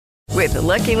With the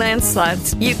Lucky Land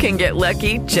Slots, you can get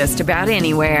lucky just about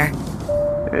anywhere.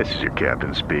 This is your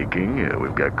captain speaking.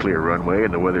 We've got clear runway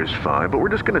and the weather's fine, but we're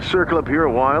just going to circle up here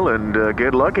a while and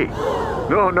get lucky.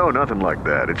 No, nothing like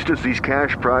that. It's just these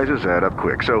cash prizes add up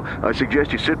quick. So I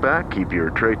suggest you sit back, keep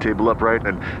your tray table upright,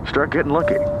 and start getting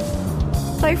lucky.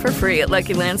 Play for free at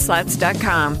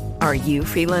LuckyLandSlots.com. Are you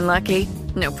feeling lucky?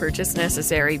 No purchase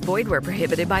necessary. Void where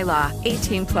prohibited by law.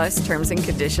 18 plus terms and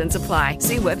conditions apply.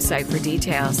 See website for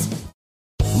details.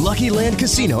 Lucky Land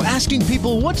Casino, asking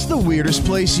people, what's the weirdest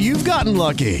place you've gotten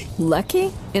lucky?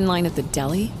 Lucky? In line at the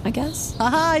deli, I guess?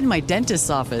 Aha, in my dentist's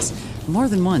office. More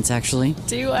than once, actually.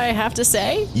 Do I have to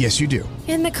say? Yes, you do.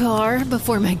 In the car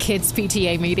before my kids'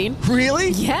 PTA meeting.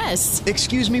 Really? Yes.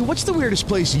 Excuse me, what's the weirdest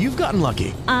place you've gotten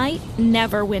lucky? I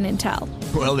never win and tell.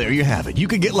 Well, there you have it. You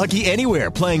can get lucky anywhere,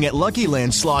 playing at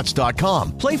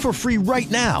LuckyLandSlots.com. Play for free right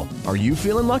now. Are you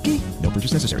feeling lucky? No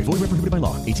purchase necessary. Void where prohibited by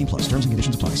law. 18 plus. Terms and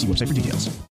conditions apply. See website for details.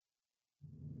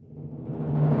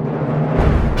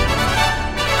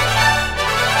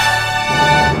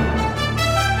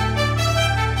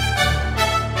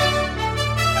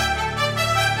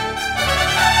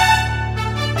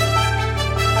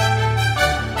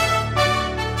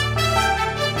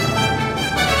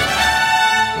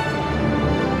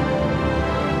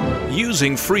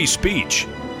 Using free speech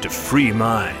to free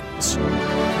minds.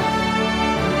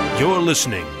 You're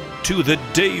listening to The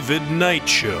David Knight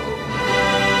Show.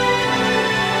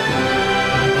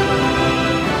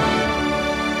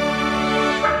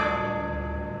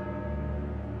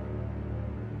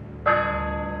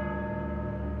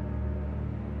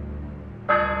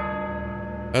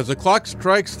 As the clock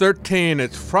strikes 13,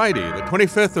 it's Friday, the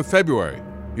 25th of February,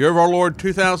 year of our Lord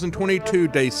 2022,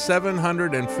 day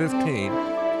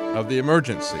 715 of the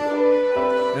emergency.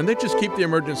 And they just keep the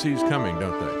emergencies coming,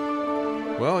 don't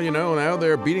they? Well, you know, now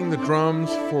they're beating the drums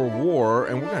for war,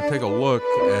 and we're going to take a look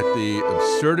at the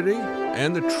absurdity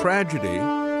and the tragedy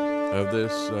of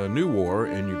this new war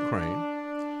in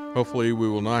Ukraine. Hopefully we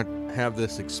will not have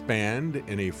this expand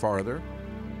any farther.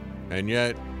 And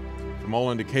yet, from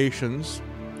all indications,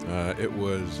 it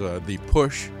was the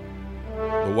push,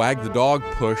 the wag the dog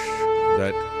push,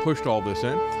 that pushed all this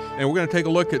in. And we're going to take a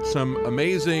look at some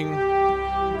amazing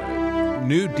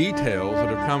new details that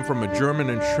have come from a German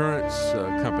insurance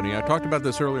company. I talked about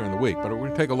this earlier in the week, but we're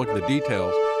going to take a look at the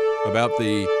details about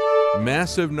the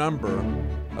massive number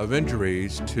of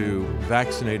injuries to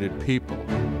vaccinated people.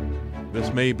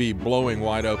 This may be blowing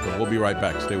wide open. We'll be right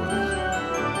back. Stay with us.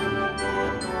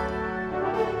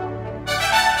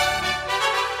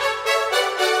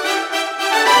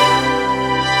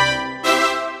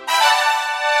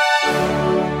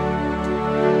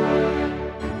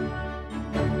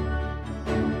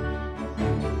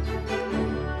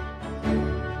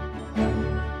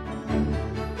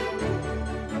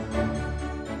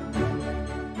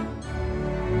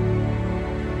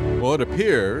 Well, it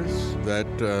appears that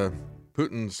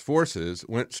Putin's forces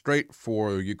went straight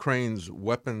for Ukraine's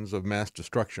weapons of mass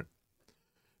destruction.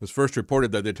 It was first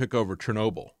reported that they took over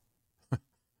Chernobyl.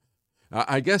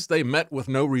 I guess they met with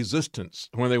no resistance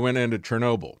when they went into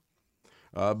Chernobyl.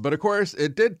 But, of course,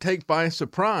 it did take by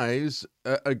surprise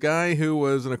a guy who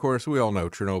was, and, of course, we all know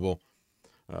Chernobyl,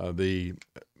 the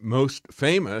most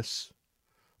famous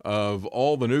of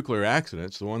all the nuclear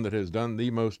accidents, the one that has done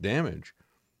the most damage.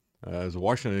 As the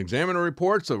Washington Examiner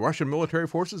reports, the Russian military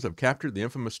forces have captured the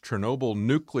infamous Chernobyl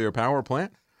nuclear power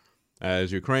plant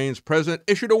as Ukraine's president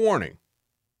issued a warning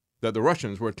that the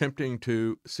Russians were attempting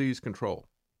to seize control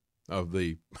of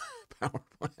the power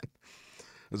plant.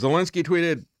 Zelensky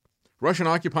tweeted, Russian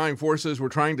occupying forces were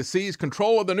trying to seize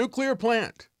control of the nuclear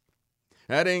plant,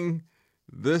 adding,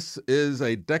 this is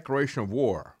a declaration of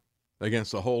war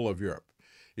against the whole of Europe.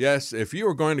 Yes, if you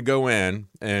are going to go in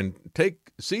and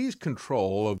seize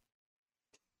control of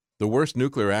the worst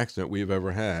nuclear accident we've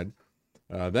ever had,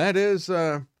 that is,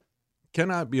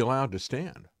 cannot be allowed to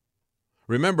stand.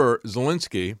 Remember,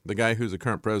 Zelensky, the guy who's the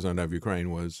current president of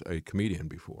Ukraine, was a comedian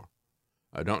before.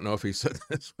 I don't know if he said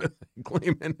this with a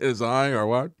gleam in his eye or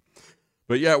what.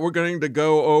 But yeah, we're going to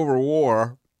go over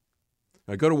war,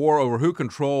 go to war over who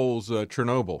controls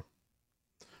Chernobyl.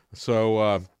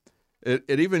 So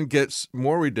it even gets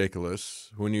more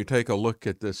ridiculous when you take a look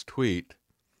at this tweet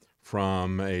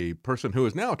from a person who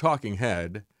is now a talking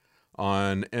head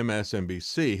on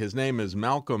MSNBC. His name is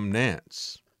Malcolm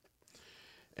Nance.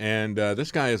 And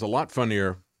this guy is a lot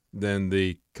funnier than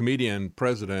the comedian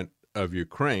president of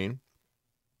Ukraine.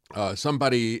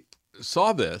 Somebody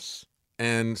saw this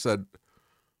and said,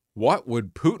 what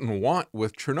would Putin want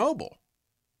with Chernobyl?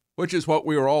 Which is what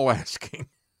we were all asking.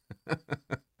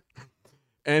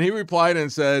 And he replied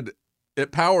and said,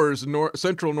 it powers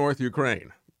central North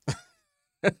Ukraine.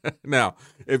 Now,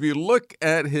 if you look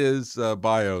at his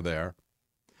bio there,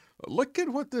 look at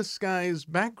what this guy's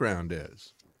background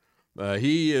is.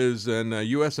 He is in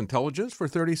U.S. intelligence for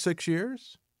 36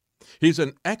 years. He's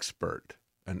an expert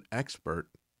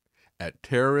at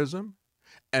terrorism,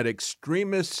 at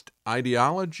extremist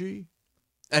ideology,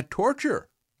 at torture.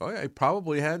 Oh, yeah, he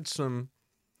probably had some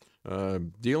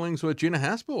dealings with Gina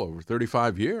Haspel over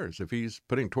 35 years if he's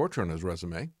putting torture on his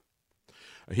resume.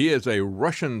 He is a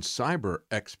Russian cyber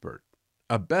expert,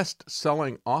 a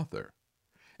best-selling author,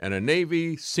 and a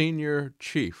Navy senior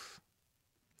chief.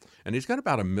 And he's got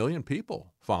about 1 million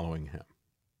people following him.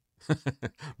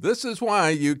 This is why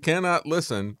you cannot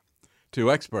listen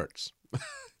to experts.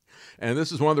 And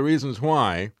this is one of the reasons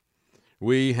why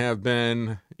we have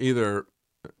been either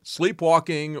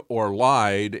sleepwalking or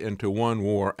lied into one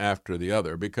war after the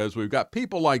other, because we've got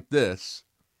people like this,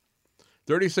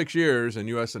 36 years in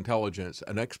U.S. intelligence,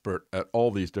 an expert at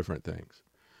all these different things.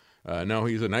 No,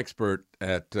 he's an expert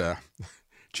at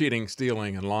cheating,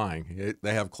 stealing, and lying.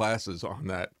 They have classes on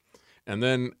that. And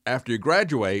then after you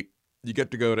graduate, you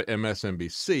get to go to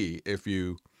MSNBC if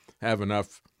you have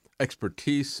enough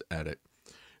expertise at it.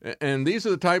 And these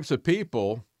are the types of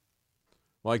people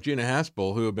like Gina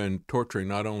Haspel who have been torturing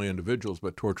not only individuals,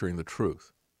 but torturing the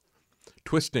truth,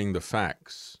 twisting the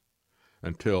facts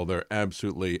until they're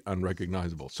absolutely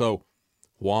unrecognizable. So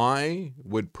why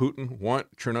would Putin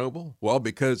want Chernobyl? Well,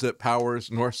 because it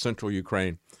powers north central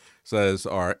Ukraine, says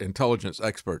our intelligence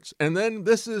experts. And then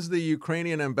this is the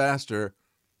Ukrainian ambassador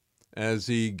as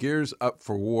he gears up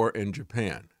for war in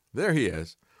Japan. There he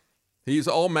is. He's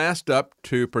all masked up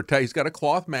to protect. He's got a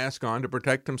cloth mask on to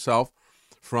protect himself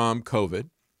from COVID.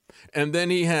 And then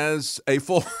he has a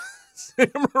full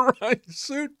samurai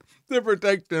suit to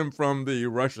protect him from the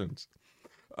Russians.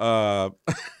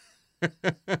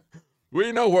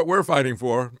 We know what we're fighting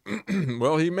for.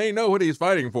 Well, he may know what he's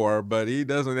fighting for, but he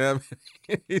doesn't have,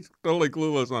 he's totally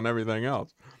clueless on everything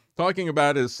else. Talking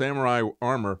about his samurai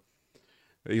armor,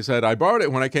 he said, I borrowed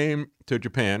it when I came to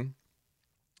Japan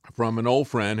from an old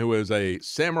friend who is a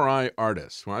samurai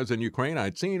artist. When I was in Ukraine,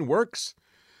 I'd seen works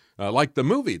like the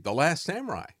movie, The Last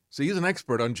Samurai. So he's an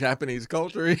expert on Japanese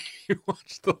culture. He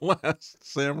watched The Last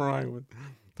Samurai with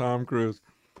Tom Cruise.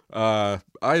 I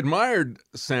admired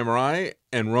Samurai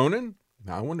and Ronin.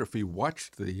 Now, I wonder if he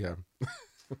watched if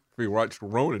he watched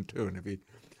Ronin too, and if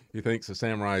he thinks the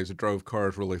samurais drove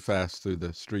cars really fast through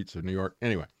the streets of New York.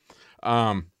 Anyway,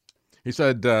 he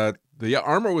said the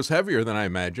armor was heavier than I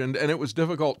imagined, and it was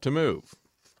difficult to move.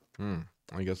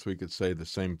 I guess we could say the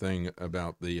same thing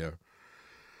about the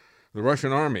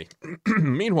Russian army.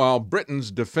 Meanwhile,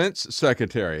 Britain's defense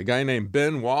secretary, a guy named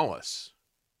Ben Wallace,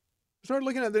 I started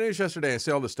looking at the news yesterday and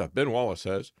see all this stuff. Ben Wallace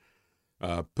says,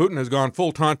 Putin has gone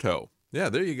full Tonto. Yeah,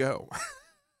 there you go.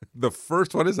 The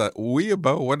first, what is that?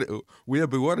 Weeaboo?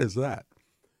 What is that?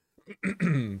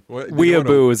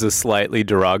 Weeaboo is a slightly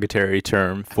derogatory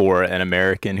term for an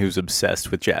American who's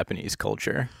obsessed with Japanese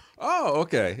culture. Oh,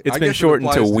 okay. It's been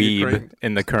shortened to weeb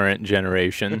in the current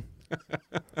generation.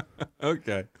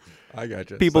 Okay, I got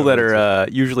you. People that are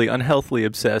usually unhealthily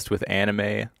obsessed with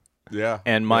anime. Yeah,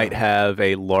 and might have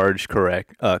a large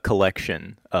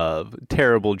collection of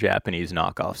terrible Japanese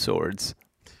knockoff swords.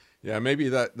 Yeah, maybe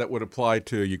that would apply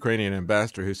to a Ukrainian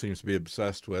ambassador who seems to be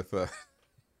obsessed with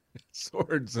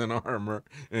swords and armor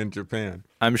in Japan.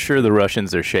 I'm sure the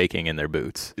Russians are shaking in their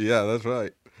boots. Yeah, that's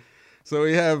right. So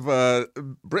we have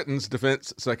Britain's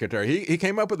defense secretary. He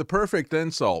came up with the perfect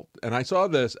insult, and I saw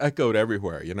this echoed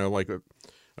everywhere. You know, like,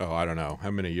 I don't know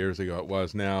how many years ago it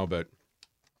was now, but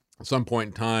at some point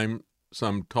in time,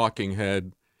 some talking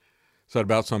head said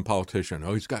about some politician,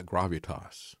 he's got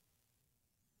gravitas.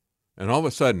 And all of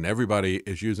a sudden, everybody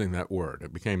is using that word.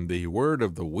 It became the word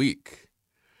of the week.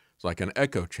 It's like an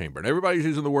echo chamber. And everybody's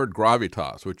using the word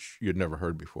gravitas, which you'd never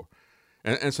heard before.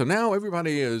 And so now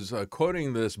everybody is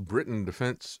quoting this Britain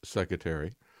defense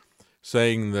secretary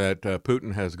saying that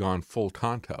Putin has gone full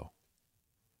Tonto.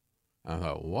 I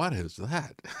thought, what is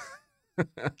that?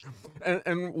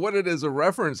 and what it is a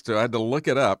reference to, I had to look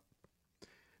it up.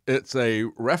 It's a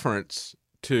reference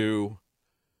to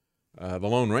the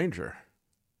Lone Ranger.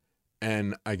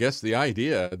 And I guess the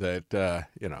idea that,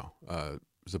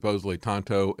 supposedly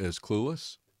Tonto is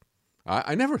clueless.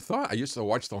 I never thought. I used to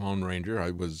watch the Lone Ranger.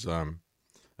 I was,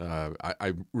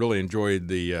 I really enjoyed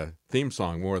the theme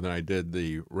song more than I did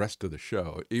the rest of the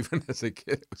show. Even as a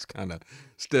kid, it was kind of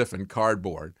stiff and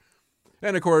cardboard.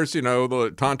 And of course,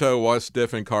 the Tonto was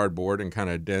stiff and cardboard and kind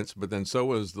of dense, but then so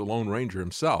was the Lone Ranger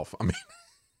himself. I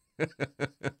mean,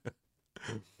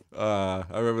 I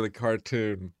remember the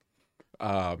cartoon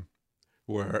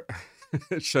where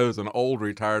it shows an old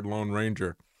retired Lone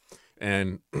Ranger,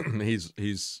 and he's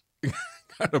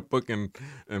got a book in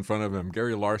front of him.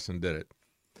 Gary Larson did it,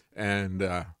 and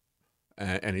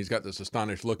he's got this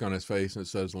astonished look on his face, and it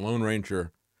says, "Lone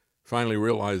Ranger finally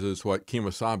realizes what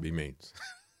kemosabe means."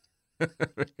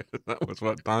 That was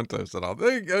what Tonto said. Oh,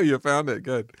 there you go. You found it.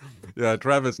 Good. Yeah,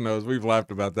 Travis knows. We've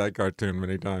laughed about that cartoon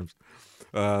many times.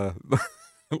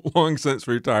 Long since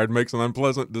retired, makes an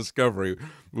unpleasant discovery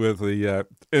with the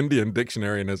Indian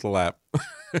dictionary in his lap.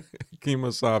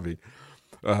 Kemosabe.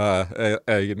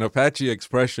 An Apache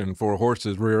expression for a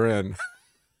horse's rear end.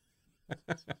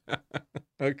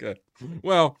 Okay.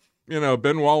 Well,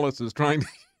 Ben Wallace is trying to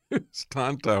use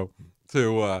Tonto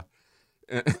to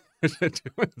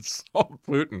insult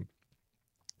Putin,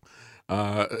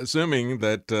 assuming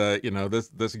that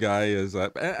this guy is.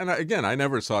 And again, I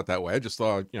never saw it that way. I just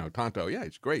thought, Tonto, yeah,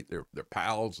 he's great. They're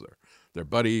pals. They're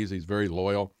buddies. He's very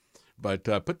loyal. But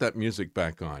put that music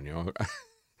back on.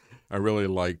 I really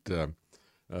liked the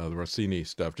Rossini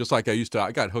stuff. Just like I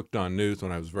got hooked on news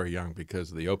when I was very young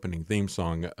because of the opening theme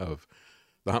song of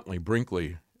the Huntley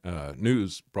Brinkley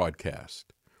news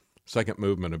broadcast, second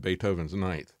movement of Beethoven's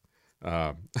Ninth.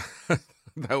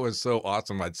 That was so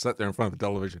awesome. I'd sit there in front of the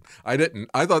television.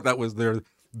 I thought that was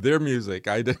their music.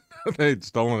 I didn't know they'd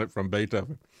stolen it from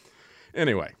Beethoven.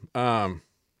 Anyway,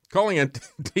 calling it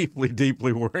deeply,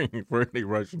 deeply worrying for any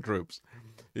Russian troops.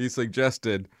 He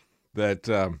suggested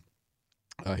that,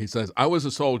 he says, I was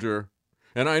a soldier,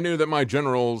 and I knew that my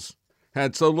generals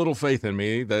had so little faith in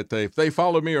me that if they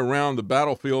followed me around the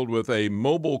battlefield with a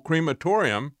mobile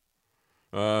crematorium,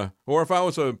 or if I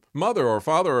was a mother or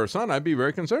father or son, I'd be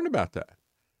very concerned about that.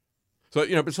 So,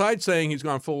 besides saying he's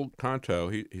gone full Tonto,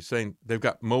 he's saying they've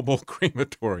got mobile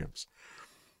crematoriums.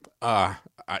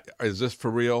 Is this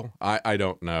for real? I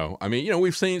don't know. I mean,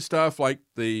 we've seen stuff like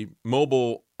the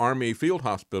mobile Army field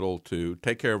hospital to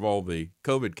take care of all the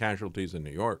COVID casualties in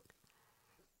New York.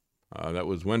 That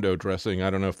was window dressing. I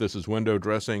don't know if this is window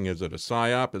dressing. Is it a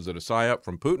PSYOP? Is it a PSYOP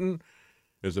from Putin?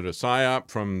 Is it a PSYOP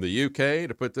from the UK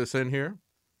to put this in here?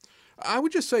 I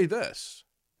would just say this.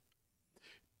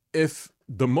 If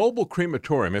the mobile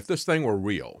crematorium, if this thing were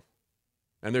real,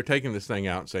 and they're taking this thing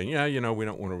out and saying, yeah, we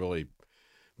don't want to really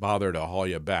bother to haul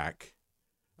you back,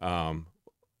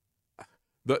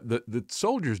 the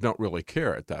soldiers don't really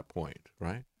care at that point,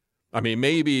 right? I mean,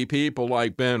 maybe people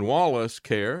like Ben Wallace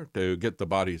care to get the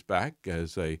bodies back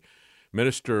as a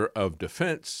minister of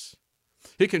defense.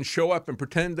 He can show up and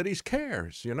pretend that he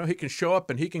cares. He can show up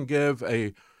and he can give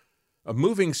a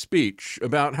moving speech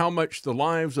about how much the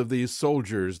lives of these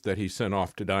soldiers that he sent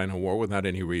off to die in a war without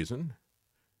any reason,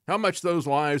 how much those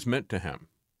lives meant to him.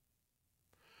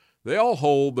 They all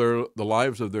hold the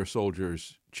lives of their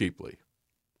soldiers cheaply.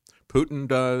 Putin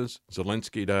does,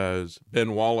 Zelensky does,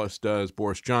 Ben Wallace does,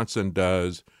 Boris Johnson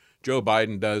does, Joe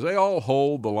Biden does. They all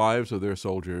hold the lives of their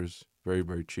soldiers very,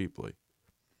 very cheaply.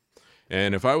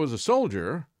 And if I was a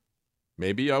soldier,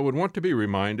 maybe I would want to be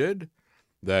reminded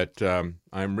that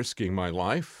I'm risking my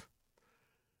life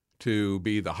to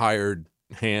be the hired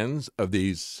hands of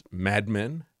these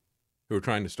madmen who are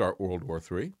trying to start World War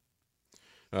III.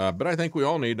 But I think we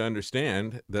all need to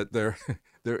understand that there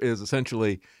is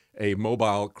essentially a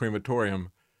mobile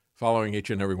crematorium following each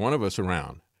and every one of us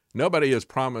around. Nobody is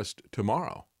promised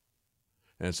tomorrow.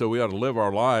 And so we ought to live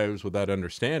our lives with that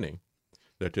understanding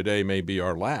that today may be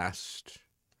our last,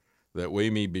 that we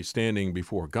may be standing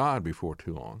before God before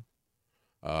too long.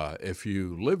 If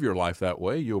you live your life that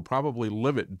way, you'll probably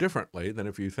live it differently than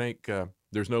if you think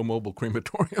there's no mobile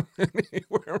crematorium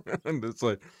anywhere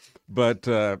around. But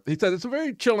he said it's a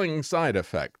very chilling side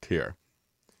effect here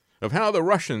of how the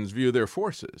Russians view their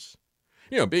forces.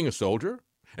 Being a soldier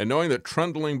and knowing that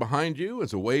trundling behind you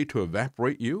is a way to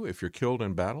evaporate you if you're killed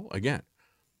in battle. Again,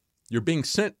 you're being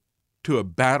sent to a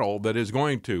battle that is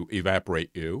going to evaporate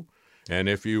you. And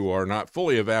if you are not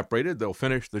fully evaporated, they'll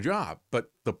finish the job.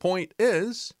 But the point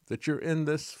is that you're in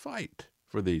this fight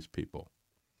for these people.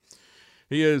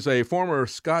 He is a former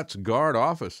Scots Guard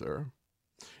officer,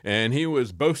 and he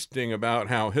was boasting about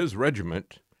how his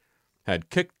regiment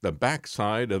had kicked the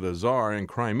backside of the Tsar in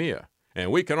Crimea,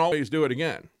 and we can always do it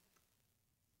again.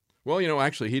 Well,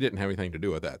 actually, he didn't have anything to do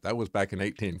with that. That was back in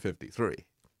 1853.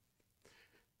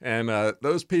 And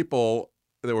those people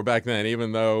that were back then,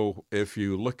 even though if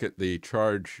you look at the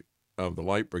charge of the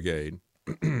Light Brigade,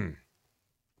 there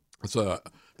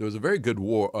was a very good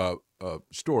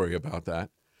story about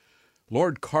that.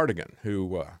 Lord Cardigan,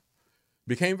 who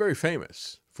became very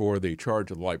famous for the charge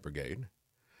of the Light Brigade,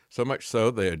 so much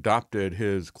so they adopted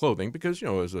his clothing because,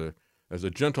 as a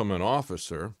gentleman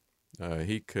officer,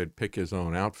 he could pick his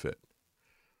own outfit.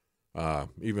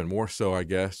 Even more so, I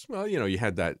guess. Well, you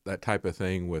had that type of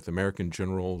thing with American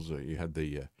generals. You had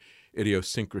the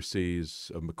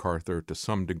idiosyncrasies of MacArthur to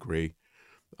some degree.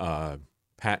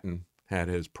 Patton had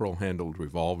his pearl-handled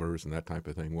revolvers and that type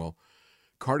of thing. Well,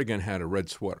 Cardigan had a red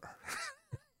sweater.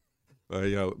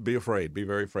 Be afraid. Be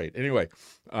very afraid. Anyway,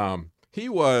 he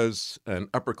was an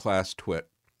upper-class twit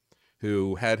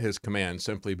who had his command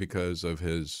simply because of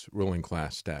his ruling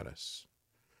class status.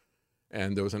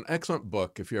 And there was an excellent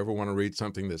book, if you ever want to read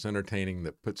something that's entertaining,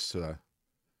 that puts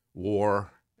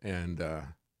war and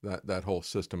that whole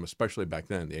system, especially back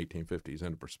then, the 1850s,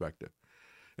 into perspective.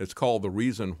 It's called The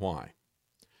Reason Why.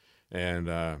 And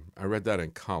I read that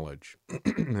in college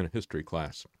in a history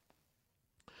class.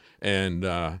 And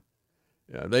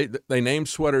they named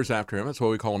sweaters after him. That's why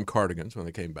we call them cardigans when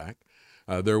they came back.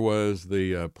 There was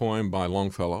the poem by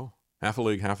Longfellow, half a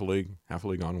league, half a league, half a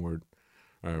league onward.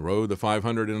 Rode the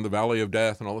 500 in the valley of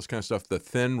death and all this kind of stuff, the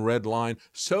thin red line.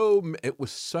 So it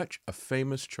was such a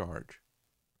famous charge.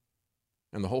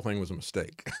 And the whole thing was a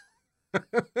mistake.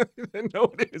 He didn't know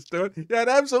what he was doing. He had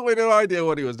absolutely no idea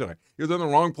what he was doing. He was in the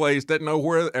wrong place, didn't know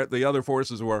where the other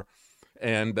forces were.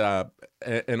 And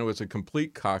it was a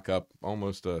complete cock-up,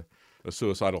 almost a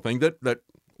suicidal thing that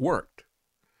worked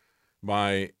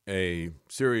by a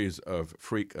series of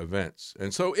freak events.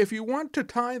 And so if you want to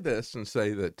tie this and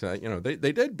say that,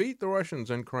 they did beat the Russians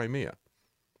in Crimea,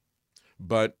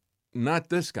 but not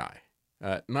this guy,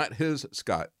 not his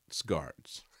Scots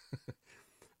Guards.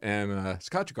 And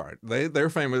Scotch Guard, they're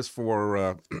famous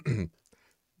for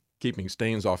keeping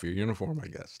stains off your uniform, I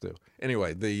guess, too.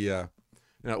 Anyway, it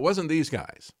wasn't these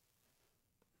guys.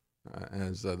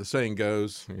 As the saying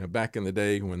goes, back in the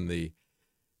day when the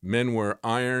men were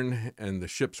iron and the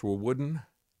ships were wooden.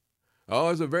 Oh,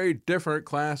 it was a very different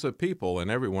class of people in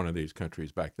every one of these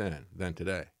countries back then than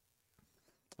today.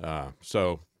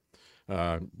 So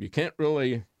you can't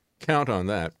really count on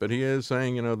that. But he is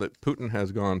saying, that Putin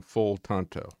has gone full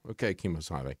Tonto. Okay,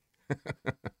 Kimosabe.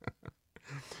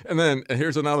 And then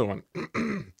here's another one.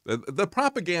 The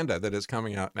propaganda that is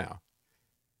coming out now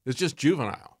is just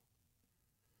juvenile.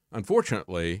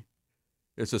 Unfortunately,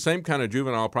 it's the same kind of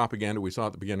juvenile propaganda we saw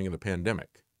at the beginning of the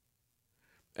pandemic.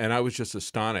 And I was just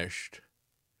astonished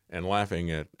and laughing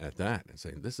at that and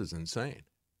saying, this is insane.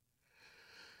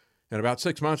 In about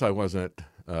 6 months, I wasn't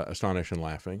astonished and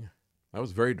laughing. I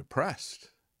was very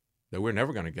depressed that we're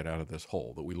never going to get out of this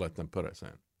hole that we let them put us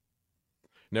in.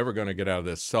 Never going to get out of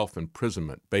this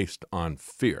self-imprisonment based on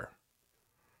fear.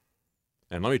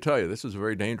 And let me tell you, this is a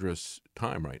very dangerous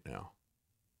time right now.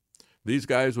 These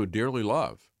guys would dearly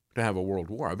love to have a world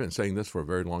war. I've been saying this for a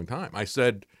very long time. I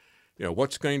said,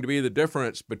 what's going to be the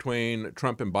difference between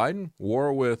Trump and Biden?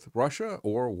 War with Russia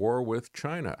or war with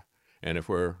China? And if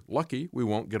we're lucky, we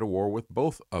won't get a war with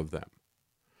both of them.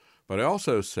 But I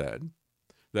also said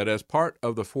that as part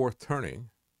of the fourth turning,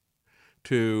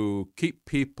 to keep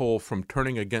people from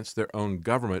turning against their own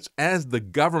governments, as the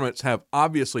governments have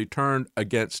obviously turned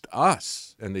against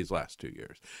us in these last 2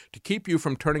 years, to keep you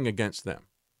from turning against them,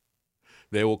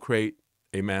 they will create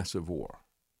a massive war.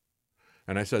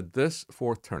 And I said this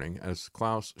fourth turning, as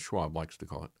Klaus Schwab likes to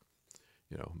call it,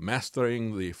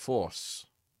 mastering the force,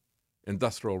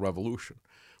 industrial revolution.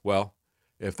 Well,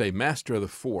 if they master the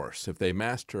force, if they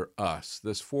master us,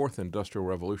 this fourth industrial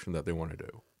revolution that they want to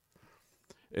do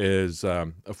is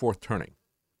a fourth turning,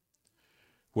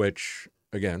 which,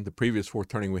 again, the previous fourth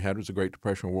turning we had was the Great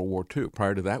Depression of World War II.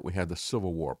 Prior to that, we had the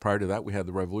Civil War. Prior to that, we had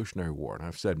the Revolutionary War. And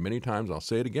I've said many times, I'll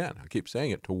say it again, I keep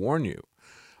saying it to warn you.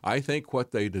 I think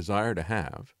what they desire to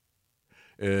have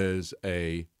is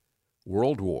a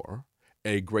world war,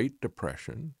 a Great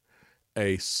Depression,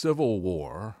 a Civil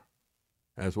War,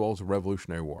 as well as a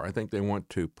Revolutionary War. I think they want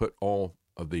to put all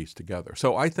of these together.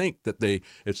 So I think that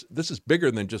this is bigger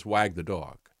than just wag the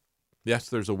dog. Yes,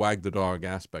 there's a wag the dog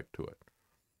aspect to it.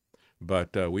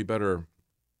 But we better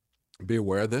be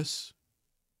aware of this.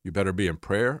 You better be in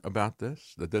prayer about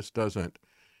this, that this doesn't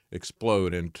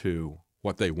explode into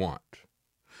what they want.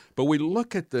 But we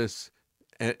look at this,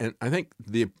 and I think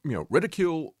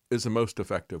ridicule is the most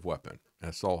effective weapon,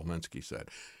 as Saul Alinsky said.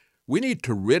 We need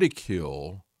to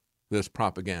ridicule this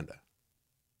propaganda.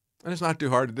 And it's not too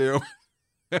hard to do.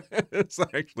 It's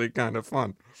actually kind of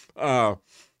fun.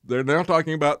 They're now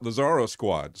talking about the Zorro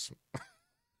squads.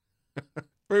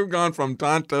 We've gone from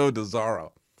Tonto to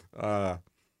Zorro. I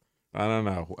don't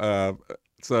know.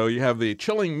 So you have the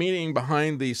chilling meaning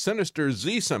behind the sinister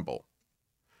Z symbol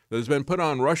that has been put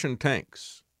on Russian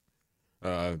tanks,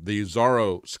 the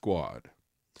Zorro squad.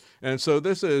 And so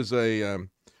this is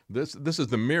this is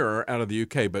the Mirror out of the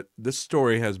UK, but this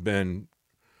story has been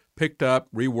picked up,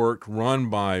 reworked, run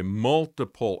by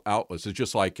multiple outlets. It's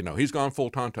just like, he's gone full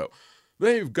Tonto.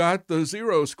 They've got the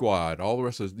Zero Squad. All the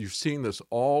rest of you've seen this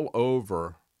all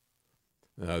over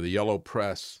the yellow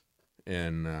press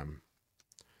in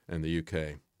the UK.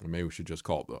 Or maybe we should just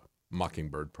call it the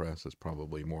Mockingbird press. It's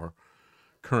probably more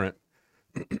current.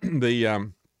 This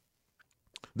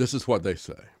is what they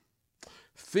say.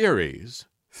 Theories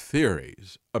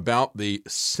about the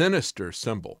sinister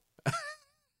symbol.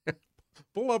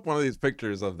 Pull up one of these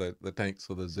pictures of the tanks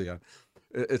with a Z on.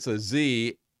 It's a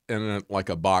Z in like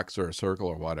a box or a circle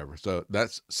or whatever. So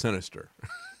that's sinister.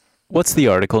 What's the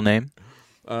article name?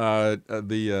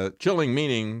 The chilling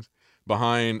meanings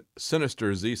behind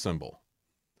sinister Z symbol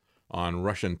on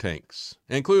Russian tanks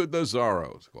include the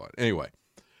Zaro Squad. Anyway,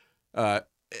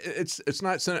 it's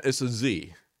not it's a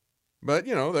Z, but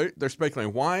they're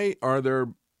speculating why are there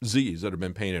Z's that have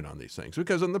been painted on these things?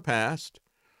 Because in the past,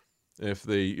 if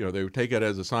they would take it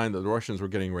as a sign that the Russians were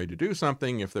getting ready to do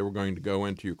something, if they were going to go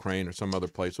into Ukraine or some other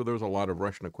place, so there was a lot of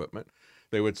Russian equipment,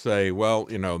 they would say, well,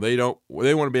 they want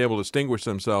to be able to distinguish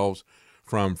themselves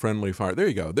from friendly fire. There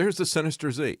you go. There's the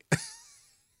sinister Z.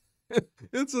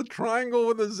 It's a triangle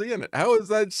with a Z in it. How is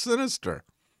that sinister?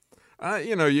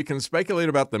 You can speculate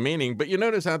about the meaning, but you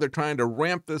notice how they're trying to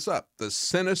ramp this up. The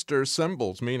sinister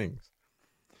symbols meanings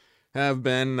have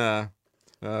been,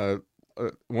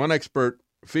 one expert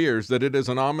fears that it is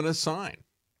an ominous sign.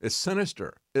 It's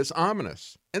sinister. It's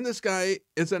ominous. And this guy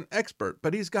is an expert,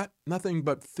 but he's got nothing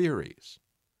but theories.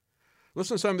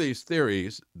 Listen to some of these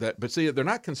theories but see, they're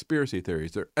not conspiracy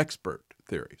theories. They're expert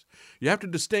theories. You have to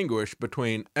distinguish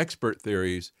between expert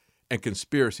theories and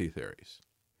conspiracy theories.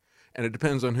 And it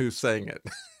depends on who's saying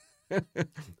it.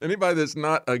 Anybody that's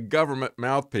not a government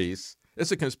mouthpiece,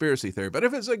 it's a conspiracy theory. But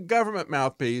if it's a government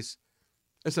mouthpiece,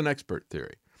 it's an expert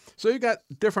theory. So you got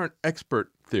different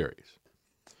expert theories.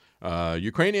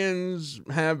 Ukrainians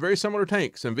have very similar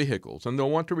tanks and vehicles, and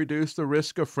they'll want to reduce the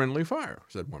risk of friendly fire,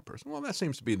 said one person. Well, that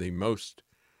seems to be the most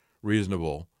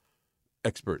reasonable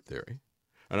expert theory.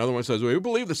 Another one says, we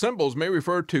believe the symbols may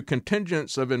refer to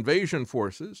contingents of invasion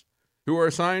forces who are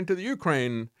assigned to the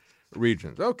Ukraine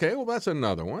regions. Okay, well, that's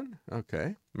another one.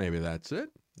 Okay, maybe that's it.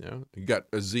 You got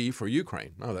a Z for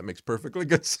Ukraine. Oh, that makes perfectly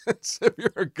good sense if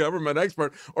you're a government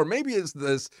expert. Or maybe it's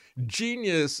this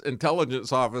genius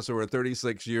intelligence officer with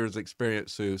 36 years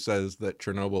experience who says that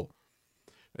Chernobyl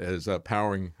is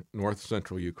powering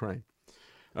north-central Ukraine.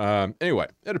 Anyway,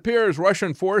 it appears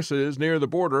Russian forces near the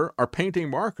border are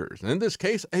painting markers, in this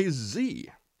case, a Z.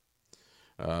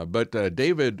 But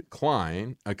David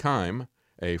Keim,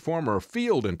 a former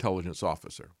field intelligence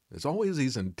officer, there's always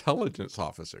these intelligence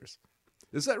officers.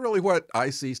 Is that really what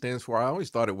IC stands for? I always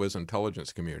thought it was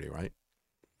intelligence community, right?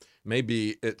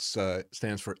 Maybe it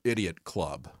stands for idiot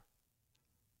club.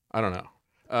 I don't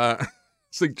know.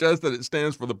 Suggests that it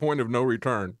stands for the point of no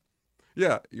return.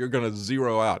 Yeah, you're going to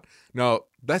zero out. No,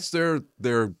 that's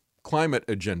their climate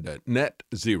agenda, net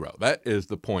zero. That is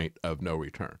the point of no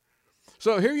return.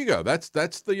 So here you go. That's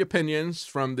the opinions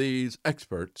from these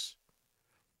experts.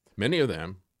 Many of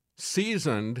them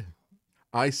seasoned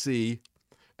IC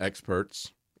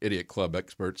experts, idiot club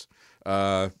experts,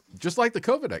 just like the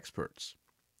COVID experts.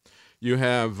 You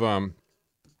have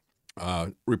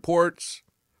reports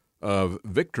of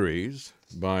victories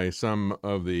by some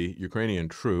of the Ukrainian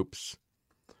troops.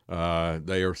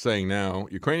 They are saying now,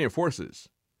 Ukrainian forces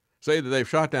say that they've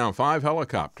shot down 5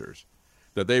 helicopters,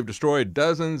 that they've destroyed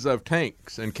dozens of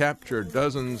tanks and captured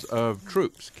dozens of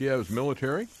troops. Kiev's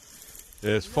military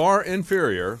is far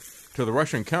inferior to the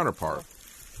Russian counterpart,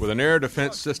 with an air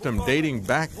defense system dating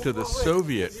back to the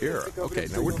Soviet era. Okay,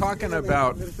 now we're talking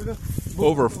about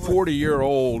over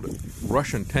 40-year-old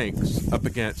Russian tanks up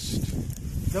against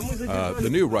the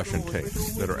new Russian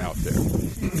tanks that are out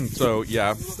there. So,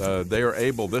 yeah, they are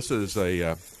able. This is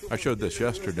I showed this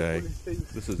yesterday.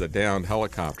 This is a downed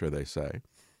helicopter, they say.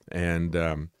 And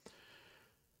the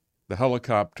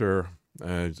helicopter,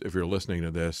 if you're listening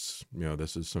to this,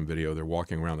 this is some video. They're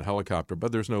walking around the helicopter,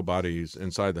 but there's no bodies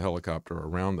inside the helicopter or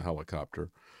around the helicopter.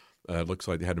 It looks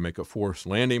like they had to make a forced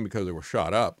landing because they were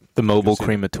shot up. The mobile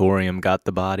crematorium got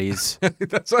the bodies.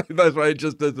 That's why it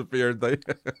just disappeared.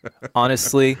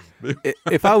 Honestly,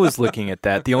 if I was looking at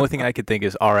that, the only thing I could think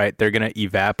is, all right, they're going to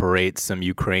evaporate some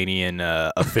Ukrainian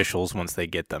officials once they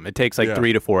get them. It takes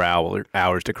 3 to 4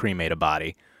 hours to cremate a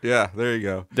body. Yeah, there you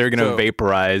go. They're going to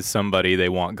vaporize somebody they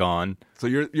want gone. So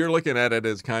you're looking at it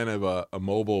as kind of a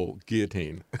mobile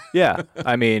guillotine. Yeah,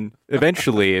 I mean,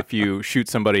 eventually, if you shoot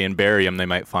somebody and bury them, they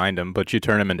might find them, but you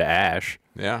turn them into ash.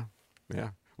 Yeah.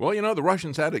 Well, the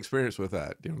Russians had experience with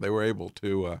that. They were able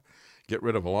to get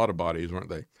rid of a lot of bodies, weren't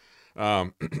they?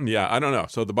 Yeah, I don't know.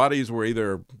 So the bodies were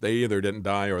either didn't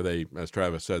die or they, as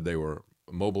Travis said, they were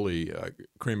mobily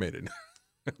cremated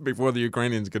before the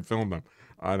Ukrainians could film them.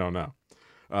 I don't know.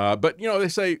 But, they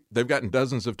say they've gotten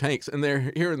dozens of tanks. And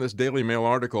they're here in this Daily Mail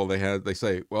article they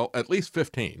say, well, at least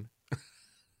 15.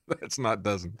 That's not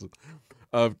dozens.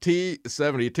 Of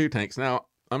T-72 tanks. Now,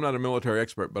 I'm not a military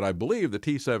expert, but I believe the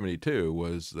T-72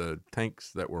 was the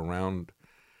tanks that were around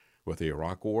with the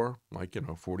Iraq War,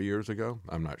 40 years ago.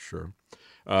 I'm not sure.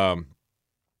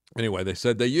 Anyway, they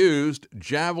said they used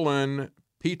Javelin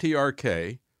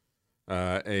PTRK,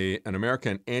 an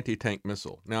American anti-tank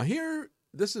missile. Now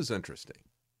this is interesting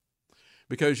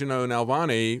because,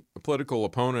 Navalny, a political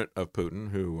opponent of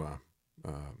Putin who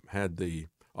had the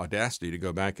audacity to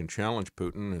go back and challenge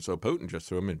Putin, and so Putin just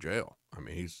threw him in jail. I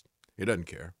mean, he doesn't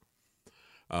care.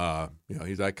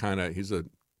 He's he's a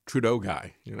Trudeau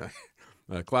guy,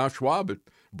 Klaus Schwab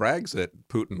brags that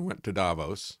Putin went to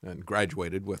Davos and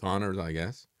graduated with honors, I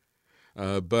guess.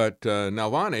 But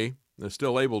Navalny is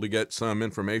still able to get some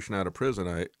information out of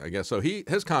prison, I guess. So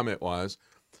his comment was,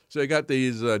 so you got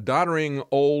these doddering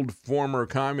old former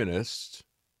communists,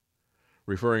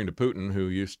 referring to Putin, who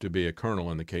used to be a colonel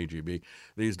in the KGB.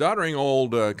 These doddering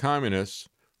old communists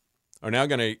are now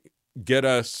going to get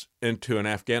us into an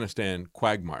Afghanistan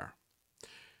quagmire.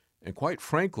 And quite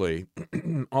frankly,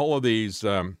 all of these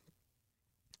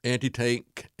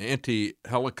anti-tank,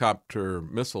 anti-helicopter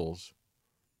missiles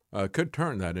could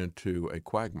turn that into a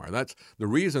quagmire. That's the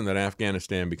reason that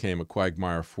Afghanistan became a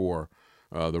quagmire for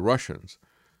the Russians,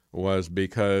 was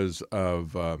because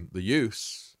of the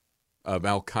use of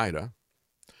Al-Qaeda.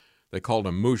 They called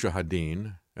them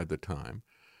Mujahideen at the time.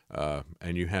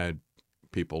 And you had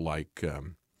people like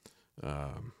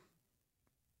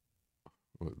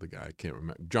the guy, I can't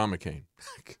remember, John McCain,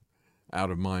 out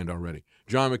of mind already.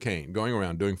 John McCain going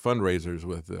around doing fundraisers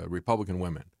with Republican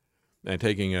women and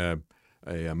taking a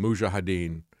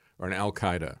Mujahideen or an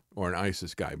Al-Qaeda or an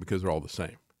ISIS guy, because they're all the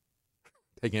same,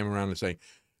 taking him around and saying,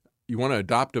 you want to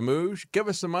adopt a Muj? Give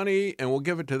us the money and we'll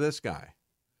give it to this guy.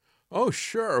 Oh,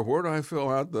 sure. Where do I fill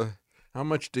out how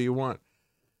much do you want?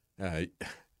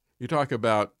 You talk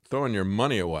about throwing your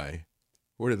money away.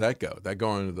 Where did that go? Did that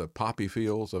go into the poppy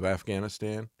fields of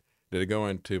Afghanistan? Did it go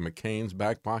into McCain's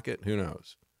back pocket? Who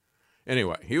knows?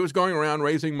 Anyway, he was going around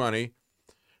raising money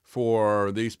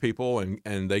for these people,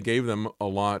 and they gave them a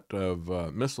lot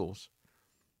of missiles,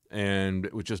 and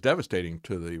which is devastating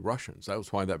to the Russians. That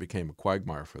was why that became a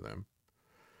quagmire for them.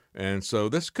 And so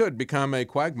this could become a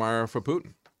quagmire for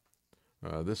Putin.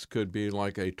 This could be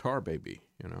like a tar baby,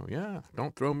 Yeah,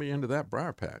 don't throw me into that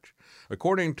briar patch.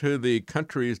 According to the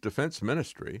country's defense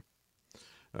ministry,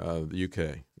 the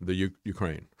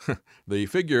Ukraine, the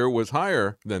figure was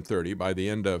higher than 30 by the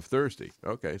end of Thursday.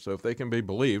 Okay, so if they can be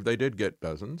believed, they did get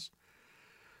dozens.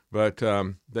 But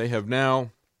they have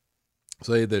now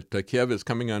say that Kiev is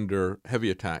coming under heavy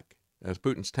attack as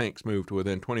Putin's tanks move to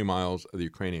within 20 miles of the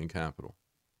Ukrainian capital.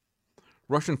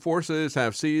 Russian forces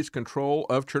have seized control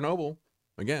of Chernobyl.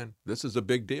 Again, this is a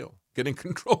big deal, getting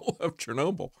control of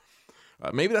Chernobyl.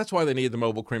 Maybe that's why they need the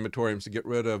mobile crematoriums, to get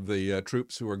rid of the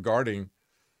troops who are guarding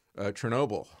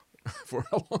Chernobyl for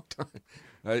a long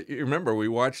time. You remember we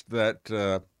watched that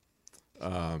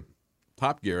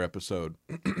Top Gear episode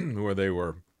where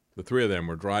the three of them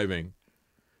were driving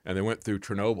and they went through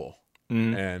Chernobyl.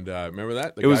 Mm-hmm. And remember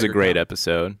that? It was a great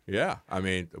episode. Yeah. I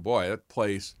mean, boy, that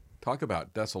place, talk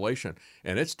about desolation.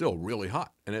 And it's still really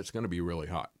hot, and it's going to be really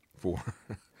hot for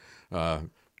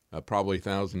probably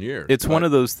 1,000 years. It's one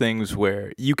of those things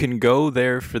where you can go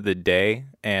there for the day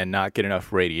and not get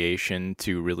enough radiation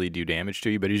to really do damage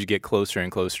to you, but as you get closer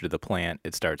and closer to the plant,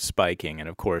 it starts spiking. And,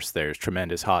 of course, there's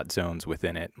tremendous hot zones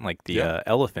within it, like the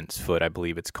elephant's foot, I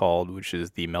believe it's called, which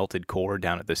is the melted core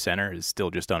down at the center, is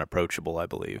still just unapproachable, I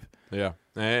believe. Yeah,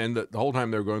 and the whole time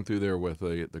they're going through there with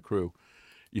the crew,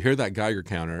 you hear that Geiger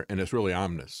counter, and it's really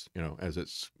ominous, as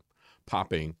it's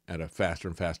popping at a faster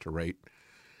and faster rate.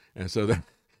 And so they're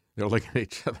looking at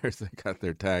each other as they got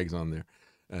their tags on there,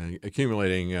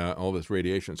 accumulating all this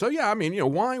radiation. So, yeah, I mean,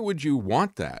 why would you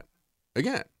want that?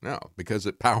 Again, no, because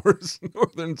it powers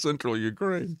northern central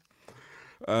Ukraine.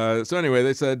 So anyway,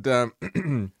 they said...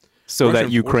 so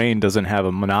that Ukraine doesn't have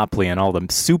a monopoly on all the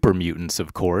super mutants,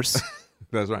 of course.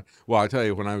 That's right. Well, I tell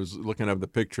you, when I was looking up the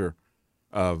picture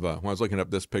of... when I was looking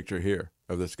up this picture here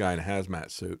of this guy in a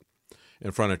hazmat suit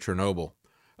in front of Chernobyl,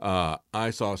 I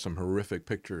saw some horrific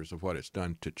pictures of what it's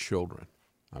done to children.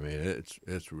 I mean,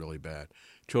 it's really bad.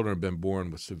 Children have been born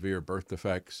with severe birth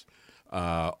defects,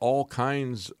 all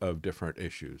kinds of different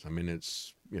issues. I mean,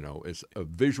 it's a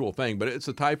visual thing, but it's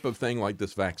a type of thing like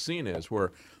this vaccine is,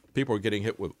 where people are getting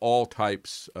hit with all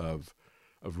types of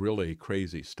really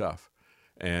crazy stuff.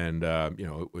 And,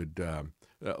 it would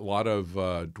a lot of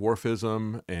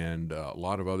dwarfism and a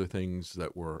lot of other things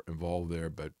that were involved there,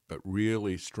 but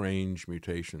really strange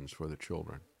mutations for the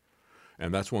children.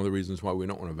 And that's one of the reasons why we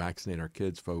don't want to vaccinate our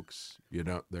kids, folks.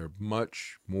 They're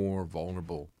much more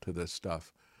vulnerable to this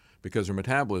stuff because their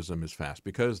metabolism is fast,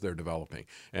 because they're developing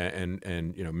and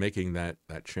making that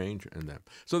change in them.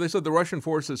 So they said the Russian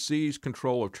forces seized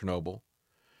control of Chernobyl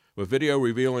with video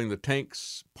revealing the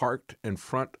tanks parked in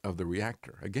front of the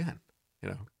reactor. Again,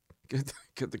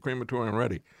 get the crematorium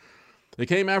ready. They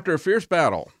came after a fierce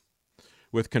battle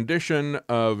with condition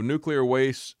of nuclear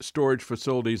waste storage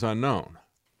facilities unknown.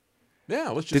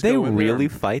 Yeah, let's just Did they go in really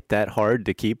there. fight that hard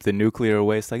to keep the nuclear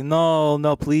waste? Like,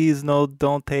 no, please, no,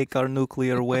 don't take our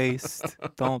nuclear waste.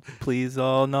 Don't, please.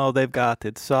 Oh, no, they've got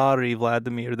it. Sorry,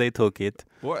 Vladimir, they took it.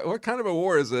 What kind of a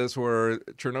war is this where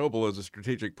Chernobyl is a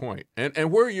strategic point?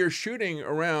 And where you're shooting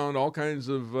around all kinds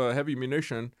of heavy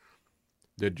munition.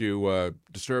 Did you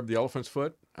disturb the elephant's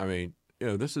foot? I mean,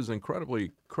 this is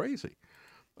incredibly crazy.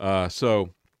 And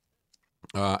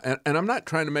I'm not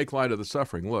trying to make light of the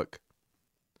suffering. Look,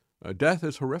 death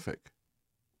is horrific.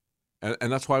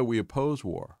 And that's why we oppose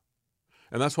war.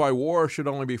 And that's why war should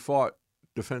only be fought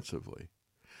defensively.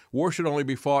 War should only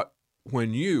be fought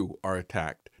when you are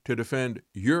attacked to defend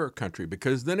your country,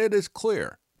 because then it is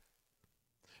clear.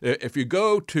 If you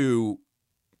go to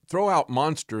throw out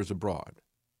monsters abroad,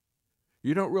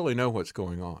 you don't really know what's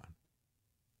going on.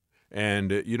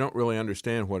 And you don't really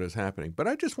understand what is happening. But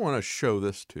I just want to show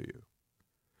this to you.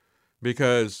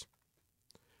 Because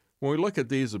when we look at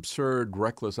these absurd,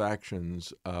 reckless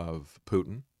actions of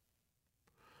Putin,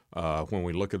 when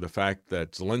we look at the fact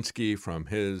that Zelensky, from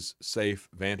his safe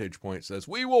vantage point, says,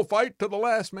 we will fight to the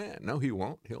last man. No, he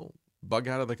won't. He'll bug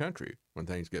out of the country when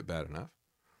things get bad enough.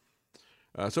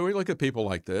 So we look at people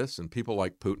like this and people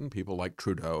like Putin, people like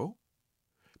Trudeau,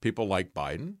 people like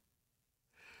Biden.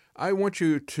 I want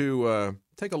you to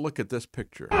take a look at this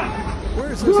picture.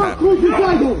 Where is this happening?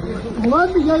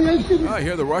 I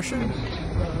hear the Russian.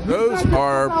 Those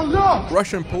are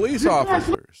Russian police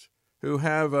officers who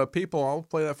have people. I'll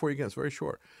play that for you again. It's very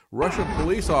short. Russian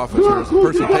police officers, the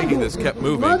person taking this kept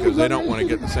moving because they don't want to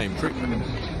get the same treatment.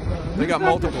 They got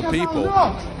multiple people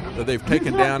that they've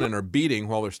taken down and are beating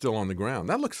while they're still on the ground.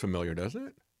 That looks familiar, doesn't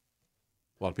it?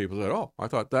 A lot of people said, oh, I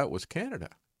thought that was Canada.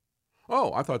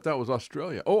 Oh, I thought that was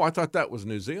Australia. Oh, I thought that was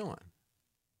New Zealand.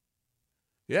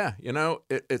 Yeah,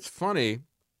 it's funny.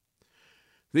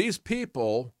 These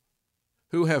people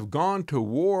who have gone to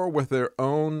war with their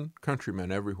own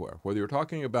countrymen everywhere, whether you're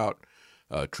talking about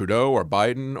Trudeau or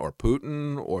Biden or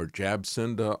Putin or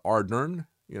Jacinda Ardern,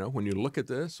 when you look at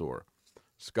this, or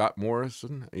Scott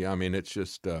Morrison. Yeah, I mean, it's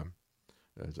just,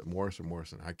 is it Morris or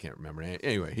Morrison? I can't remember.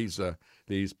 Anyway, he's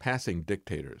these passing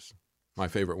dictators. My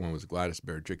favorite one was Gladys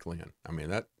Berejiklian. I mean,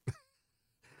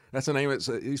 that's a name.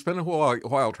 You spend a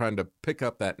while trying to pick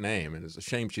up that name, and it's a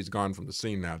shame she's gone from the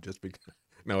scene now. Just because,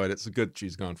 no, it's good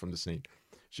she's gone from the scene.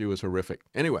 She was horrific.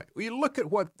 Anyway, we look at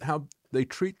how they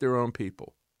treat their own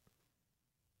people,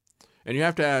 and you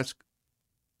have to ask,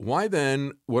 why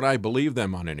then would I believe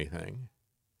them on anything?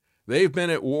 They've been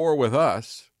at war with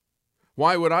us.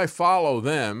 Why would I follow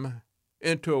them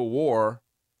into a war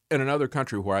in another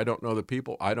country where I don't know the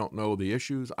people, I don't know the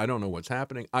issues, I don't know what's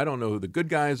happening, I don't know who the good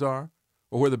guys are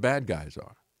or where the bad guys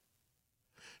are?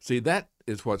 See, that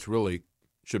is what's really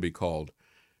should be called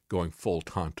going full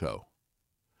Tonto.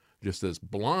 Just this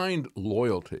blind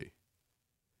loyalty,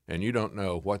 and you don't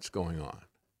know what's going on.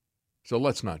 So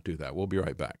let's not do that. We'll be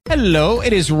right back. Hello,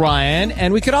 it is Ryan,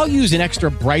 and we could all use an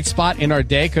extra bright spot in our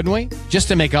day, couldn't we? Just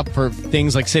to make up for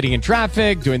things like sitting in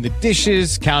traffic, doing the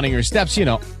dishes, counting your steps,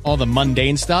 all the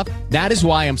mundane stuff. That is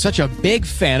why I'm such a big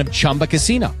fan of Chumba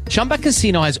Casino. Chumba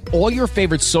Casino has all your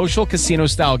favorite social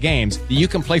casino-style games that you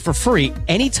can play for free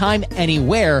anytime,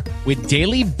 anywhere with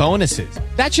daily bonuses.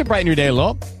 That should brighten your day a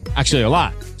little. Actually, a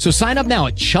lot. So sign up now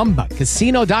at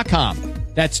ChumbaCasino.com.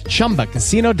 That's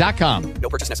ChumbaCasino.com. No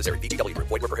purchase necessary. VGW Group.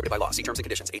 Void where prohibited by law. See terms and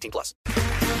conditions. 18+.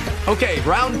 Okay,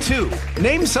 round two.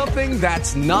 Name something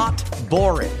that's not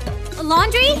boring. A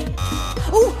laundry?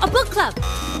 Ooh, a book club.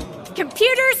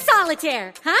 Computer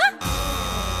solitaire, huh?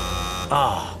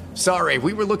 Ah, oh, sorry.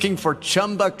 We were looking for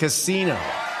Chumba Casino.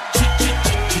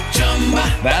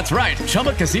 That's right.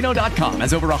 ChumbaCasino.com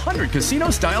has over 100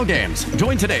 casino-style games.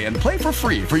 Join today and play for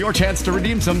free for your chance to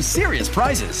redeem some serious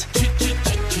prizes.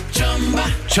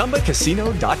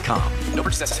 ChumbaCasino.com. No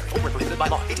purchase necessary. Void where prohibited by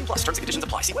law. 18+. Terms and conditions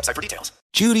apply. See website for details.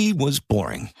 Judy was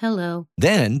boring. Hello.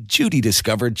 Then Judy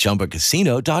discovered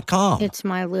ChumbaCasino.com. It's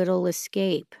my little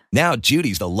escape. Now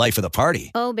Judy's the life of the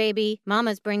party. Oh, baby,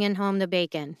 mama's bringing home the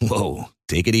bacon. Whoa.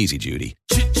 Take it easy, Judy.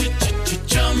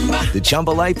 The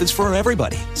Chumba life is for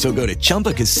everybody. So go to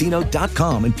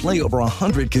ChumbaCasino.com and play over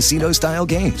 100 casino-style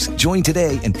games. Join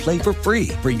today and play for free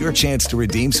for your chance to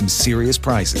redeem some serious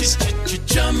prizes.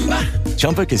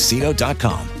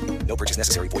 ChumbaCasino.com. No purchase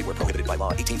necessary. Void where prohibited by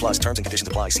law. 18 plus terms and conditions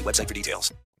apply. See website for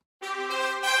details.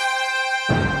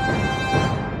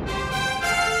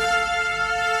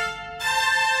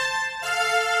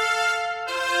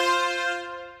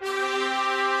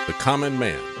 The common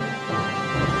man.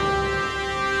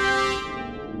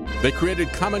 They created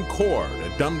Common Core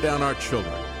to dumb down our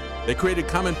children. They created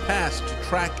Common Pass to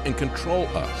track and control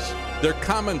us. Their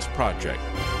Commons Project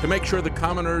to make sure the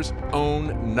commoners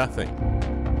own nothing.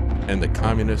 And the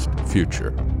communist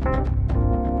future.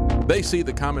 They see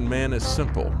the common man as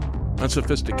simple,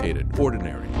 unsophisticated,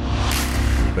 ordinary.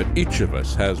 But each of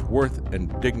us has worth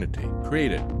and dignity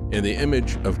created in the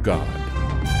image of God.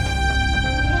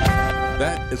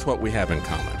 That is what we have in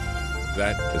common.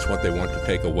 That is what they want to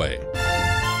take away.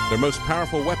 Their most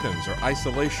powerful weapons are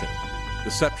isolation,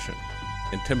 deception,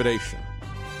 intimidation.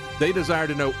 They desire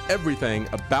to know everything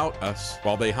about us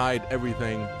while they hide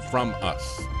everything from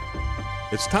us.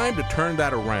 It's time to turn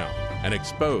that around and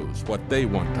expose what they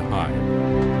want to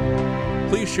hide.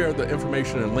 Please share the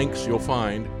information and links you'll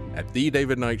find at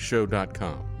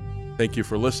thedavidknightshow.com. Thank you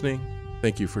for listening.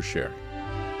 Thank you for sharing.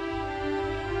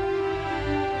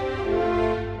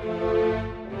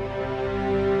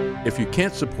 If you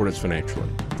can't support us financially,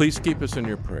 please keep us in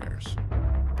your prayers.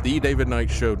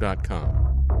 thedavidknightshow.com.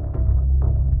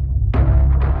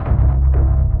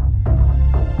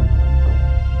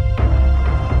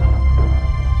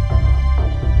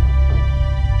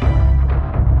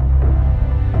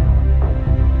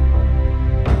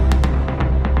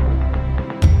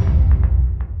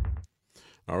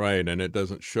 All right, and it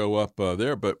doesn't show up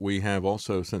there, but we have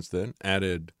also since then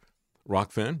added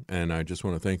Rockfin, and I just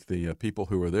want to thank the people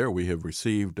who were there. We have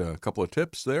received a couple of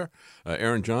tips there.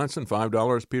 Aaron Johnson,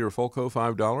 $5. Peter Folco,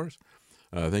 $5.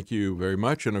 Thank you very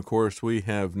much. And, of course, we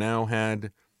have now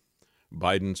had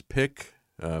Biden's pick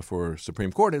for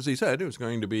Supreme Court. As he said, it was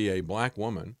going to be a black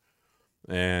woman.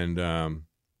 And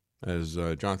as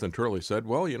Jonathan Turley said,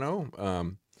 well, you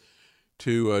know,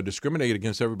 to discriminate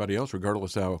against everybody else,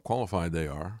 regardless how qualified they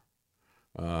are,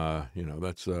 you know,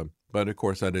 that's but of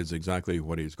course that is exactly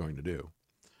what he's going to do.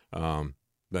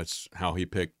 That's how he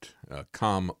picked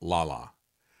Kamala.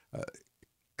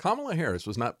 Kamala Harris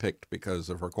was not picked because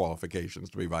of her qualifications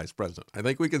to be vice president. I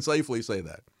think we can safely say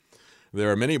that. There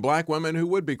are many black women who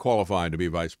would be qualified to be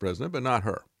vice president, but not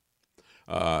her.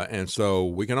 And so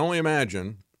we can only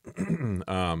imagine,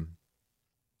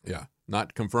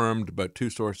 not confirmed, but two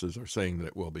sources are saying that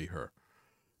it will be her.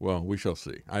 Well, we shall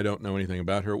see. I don't know anything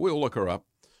about her. We'll look her up.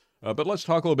 But let's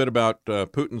talk a little bit about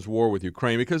Putin's war with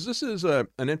Ukraine, because this is an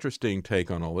interesting take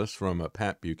on all this from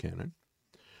Pat Buchanan.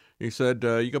 He said,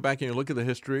 you go back and you look at the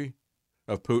history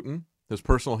of Putin, his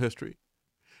personal history.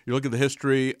 You look at the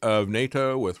history of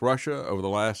NATO with Russia over the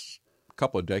last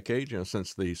couple of decades, you know,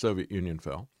 since the Soviet Union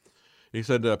fell. He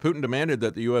said Putin demanded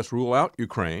that the U.S. rule out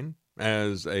Ukraine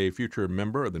as a future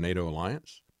member of the NATO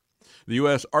alliance. The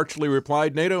U.S. archly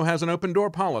replied, NATO has an open-door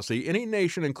policy. Any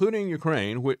nation, including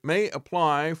Ukraine, may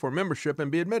apply for membership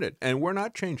and be admitted, and we're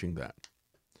not changing that.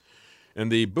 In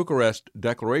the Bucharest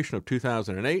Declaration of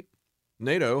 2008,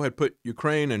 NATO had put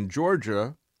Ukraine and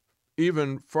Georgia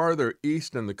even farther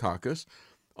east in the Caucasus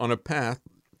on a path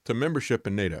to membership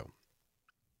in NATO.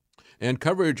 And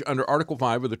coverage under Article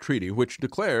 5 of the treaty, which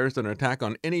declares that an attack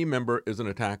on any member is an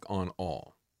attack on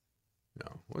all.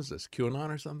 Now, what is this, QAnon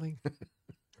or something?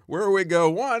 Where we go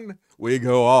one, we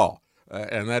go all.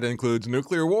 And that includes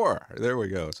nuclear war. There we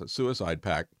go. It's a suicide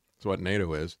pact. That's what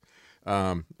NATO is.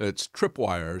 It's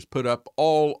tripwires put up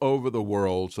all over the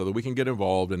world so that we can get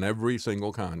involved in every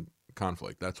single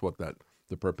conflict. That's what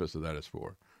the purpose of that is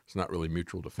for. It's not really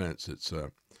mutual defense. It's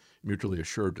mutually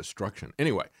assured destruction.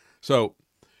 Anyway, so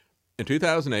in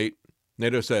 2008,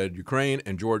 NATO said Ukraine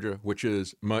and Georgia, which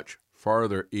is much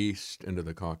farther east into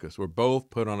the Caucasus, were both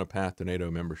put on a path to NATO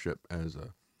membership, as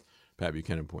Pat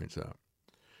Buchanan points out.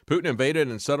 Putin invaded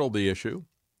and settled the issue.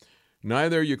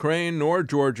 Neither Ukraine nor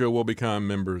Georgia will become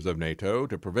members of NATO.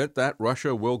 To prevent that,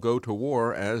 Russia will go to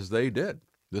war, as they did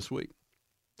this week.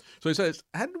 So he says,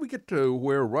 how did we get to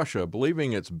where Russia,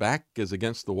 believing its back is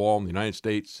against the wall and the United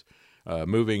States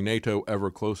moving NATO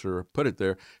ever closer, put it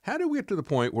there? How did we get to the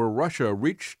point where Russia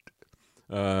reached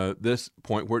this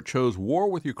point where it chose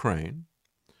war with Ukraine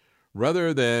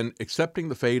rather than accepting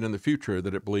the fate and the future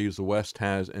that it believes the West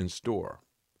has in store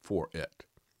for it?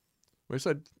 We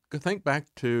said, think back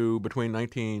to between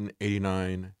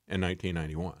 1989 and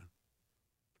 1991.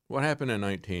 What happened in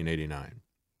 1989?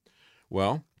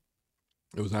 Well,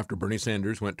 it was after Bernie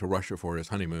Sanders went to Russia for his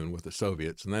honeymoon with the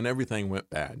Soviets, and then everything went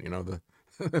bad. You know,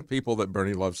 the people that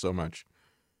Bernie loved so much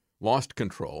lost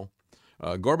control.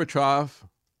 Gorbachev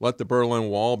let the Berlin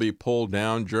Wall be pulled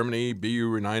down, Germany be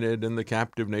reunited, and the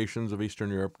captive nations of Eastern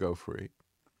Europe go free.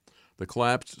 The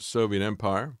collapsed Soviet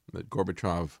empire that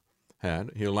Gorbachev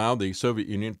had, he allowed the Soviet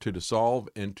Union to dissolve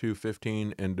into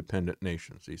 15 independent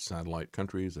nations, these satellite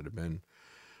countries that had been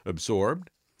absorbed.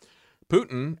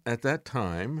 Putin, at that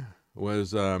time,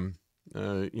 was,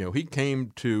 he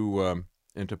came to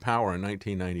into power in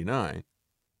 1999.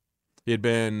 He had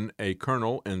been a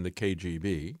colonel in the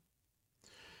KGB.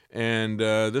 And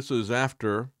this was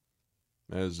after,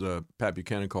 as Pat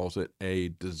Buchanan calls it, a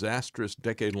disastrous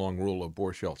decade-long rule of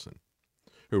Boris Yeltsin,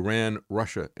 who ran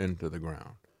Russia into the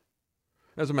ground.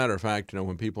 As a matter of fact,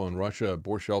 when people in Russia,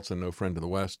 Boris Yeltsin, no friend to the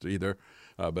West either,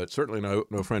 but certainly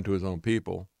no friend to his own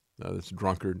people, this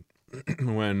drunkard,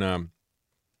 when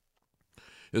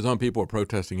his own people were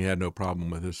protesting, he had no problem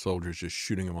with his soldiers just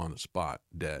shooting him on the spot,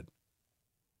 dead.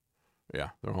 Yeah,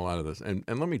 there are a lot of this. And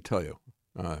let me tell you,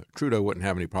 Trudeau wouldn't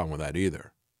have any problem with that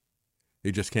either.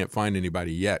 He just can't find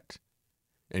anybody yet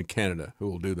in Canada who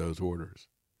will do those orders.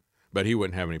 But he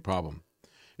wouldn't have any problem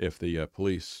if the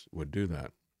police would do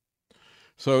that.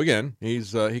 So again,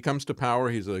 he comes to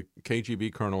power. He's a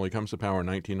KGB colonel. He comes to power in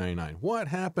 1999. What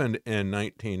happened in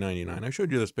 1999? I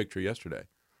showed you this picture yesterday.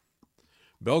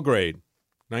 Belgrade,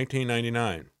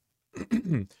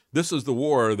 1999. This is the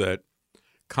war that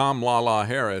Kamala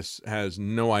Harris has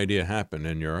no idea happened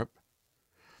in Europe.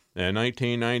 In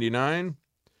 1999,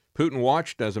 Putin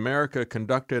watched as America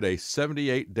conducted a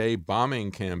 78-day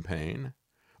bombing campaign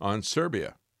on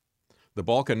Serbia, the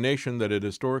Balkan nation that had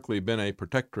historically been a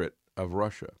protectorate of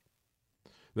Russia.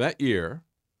 That year,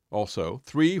 also,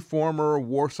 3 former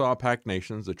Warsaw Pact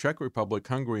nations, the Czech Republic,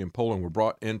 Hungary, and Poland, were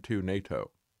brought into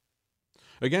NATO.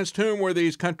 Against whom were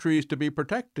these countries to be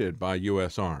protected by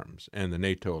U.S. arms and the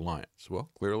NATO alliance? Well,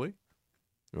 clearly,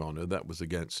 we all know that was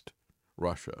against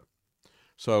Russia.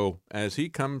 So as he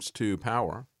comes to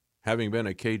power, having been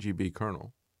a KGB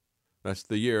colonel, that's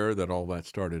the year that all that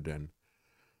started in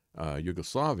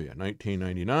Yugoslavia,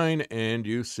 1999, and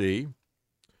you see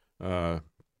 3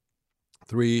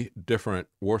 different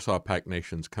Warsaw Pact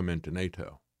nations come into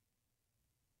NATO.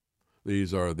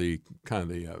 These are the kind of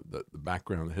the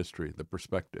background, the history, the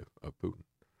perspective of Putin.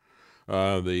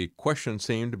 The question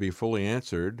seemed to be fully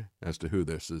answered as to who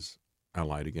this is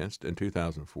allied against in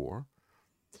 2004.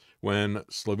 When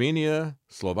Slovenia,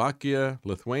 Slovakia,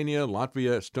 Lithuania,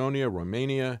 Latvia, Estonia,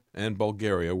 Romania, and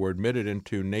Bulgaria were admitted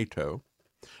into NATO,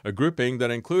 a grouping that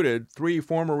included 3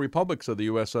 former republics of the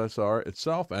USSR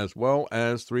itself, as well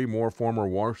as 3 more former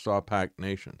Warsaw Pact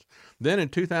nations. Then in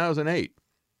 2008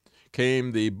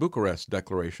 came the Bucharest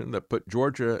Declaration that put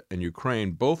Georgia and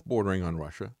Ukraine, both bordering on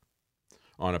Russia,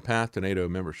 on a path to NATO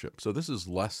membership. So this is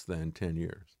less than 10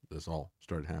 years. This all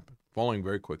started happening, falling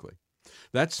very quickly.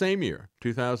 That same year,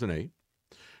 2008,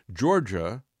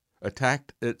 Georgia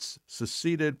attacked its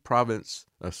seceded province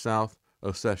of South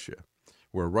Ossetia,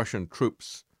 where Russian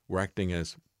troops were acting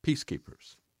as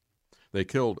peacekeepers. They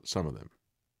killed some of them.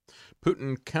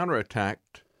 Putin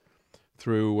counterattacked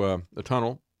through a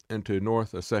tunnel into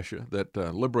North Ossetia that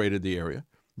liberated the area.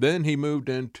 Then he moved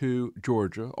into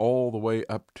Georgia, all the way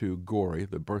up to Gori,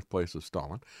 the birthplace of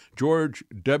Stalin. George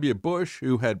W. Bush,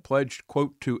 who had pledged,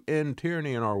 quote, to end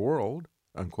tyranny in our world,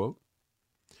 unquote,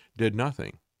 did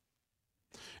nothing.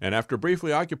 And after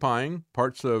briefly occupying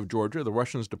parts of Georgia, the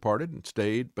Russians departed and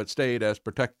stayed as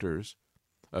protectors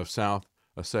of South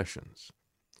Ossetians.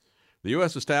 The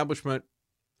U.S. establishment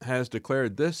has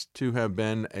declared this to have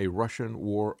been a Russian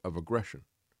war of aggression.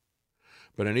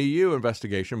 But an EU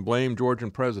investigation blamed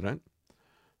Georgian President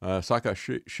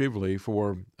Saakashvili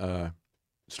for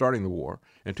starting the war.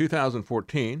 In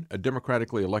 2014, a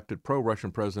democratically elected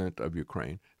pro-Russian president of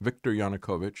Ukraine, Viktor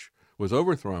Yanukovych, was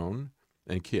overthrown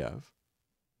in Kiev.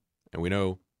 And we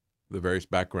know the various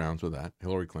backgrounds with that.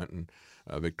 Hillary Clinton,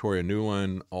 Victoria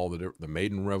Nuland, all the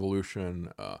Maidan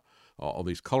Revolution, all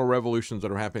these color revolutions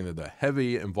that are happening, the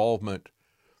heavy involvement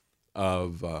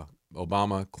of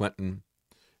Obama, Clinton,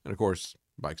 and of course,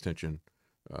 by extension,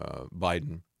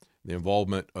 Biden, the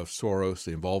involvement of Soros,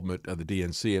 the involvement of the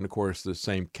DNC, and of course, the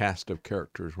same cast of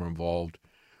characters were involved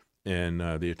in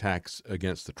the attacks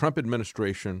against the Trump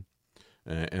administration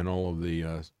and all of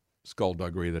the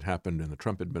skullduggery that happened in the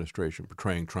Trump administration,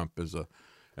 portraying Trump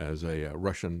as a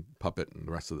Russian puppet and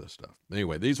the rest of this stuff.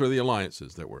 Anyway, these were the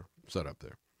alliances that were set up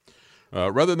there.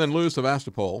 Rather than lose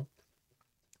Sevastopol,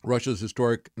 Russia's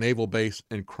historic naval base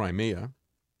in Crimea,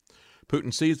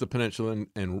 Putin seized the peninsula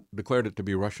and declared it to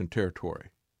be Russian territory.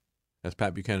 As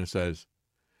Pat Buchanan says,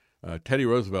 Teddy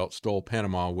Roosevelt stole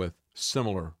Panama with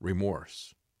similar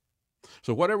remorse.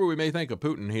 So whatever we may think of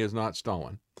Putin, he has not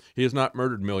stolen. He has not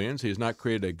murdered millions. He has not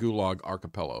created a gulag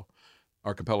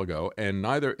archipelago, and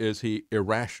neither is he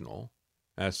irrational,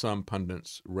 as some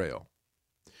pundits rail.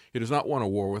 He does not want a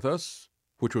war with us,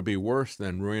 which would be worse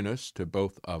than ruinous to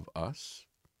both of us.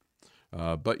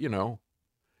 But,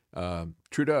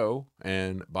 Trudeau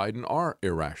and Biden are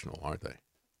irrational, aren't they?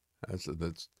 That's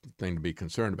the thing to be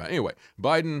concerned about. Anyway,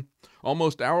 Biden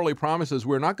almost hourly promises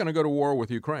we're not going to go to war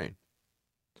with Ukraine.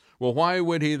 Well, why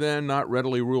would he then not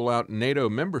readily rule out NATO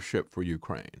membership for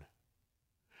Ukraine,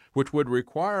 which would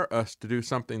require us to do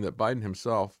something that Biden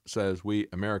himself says we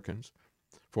Americans,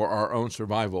 for our own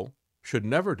survival, should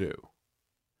never do,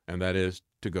 and that is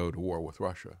to go to war with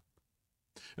Russia.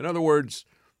 In other words,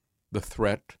 the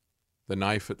threat, the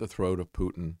knife at the throat of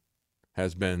Putin,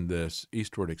 has been this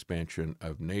eastward expansion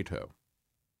of NATO.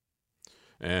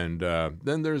 And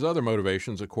then there's other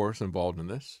motivations, of course, involved in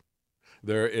this.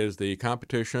 There is the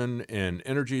competition in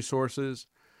energy sources.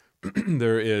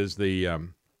 There is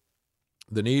the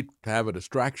need to have a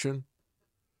distraction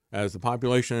as the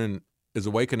population is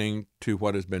awakening to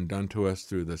what has been done to us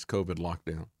through this COVID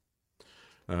lockdown.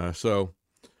 So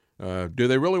do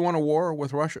they really want a war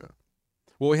with Russia?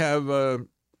 Well, we have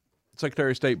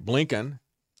Secretary of State Blinken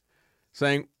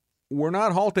saying, we're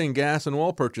not halting gas and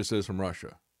oil purchases from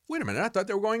Russia. Wait a minute, I thought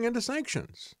they were going into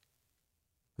sanctions.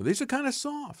 Well, these are kind of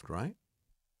soft, right?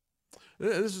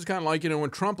 This is kind of like, when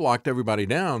Trump locked everybody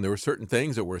down, there were certain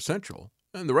things that were essential,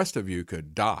 and the rest of you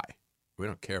could die. We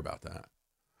don't care about that.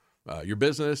 Your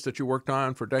business that you worked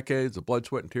on for decades, the blood,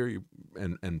 sweat, and tears,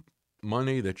 and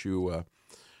money that you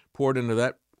poured into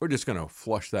that, we're just going to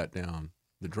flush that down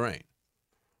the drain.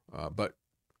 But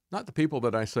not the people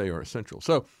that I say are essential.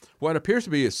 So what appears to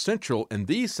be essential in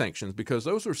these sanctions, because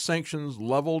those are sanctions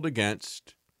leveled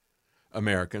against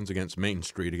Americans, against Main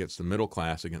Street, against the middle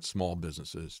class, against small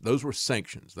businesses. Those were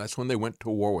sanctions. That's when they went to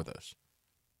war with us,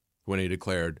 when he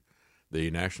declared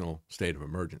the national state of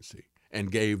emergency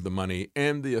and gave the money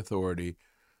and the authority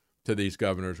to these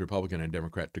governors, Republican and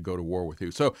Democrat, to go to war with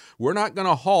you. So we're not going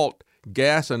to halt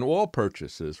gas and oil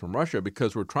purchases from Russia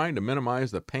because we're trying to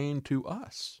minimize the pain to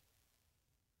us,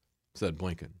 said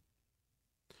Blinken.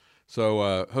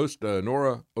 So host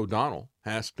Norah O'Donnell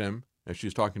asked him, as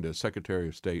she's talking to Secretary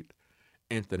of State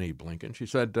Anthony Blinken, she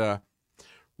said,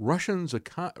 Russia's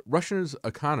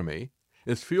economy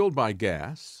is fueled by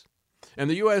gas, and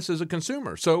the U.S. is a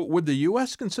consumer. So would the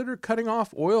U.S. consider cutting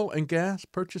off oil and gas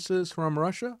purchases from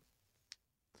Russia?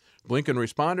 Blinken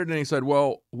responded, and he said,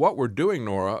 well, what we're doing,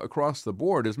 Nora, across the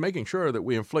board is making sure that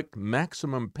we inflict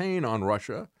maximum pain on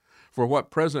Russia for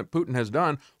what President Putin has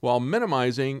done while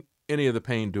minimizing any of the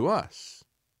pain to us.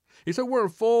 He said we're in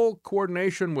full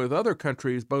coordination with other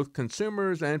countries, both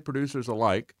consumers and producers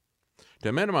alike,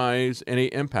 to minimize any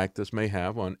impact this may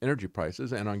have on energy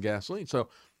prices and on gasoline. So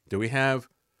do we have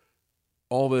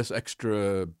all this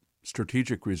extra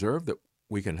strategic reserve that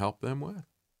we can help them with?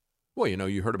 Well,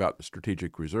 you heard about the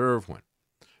strategic reserve when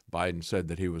Biden said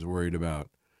that he was worried about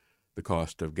the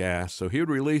cost of gas. So he would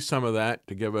release some of that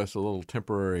to give us a little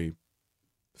temporary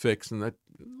fix, and that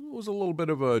was a little bit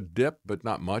of a dip, but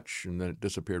not much, and then it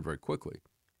disappeared very quickly.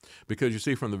 Because you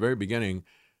see, from the very beginning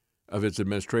of his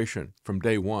administration, from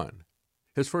day one,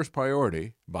 his first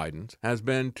priority, Biden's, has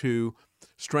been to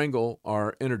strangle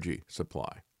our energy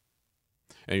supply.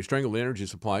 And he strangled the energy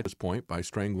supply at this point by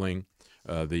strangling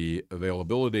the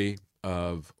availability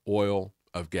of oil,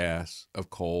 of gas, of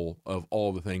coal, of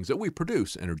all the things that we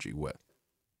produce energy with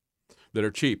that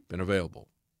are cheap and available.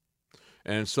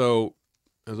 And so,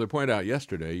 as I pointed out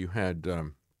yesterday, you had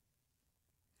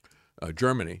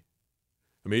Germany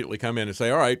immediately come in and say,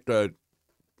 all right,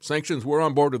 sanctions, we're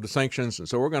on board with the sanctions, and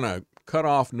so we're going to cut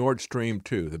off Nord Stream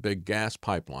 2, the big gas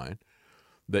pipeline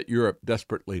that Europe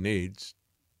desperately needs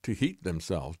to heat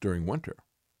themselves during winter.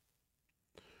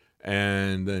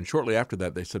 And then shortly after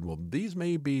that, they said, well, these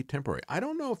may be temporary. I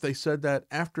don't know if they said that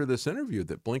after this interview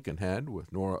that Blinken had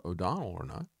with Norah O'Donnell or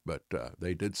not, but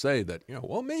they did say that,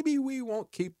 well, maybe we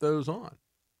won't keep those on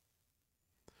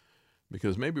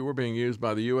because maybe we're being used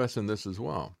by the U.S. in this as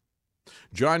well.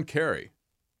 John Kerry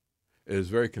is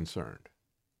very concerned.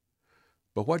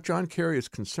 But what John Kerry is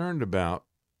concerned about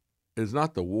is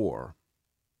not the war.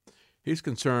 He's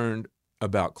concerned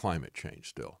about climate change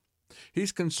still.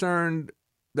 He's concerned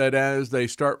that as they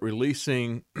start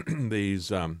releasing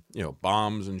these,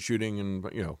 bombs and shooting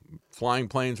and, flying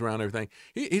planes around everything,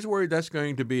 he's worried that's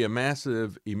going to be a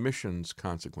massive emissions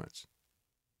consequence.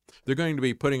 They're going to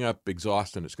be putting up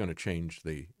exhaust, and it's going to change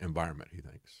the environment, he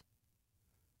thinks.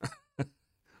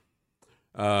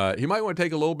 He might want to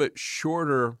take a little bit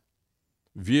shorter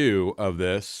view of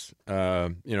this,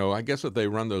 I guess if they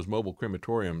run those mobile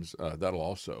crematoriums, that'll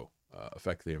also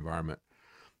affect the environment.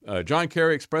 John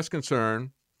Kerry expressed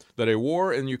concern that a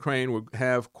war in Ukraine would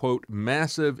have, quote,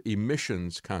 massive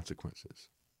emissions consequences.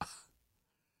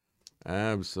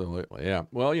 Absolutely, yeah.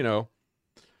 Well,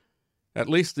 at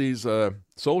least these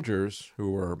soldiers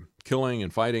who are killing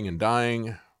and fighting and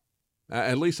dying,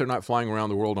 at least they're not flying around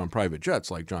the world on private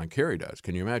jets like John Kerry does.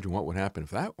 Can you imagine what would happen if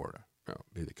that were to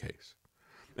be the case?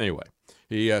 Anyway,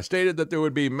 he stated that there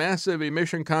would be massive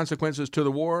emission consequences to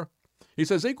the war. He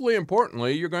says, equally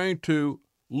importantly, you're going to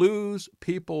lose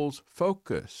people's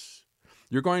focus.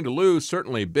 You're going to lose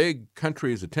certainly big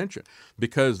countries' attention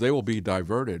because they will be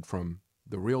diverted from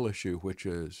the real issue, which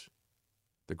is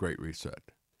the Great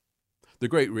Reset. The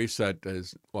Great Reset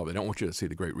is, well, they don't want you to see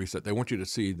the Great Reset. They want you to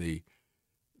see the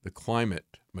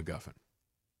climate MacGuffin.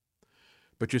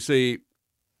 But you see,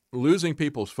 losing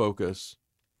people's focus,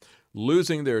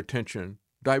 losing their attention,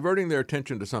 diverting their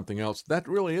attention to something else, that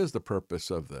really is the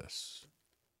purpose of this.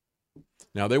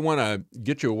 Now, they want to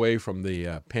get you away from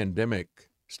the pandemic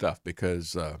stuff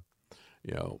because,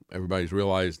 everybody's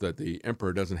realized that the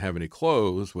emperor doesn't have any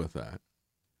clothes with that.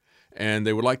 And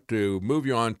they would like to move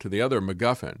you on to the other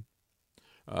MacGuffin.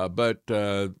 But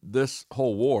this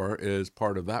whole war is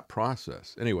part of that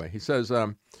process. Anyway, he says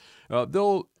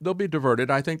they'll be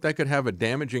diverted. I think that could have a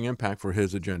damaging impact for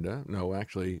his agenda. No,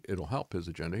 actually, it'll help his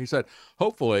agenda. He said,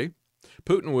 hopefully,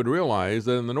 Putin would realize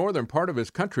that in the northern part of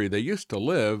his country, they used to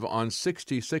live on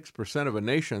 66% of a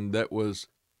nation that was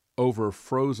over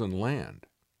frozen land.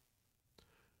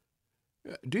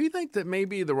 Do you think that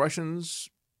maybe the Russians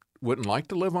wouldn't like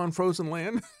to live on frozen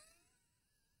land?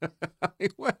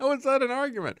 How is that an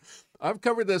argument? I've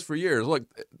covered this for years. Look,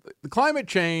 the climate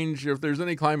change, if there's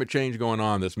any climate change going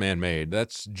on that's man-made,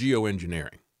 that's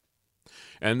geoengineering.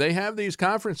 And they have these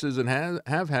conferences and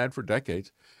have had for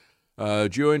decades,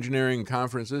 geoengineering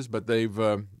conferences, but they've,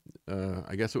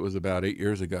 I guess it was about 8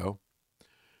 years ago,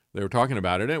 they were talking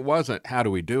about it, and it wasn't, how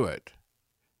do we do it?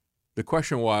 The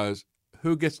question was,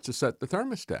 who gets to set the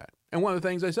thermostat? And one of the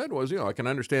things they said was, I can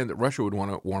understand that Russia would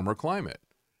want a warmer climate.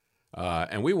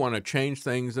 And we want to change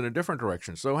things in a different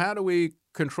direction. So how do we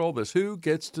control this? Who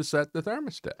gets to set the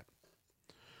thermostat?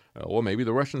 Well, maybe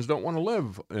the Russians don't want to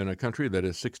live in a country that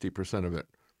is 60% of it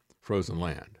frozen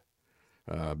land.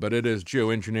 But it is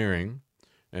geoengineering,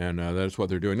 and that's what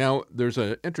they're doing. Now, there's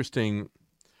an interesting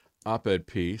op-ed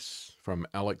piece from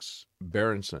Alex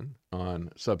Berenson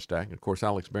on Substack. Of course,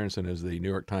 Alex Berenson is the New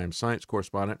York Times science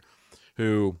correspondent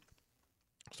who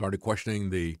started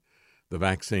questioning the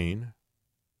vaccine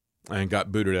and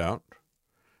got booted out.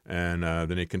 And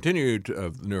then he continued,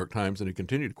 the New York Times, and he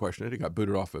continued to question it. He got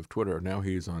booted off of Twitter. Now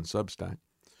he's on Substack.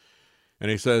 And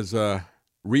he says,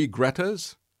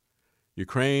 regrettas,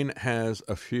 Ukraine has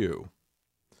a few.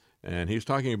 And he's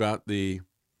talking about the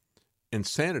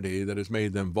insanity that has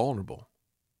made them vulnerable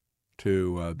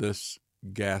to this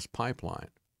gas pipeline.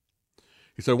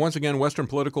 He said, once again, Western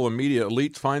political and media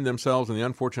elites find themselves in the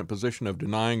unfortunate position of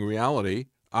denying reality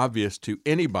obvious to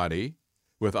anybody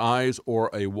with eyes or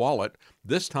a wallet.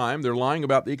 This time, they're lying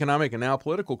about the economic and now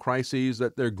political crises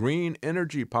that their green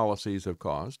energy policies have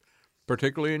caused,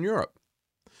 particularly in Europe.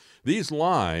 These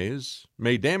lies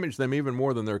may damage them even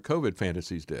more than their COVID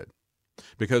fantasies did,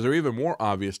 because they're even more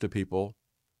obvious to people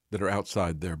that are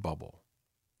outside their bubble.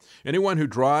 Anyone who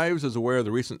drives is aware of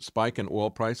the recent spike in oil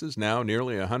prices, now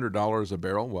nearly $100 a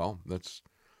barrel. Well,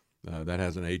 that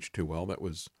hasn't aged too well. That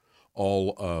was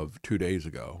all of 2 days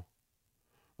ago.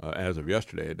 As of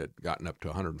yesterday, it had gotten up to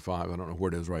 105. I don't know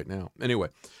where it is right now. Anyway,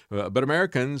 but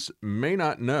Americans may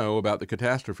not know about the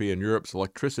catastrophe in Europe's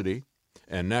electricity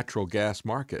and natural gas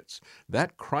markets.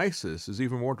 That crisis is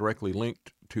even more directly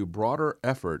linked to broader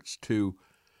efforts to,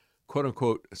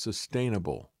 quote-unquote,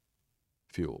 sustainable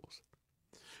fuels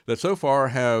that so far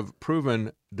have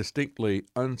proven distinctly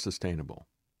unsustainable.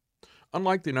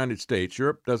 Unlike the United States,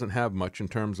 Europe doesn't have much in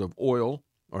terms of oil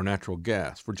or natural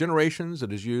gas. For generations,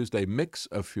 it has used a mix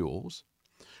of fuels,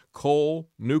 coal,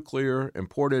 nuclear,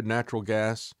 imported natural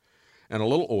gas, and a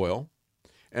little oil,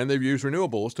 and they've used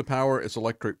renewables to power its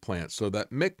electric plants. So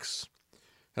that mix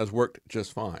has worked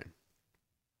just fine.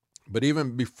 But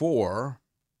even before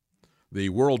the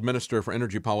World Minister for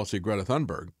Energy Policy, Greta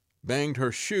Thunberg, banged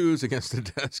her shoes against the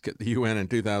desk at the UN in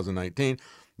 2019,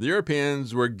 the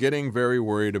Europeans were getting very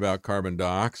worried about carbon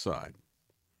dioxide.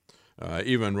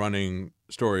 Even running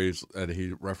stories that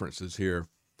he references here,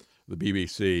 the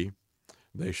BBC,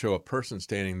 they show a person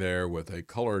standing there with a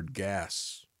colored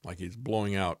gas, like he's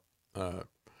blowing out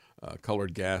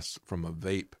colored gas from a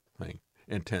vape thing.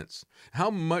 Intense. How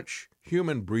much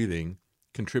human breathing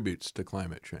contributes to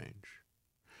climate change?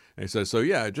 And he says, so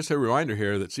yeah, just a reminder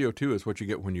here that CO2 is what you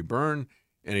get when you burn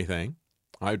anything,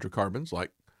 hydrocarbons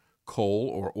like coal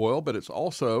or oil, but it's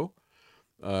also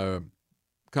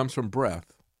comes from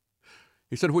breath.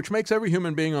 He said, which makes every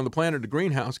human being on the planet a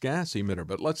greenhouse gas emitter,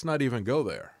 but let's not even go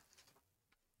there.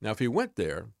 Now, if he went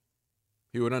there,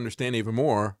 he would understand even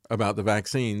more about the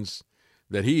vaccines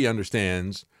that he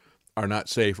understands are not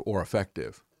safe or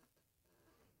effective.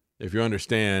 If you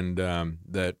understand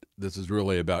that this is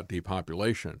really about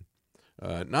depopulation,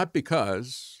 not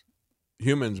because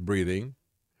humans breathing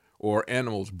or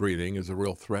animals breathing is a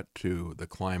real threat to the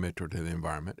climate or to the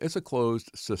environment. It's a closed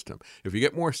system. If you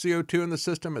get more CO2 in the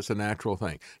system, it's a natural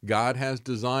thing. God has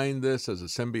designed this as a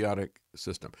symbiotic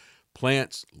system.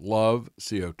 Plants love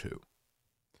CO2.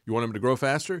 You want them to grow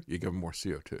faster? You give them more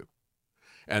CO2.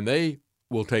 And they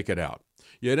will take it out.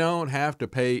 You don't have to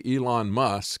pay Elon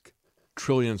Musk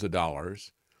trillions of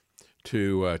dollars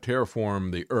to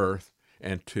terraform the earth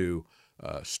and to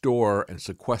store and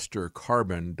sequester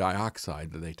carbon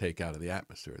dioxide that they take out of the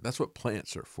atmosphere. That's what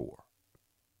plants are for.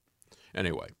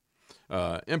 Anyway,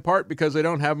 in part because they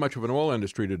don't have much of an oil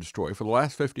industry to destroy, for the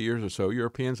last 50 years or so,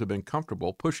 Europeans have been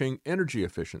comfortable pushing energy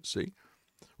efficiency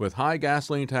with high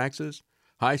gasoline taxes,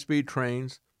 high-speed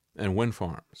trains, and wind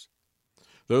farms.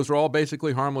 Those are all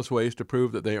basically harmless ways to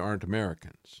prove that they aren't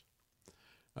Americans.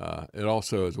 It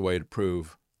also is a way to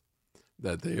prove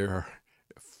that they are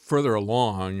further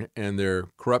along in their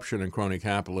corruption and crony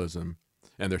capitalism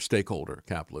and their stakeholder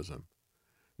capitalism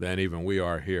than even we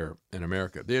are here in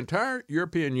America. The entire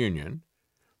European Union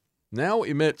now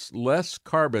emits less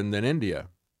carbon than India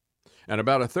and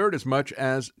about a third as much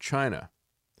as China.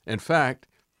 In fact,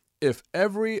 if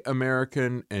every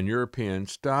American and European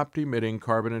stopped emitting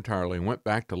carbon entirely and went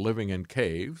back to living in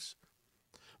caves,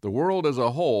 the world as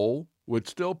a whole would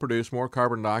still produce more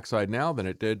carbon dioxide now than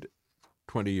it did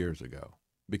 20 years ago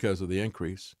because of the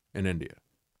increase in India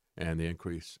and the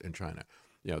increase in China.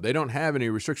 You know, they don't have any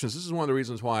restrictions. This is one of the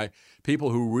reasons why people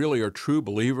who really are true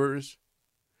believers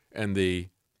in the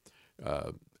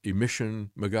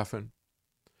emission MacGuffin,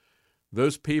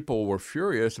 those people were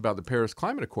furious about the Paris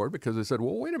Climate Accord because they said,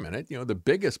 well, wait a minute, you know, the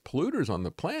biggest polluters on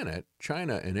the planet,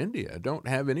 China and India, don't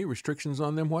have any restrictions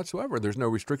on them whatsoever. There's no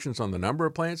restrictions on the number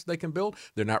of plants they can build.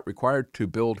 They're not required to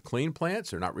build clean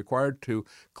plants. They're not required to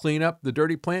clean up the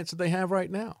dirty plants that they have right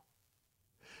now.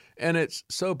 And it's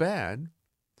so bad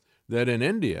that in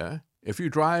India, if you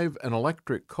drive an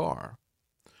electric car,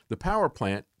 the power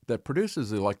plant that produces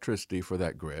the electricity for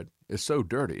that grid is so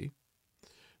dirty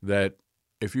that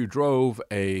if you drove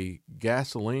a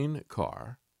gasoline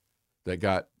car that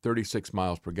got 36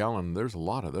 miles per gallon, there's a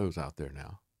lot of those out there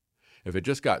now. If it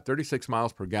just got 36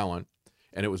 miles per gallon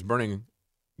and it was burning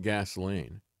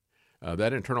gasoline,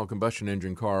 that internal combustion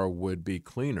engine car would be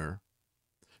cleaner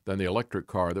than the electric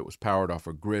car that was powered off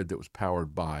a grid that was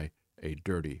powered by a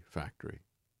dirty factory.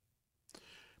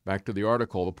 Back to the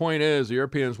article. The point is, the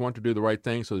Europeans want to do the right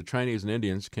thing so the Chinese and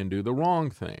Indians can do the wrong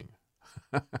thing.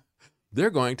 They're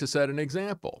going to set an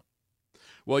example.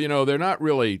 Well, you know, they're not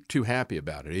really too happy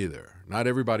about it either. Not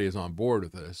everybody is on board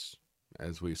with this,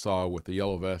 as we saw with the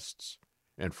Yellow Vests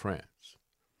in France.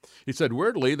 He said,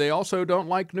 weirdly, they also don't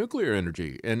like nuclear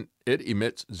energy, and it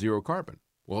emits zero carbon.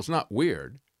 Well, it's not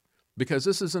weird, because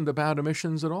this isn't about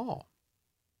emissions at all.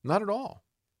 Not at all.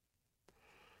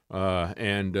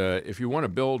 And if you want to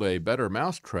build a better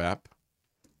mousetrap,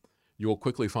 you'll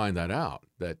quickly find that out,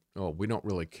 that, oh, we don't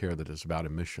really care that it's about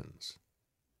emissions.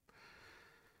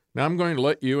 Now, I'm going to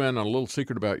let you in on a little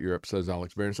secret about Europe, says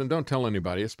Alex Berenson. Don't tell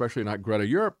anybody, especially not Greta.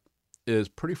 Europe is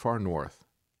pretty far north.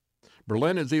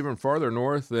 Berlin is even farther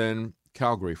north than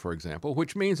Calgary, for example,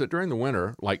 which means that during the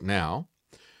winter, like now,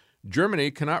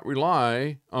 Germany cannot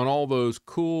rely on all those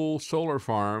cool solar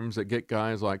farms that get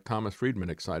guys like Thomas Friedman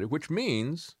excited, which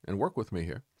means, and work with me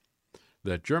here,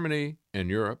 that Germany and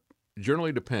Europe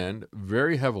generally depend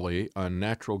very heavily on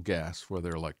natural gas for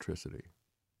their electricity.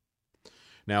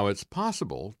 Now, it's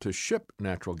possible to ship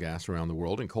natural gas around the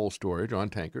world in cold storage on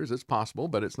tankers. It's possible,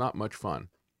 but it's not much fun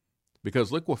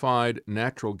because liquefied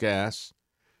natural gas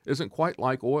isn't quite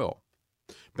like oil.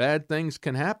 Bad things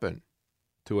can happen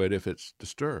to it if it's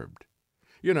disturbed.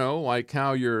 You know, like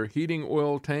how your heating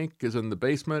oil tank is in the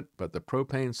basement, but the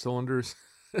propane cylinders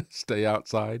stay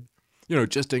outside, you know,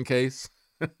 just in case.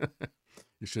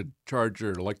 You should charge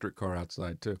your electric car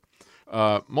outside, too.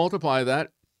 Multiply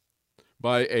that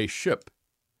by a ship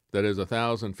that is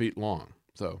 1,000 feet long.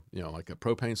 So, you know, like a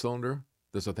propane cylinder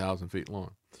that's 1,000 feet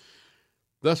long.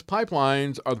 Thus,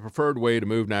 pipelines are the preferred way to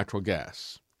move natural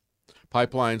gas.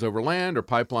 Pipelines over land or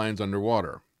pipelines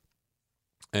underwater.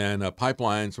 and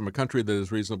pipelines from a country that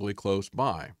is reasonably close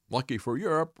by. Lucky for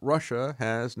Europe, Russia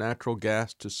has natural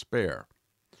gas to spare.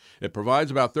 It provides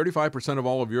about 35% of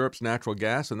all of Europe's natural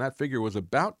gas, and that figure was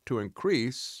about to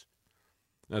increase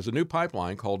as a new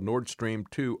pipeline called Nord Stream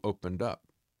 2 opened up.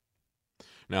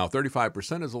 Now,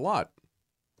 35% is a lot.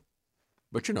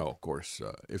 But you know, of course,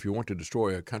 if you want to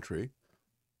destroy a country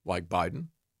like Biden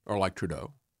or like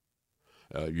Trudeau,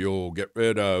 you'll get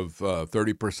rid of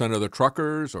 30% of the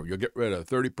truckers, or you'll get rid of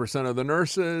 30% of the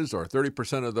nurses, or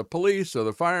 30% of the police, or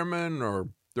the firemen, or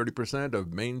 30%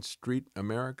 of Main Street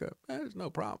America. There's no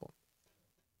problem.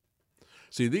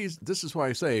 See, this is why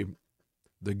I say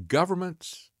the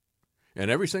governments in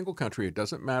every single country, it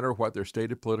doesn't matter what their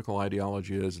stated political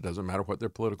ideology is, it doesn't matter what their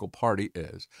political party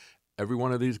is. Every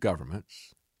one of these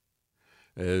governments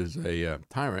is a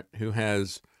tyrant who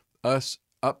has us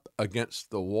up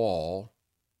against the wall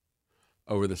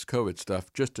over this COVID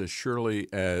stuff, just as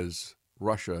surely as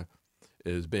Russia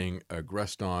is being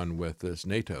aggressed on with this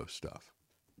NATO stuff.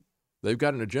 They've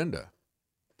got an agenda,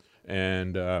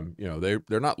 and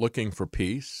they're not looking for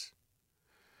peace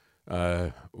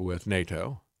with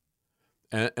NATO,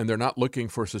 and they're not looking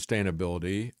for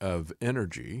sustainability of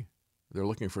energy. They're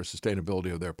looking for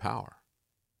sustainability of their power,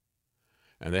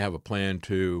 and they have a plan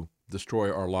to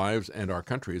destroy our lives and our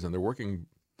countries, and they're working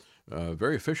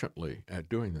very efficiently at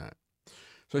doing that.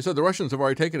 So I said the Russians have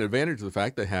already taken advantage of the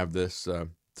fact they have this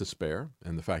to spare,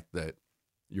 and the fact that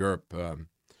Europe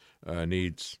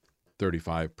needs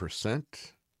 35%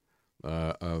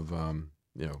 of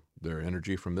their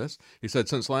energy from this. He said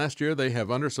since last year they have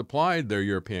undersupplied their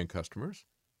European customers.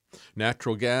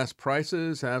 Natural gas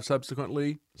prices have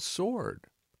subsequently soared.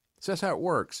 So that's how it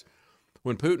works.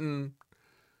 When Putin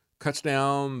cuts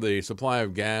down the supply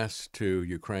of gas to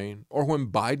Ukraine, or when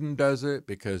Biden does it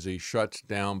because he shuts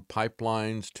down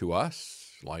pipelines to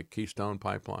us, like Keystone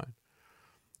Pipeline,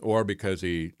 or because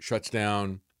he shuts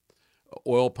down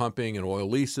oil pumping and oil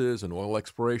leases and oil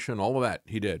exploration, all of that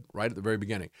he did right at the very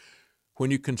beginning.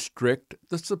 When you constrict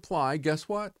the supply, guess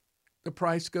what? The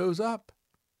price goes up.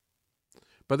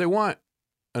 But they want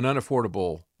an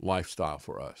unaffordable lifestyle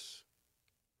for us.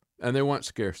 And they want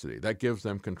scarcity. That gives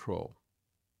them control.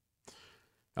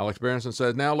 Alex Berenson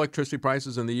says, now electricity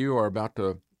prices in the EU are about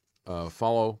to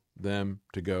follow them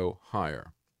to go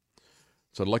higher.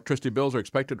 So electricity bills are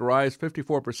expected to rise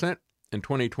 54% in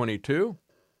 2022.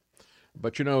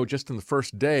 But, just in the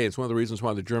first day, it's one of the reasons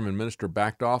why the German minister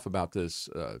backed off about this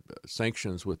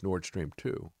sanctions with Nord Stream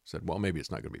 2. Said, well, maybe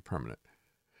it's not going to be permanent.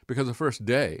 Because the first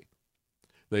day,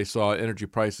 they saw energy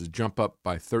prices jump up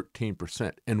by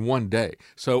 13% in one day.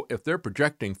 So if they're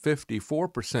projecting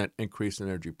 54% increase in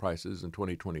energy prices in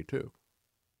 2022,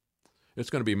 it's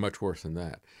going to be much worse than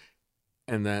that.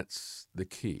 And that's the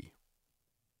key.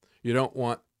 You don't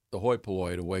want the hoi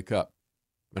polloi to wake up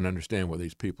and understand what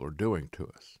these people are doing to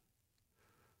us.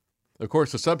 Of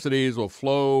course, the subsidies will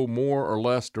flow more or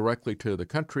less directly to the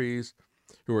countries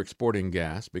who are exporting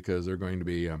gas, because they're going to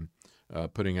be they're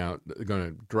going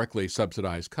to directly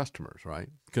subsidize consumers, right?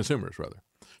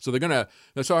 So they're going to,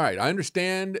 that's all right. I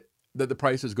understand that the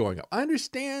price is going up. I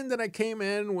understand that I came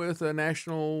in with a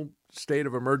national state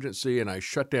of emergency and I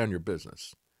shut down your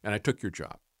business and I took your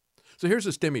job. So here's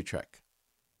a stimmy check.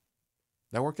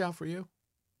 That work out for you?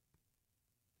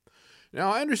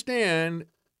 Now, I understand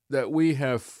that we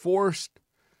have forced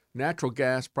natural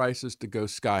gas prices to go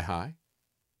sky high,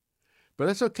 but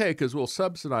that's okay, because we'll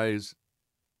subsidize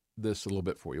this a little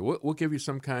bit for you. We'll give you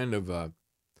some kind of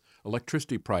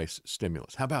electricity price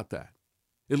stimulus. How about that?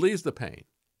 It leaves the pain.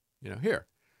 Here,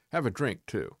 have a drink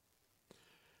too.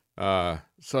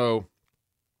 So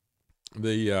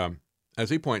as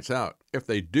he points out, if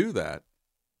they do that,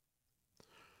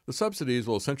 the subsidies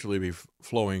will essentially be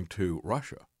flowing to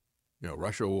Russia.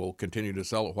 Russia will continue to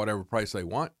sell at whatever price they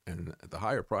want and at the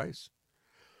higher price.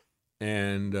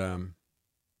 And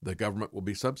the government will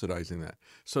be subsidizing that.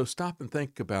 So stop and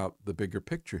think about the bigger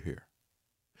picture here.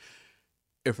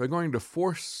 If they're going to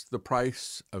force the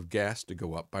price of gas to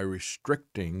go up by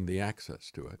restricting the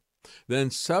access to it,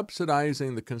 then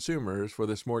subsidizing the consumers for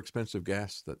this more expensive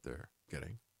gas that they're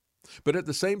getting. But at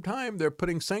the same time, they're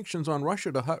putting sanctions on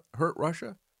Russia to hurt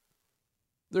Russia.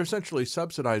 They're essentially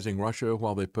subsidizing Russia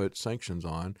while they put sanctions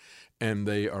on, and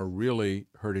they are really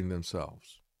hurting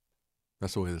themselves.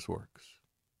 That's the way this works.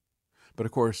 But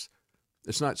of course,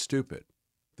 it's not stupid.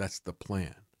 That's the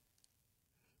plan.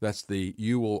 That's the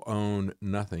you will own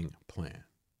nothing plan,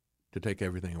 to take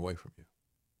everything away from you.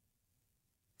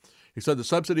 He said the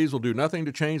subsidies will do nothing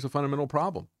to change the fundamental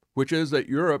problem, which is that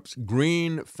Europe's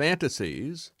green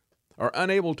fantasies are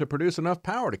unable to produce enough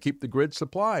power to keep the grid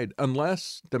supplied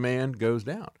unless demand goes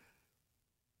down.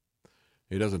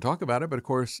 He doesn't talk about it, but of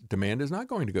course, demand is not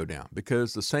going to go down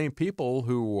because the same people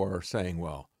who are saying,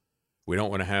 well, we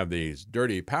don't want to have these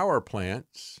dirty power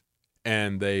plants,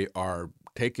 and they are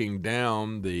taking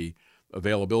down the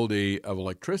availability of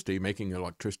electricity, making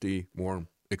electricity more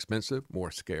expensive,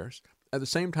 more scarce. At the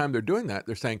same time they're doing that,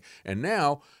 they're saying, and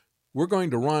now we're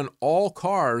going to run all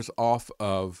cars off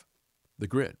of the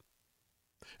grid.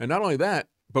 And not only that,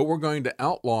 but we're going to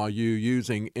outlaw you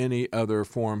using any other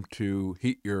form to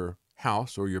heat your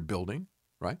house or your building,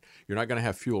 right? You're not going to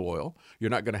have fuel oil. You're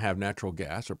not going to have natural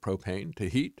gas or propane to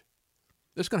heat.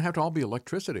 It's going to have to all be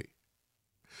electricity.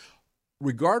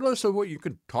 Regardless of what you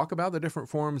could talk about, the different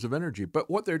forms of energy.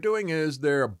 But what they're doing is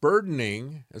they're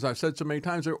burdening, as I've said so many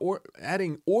times, they're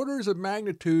adding orders of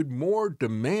magnitude more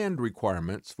demand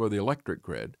requirements for the electric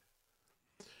grid.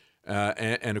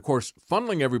 And of course,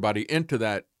 funneling everybody into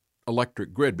that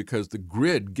electric grid because the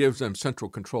grid gives them central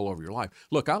control over your life.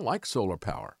 Look, I like solar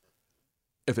power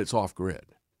if it's off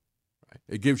grid. Right?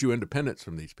 It gives you independence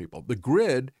from these people. The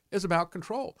grid is about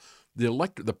control.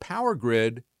 The power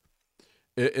grid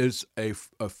is a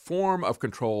form of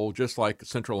control, just like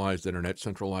centralized internet,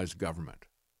 centralized government.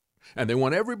 And they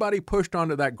want everybody pushed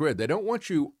onto that grid. They don't want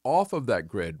you off of that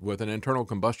grid with an internal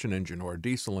combustion engine or a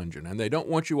diesel engine. And they don't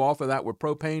want you off of that with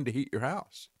propane to heat your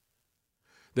house.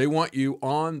 They want you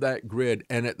on that grid,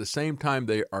 and at the same time,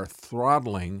 they are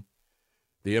throttling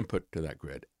the input to that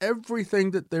grid.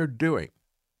 Everything that they're doing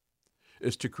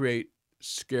is to create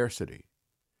scarcity,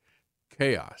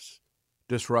 chaos,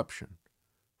 disruption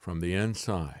from the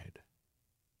inside,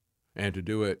 and to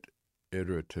do it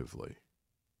iteratively.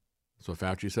 That's what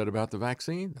Fauci said about the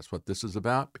vaccine. That's what this is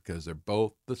about, because they're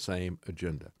both the same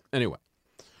agenda. Anyway,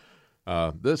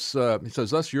 he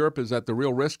says, thus Europe is at the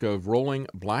real risk of rolling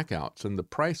blackouts, and the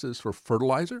prices for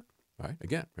fertilizer, right?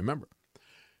 Again, remember,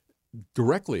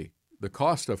 the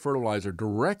cost of fertilizer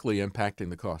directly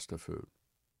impacting the cost of food,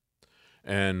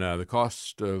 and the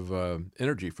cost of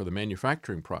energy for the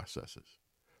manufacturing processes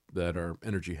that are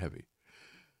energy heavy.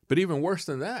 But even worse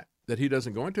than that he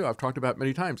doesn't go into, I've talked about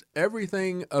many times,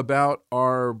 everything about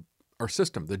our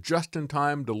system, the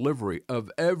just-in-time delivery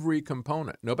of every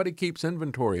component. Nobody keeps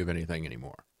inventory of anything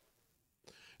anymore.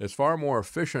 It's far more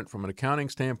efficient from an accounting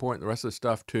standpoint and the rest of the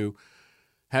stuff to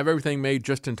have everything made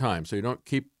just in time, so you don't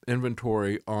keep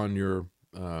inventory on your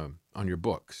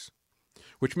books.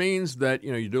 Which means that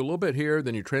you do a little bit here,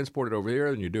 then you transport it over here,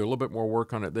 then you do a little bit more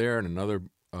work on it there, and another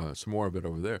some more of it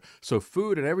over there. So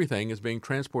food and everything is being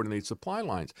transported in these supply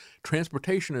lines.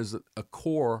 Transportation is a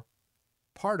core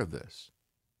part of this.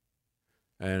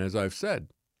 And as I've said,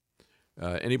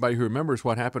 anybody who remembers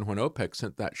what happened when OPEC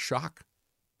sent that shock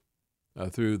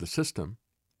through the system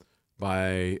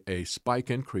by a spike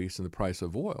increase in the price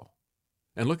of oil,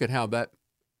 and look at how that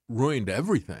ruined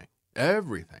everything.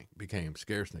 Everything became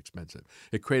scarce and expensive.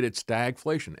 It created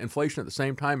stagflation. Inflation at the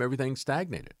same time, everything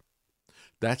stagnated.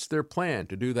 That's their plan,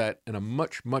 to do that in a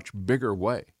much, much bigger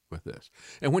way with this.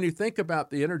 And when you think about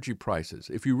the energy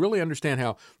prices, if you really understand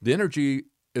how the energy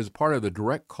is part of the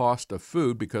direct cost of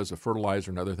food because of fertilizer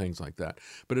and other things like that,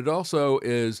 but it also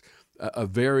is a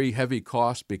very heavy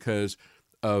cost because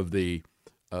of it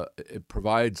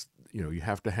provides, you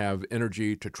have to have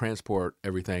energy to transport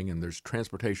everything, and there's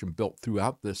transportation built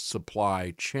throughout this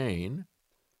supply chain.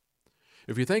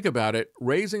 If you think about it,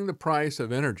 raising the price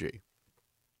of energy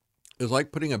is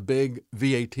like putting a big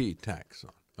VAT tax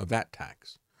on, a VAT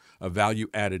tax, a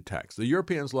value-added tax. The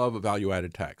Europeans love a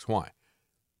value-added tax. Why?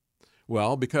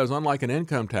 Well, because unlike an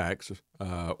income tax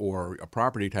or a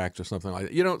property tax or something like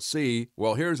that, you don't see,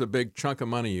 well, here's a big chunk of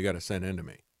money you got to send into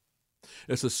me.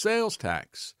 It's a sales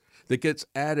tax that gets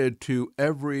added to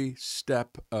every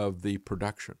step of the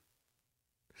production.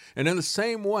 And in the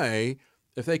same way,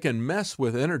 if they can mess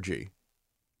with energy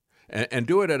and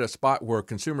do it at a spot where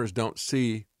consumers don't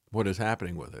see what is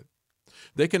happening with it,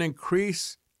 they can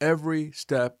increase every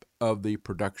step of the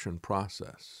production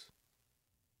process.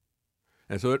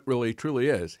 And so it really, truly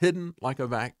is hidden like a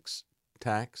VAT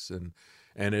tax, and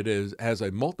it has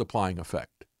a multiplying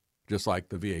effect, just like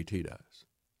the VAT does.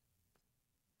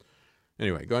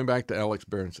 Anyway, going back to Alex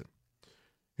Berenson.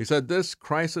 He said, this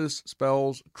crisis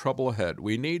spells trouble ahead.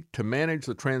 We need to manage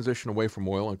the transition away from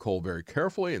oil and coal very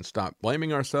carefully and stop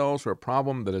blaming ourselves for a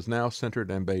problem that is now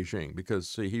centered in Beijing. Because,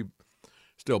 see, he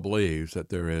still believes that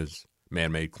there is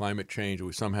man-made climate change and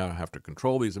we somehow have to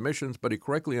control these emissions, but he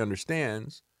correctly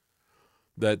understands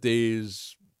that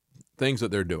these things that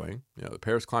they're doing, the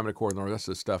Paris Climate Accord and the rest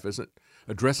of this stuff, isn't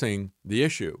addressing the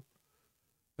issue.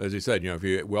 As he said, if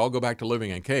we all go back to living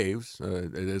in caves,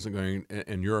 it isn't going,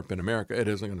 in Europe and America, it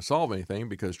isn't going to solve anything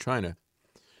because China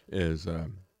is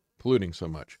polluting so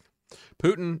much.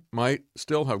 Putin might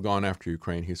still have gone after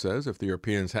Ukraine, he says, if the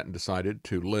Europeans hadn't decided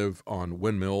to live on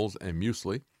windmills and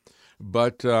muesli.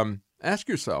 But ask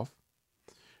yourself,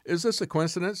 is this a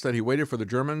coincidence that he waited for the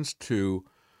Germans to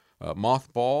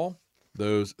mothball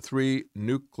those 3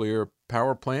 nuclear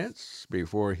power plants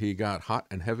before he got hot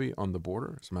and heavy on the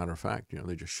border? As a matter of fact,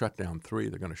 they just shut down 3.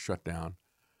 They're going to shut down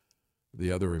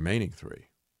the other remaining 3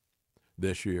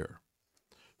 this year.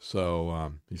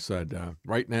 So he said,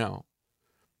 right now,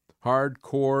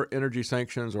 hardcore energy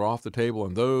sanctions are off the table,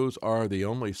 and those are the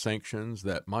only sanctions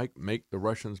that might make the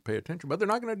Russians pay attention. But they're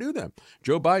not going to do them.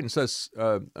 Joe Biden says,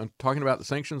 talking about the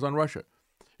sanctions on Russia,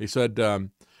 he said,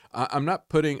 I'm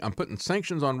putting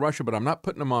sanctions on Russia, but I'm not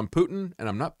putting them on Putin, and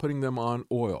I'm not putting them on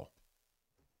oil.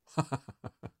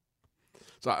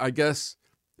 So I guess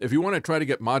if you want to try to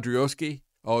get Matryoshki,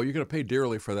 you're going to pay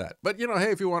dearly for that. But,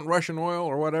 hey, if you want Russian oil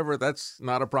or whatever, that's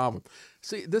not a problem.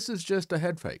 See, this is just a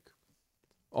head fake.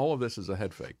 All of this is a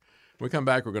head fake. When we come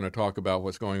back, we're going to talk about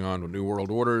what's going on with New World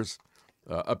Orders,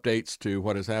 updates to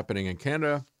what is happening in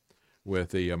Canada with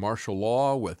the martial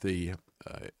law, with the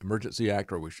Emergency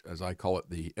Act, or which, as I call it,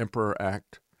 the Emperor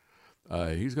Act.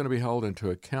 He's going to be held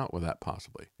into account with that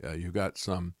possibly. You've got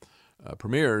some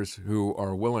premiers who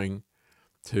are willing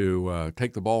to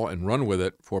take the ball and run with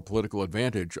it for political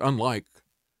advantage, unlike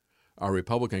our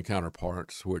Republican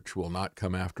counterparts, which will not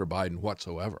come after Biden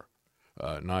whatsoever.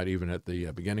 Not even at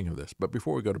the beginning of this. But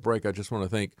before we go to break, I just want to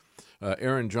thank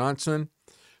Aaron Johnson,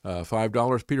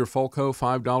 $5, Peter Folco,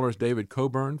 $5, David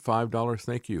Coburn, $5.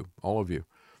 Thank you, all of you.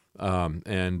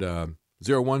 And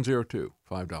 0102,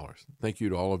 $5. Thank you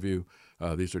to all of you.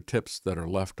 These are tips that are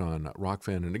left on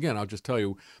Rockfin. And again, I'll just tell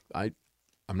you,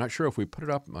 I'm not sure if we put it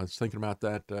up. I was thinking about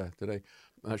that today.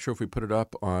 I'm not sure if we put it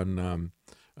up on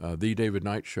The David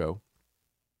Knight Show.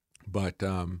 But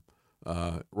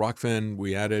Rockfin,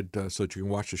 we added so that you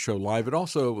can watch the show live. It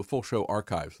also, the full show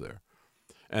archives there.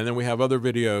 And then we have other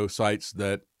video sites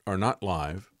that are not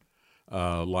live,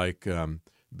 like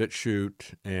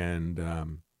BitChute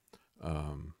and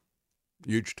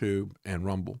YouTube and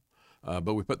Rumble.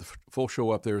 But we put the full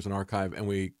show up there as an archive, and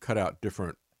we cut out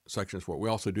different sections for it. We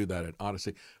also do that at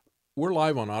Odyssey. We're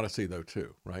live on Odyssey, though,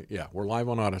 too, right? Yeah, we're live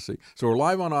on Odyssey. So we're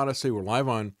live on Odyssey. We're live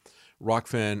on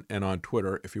Rockfin and on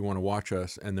Twitter if you want to watch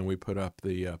us. And then we put up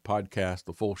the podcast.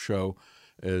 The full show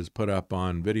is put up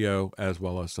on video, as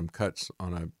well as some cuts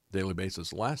on a daily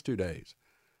basis. The last 2 days,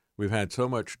 we've had so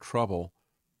much trouble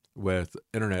with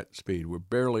internet speed. We're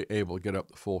barely able to get up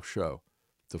the full show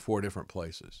to 4 different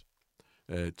places.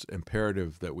 It's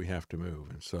imperative that we have to move.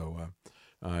 And so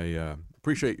I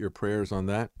appreciate your prayers on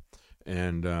that.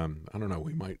 And I don't know,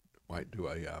 we might do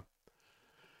a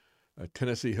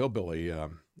Tennessee Hillbilly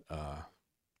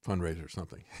fundraiser or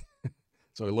something.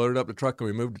 So we loaded up the truck and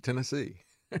we moved to Tennessee.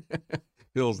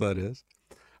 Hills, that is.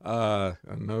 I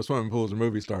know swimming pools and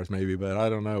movie stars maybe, but I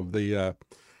don't know.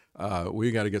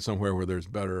 We got to get somewhere where there's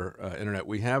better internet.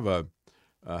 We have a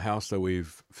house that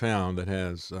we've found that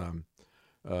has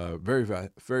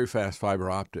very fast fiber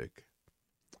optic.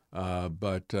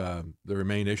 But there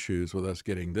remain issues with us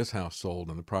getting this house sold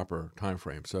in the proper time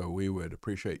frame. So we would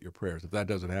appreciate your prayers. If that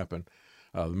doesn't happen,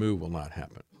 the move will not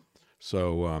happen.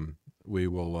 So we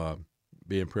will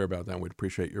be in prayer about that. And we'd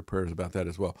appreciate your prayers about that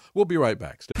as well. We'll be right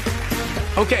back.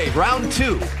 Okay, round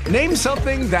 2. Name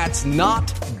something that's not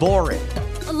boring.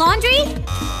 A laundry?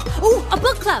 Ooh, a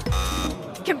book club.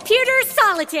 Computer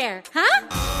solitaire, huh?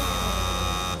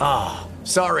 Ah,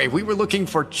 sorry, we were looking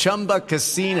for Chumba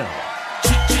Casino.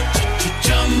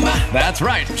 That's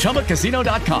right.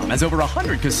 ChumbaCasino.com has over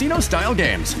 100 casino-style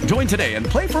games. Join today and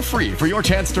play for free for your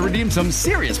chance to redeem some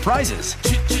serious prizes.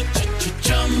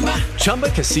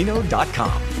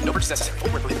 ChumbaCasino.com. No purchase necessary.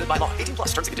 Void where prohibited by law.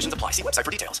 18+ terms and conditions apply. See website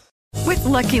for details. With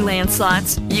Lucky Land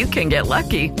Slots, you can get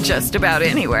lucky just about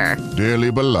anywhere.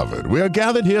 Dearly beloved, we are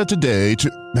gathered here today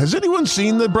to... Has anyone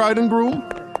seen the bride and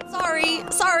groom?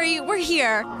 Sorry, we're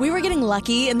here. We were getting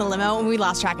lucky in the limo and we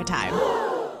lost track of time.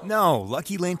 No,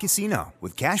 Lucky Land Casino,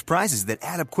 with cash prizes that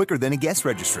add up quicker than a guest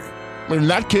registry. In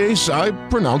that case, I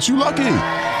pronounce you lucky.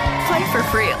 Play for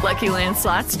free at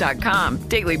LuckyLandSlots.com.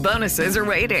 Daily bonuses are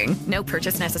waiting. No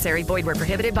purchase necessary. Void where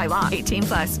prohibited by law.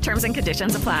 18+. Terms and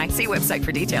conditions apply. See website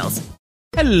for details.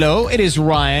 Hello, it is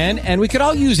Ryan, and we could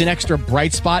all use an extra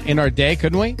bright spot in our day,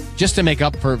 couldn't we? Just to make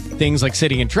up for things like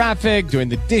sitting in traffic, doing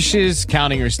the dishes,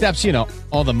 counting your steps,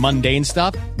 all the mundane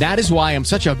stuff. That is why I'm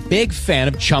such a big fan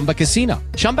of Chumba Casino.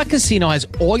 Chumba Casino has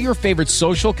all your favorite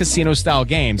social casino-style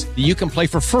games that you can play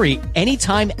for free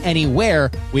anytime, anywhere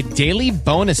with daily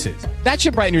bonuses. That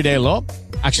should brighten your day a little.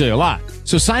 Actually, a lot.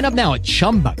 So sign up now at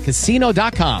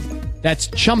ChumbaCasino.com. That's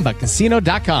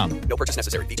ChumbaCasino.com. No purchase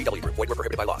necessary. VGW Group. Void where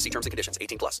prohibited by law. See terms and conditions.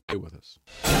 18+. Stay with us.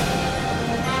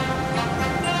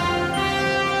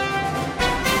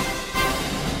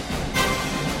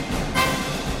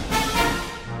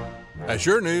 Has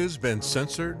your news been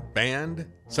censored, banned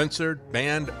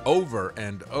over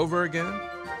and over again?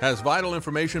 Has vital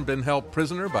information been held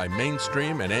prisoner by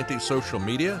mainstream and anti-social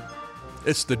media?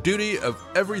 It's the duty of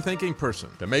every thinking person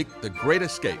to make the great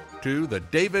escape to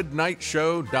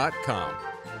thedavidknightshow.com.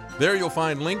 There you'll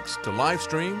find links to live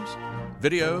streams,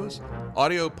 videos,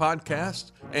 audio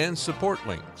podcasts, and support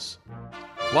links.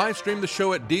 Live stream the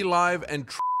show at DLive and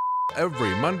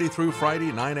every Monday through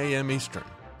Friday, 9 a.m. Eastern.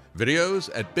 Videos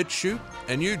at BitChute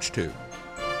and YouTube.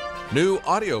 New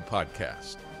audio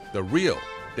podcast, The Real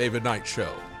David Knight Show,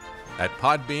 at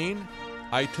Podbean,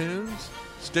 iTunes,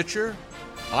 Stitcher,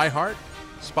 iHeart,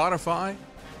 Spotify,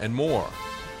 and more.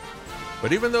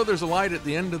 But even though there's a light at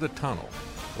the end of the tunnel,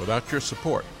 without your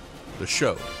support, the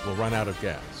show will run out of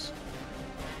gas.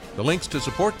 The links to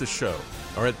support the show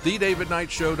are at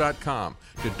thedavidknightshow.com.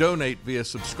 To donate via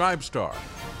Subscribestar,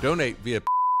 donate via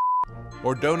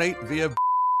or donate via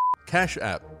Cash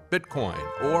App, Bitcoin,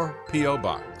 or P.O.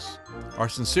 Box. Our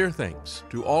sincere thanks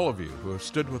to all of you who have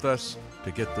stood with us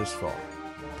to get this far.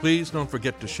 Please don't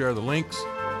forget to share the links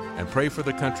and pray for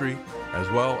the country as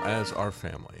well as our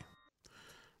family.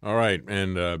 All right,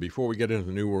 and before we get into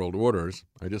the New World Orders,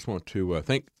 I just want to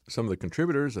thank some of the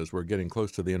contributors as we're getting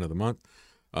close to the end of the month.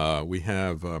 We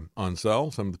have on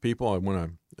Zelle, some of the people I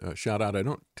want to shout out. I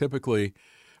don't typically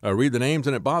read the names,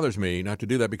 and it bothers me not to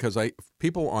do that because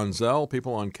people on Zelle,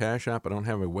 people on Cash App, I don't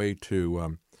have a way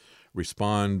to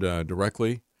respond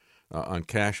directly. On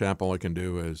Cash App, all I can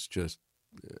do is just,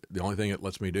 the only thing it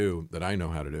lets me do that I know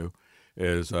how to do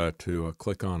is to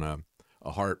click on a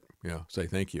heart, say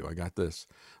thank you, I got this.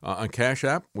 On Cash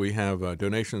App, we have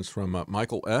donations from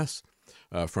Michael S.,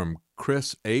 from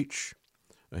Chris H.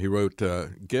 He wrote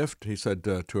gift. He said,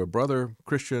 to a brother,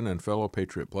 Christian, and fellow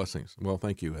patriot, blessings. Well,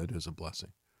 thank you. It is a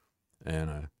blessing.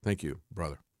 And thank you,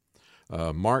 brother.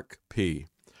 Mark P.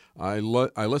 I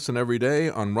listen every day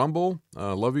on Rumble.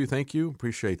 Love you. Thank you.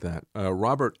 Appreciate that.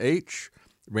 Robert H.,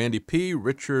 Randy P.,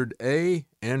 Richard A.,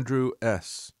 Andrew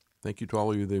S. Thank you to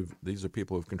all of you. These are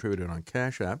people who have contributed on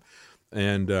Cash App.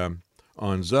 And on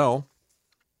Zelle,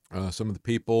 some of the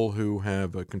people who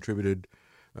have contributed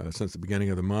since the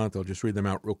beginning of the month, I'll just read them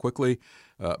out real quickly.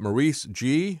 Maurice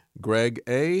G., Greg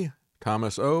A.,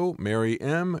 Thomas O., Mary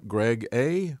M., Greg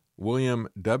A., William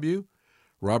W.,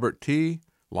 Robert T.,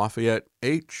 Lafayette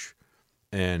H.,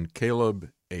 and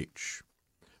Caleb H.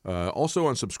 Also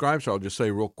on Subscribe, so I'll just say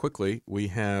real quickly, we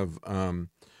have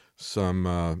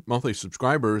some monthly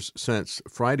subscribers since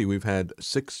Friday. We've had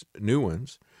 6 new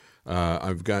ones.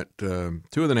 I've got 2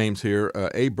 of the names here,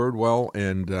 A. Birdwell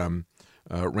and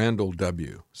Randall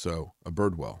W., so a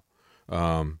Birdwell.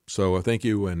 So thank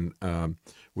you, and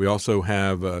we also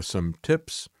have some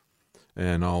tips,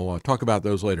 and I'll talk about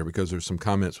those later because there's some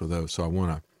comments with those, so I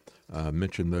want to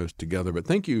mention those together. But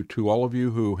thank you to all of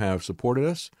you who have supported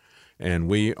us, and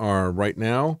we are right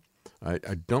now, I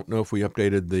don't know if we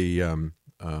updated the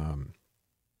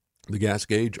gas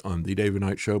gauge on the David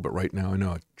Knight Show, but right now I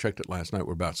know I checked it last night,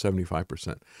 we're about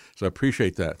 75%. So I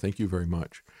appreciate that. Thank you very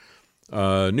much.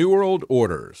 New World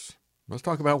Orders. Let's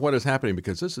talk about what is happening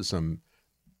because this is some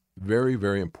very,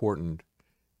 very important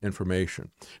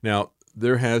information. Now,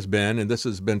 there has been, and this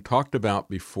has been talked about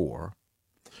before,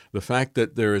 the fact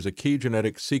that there is a key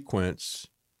genetic sequence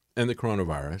in the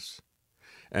coronavirus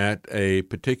at a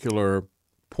particular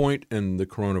point in the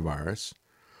coronavirus,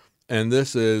 and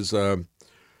this is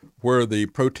where the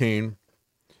protein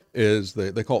is,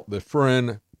 they call it the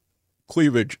furin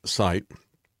cleavage site,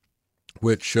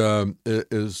 which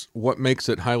is what makes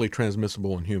it highly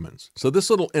transmissible in humans. So this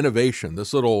little innovation,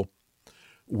 this little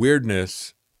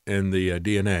weirdness in the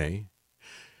DNA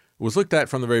was looked at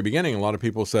from the very beginning. A lot of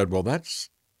people said, well, that's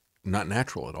not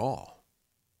natural at all.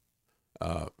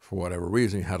 For whatever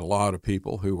reason, you had a lot of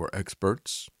people who were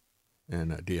experts in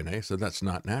DNA said that's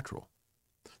not natural.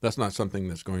 That's not something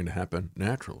that's going to happen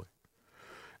naturally.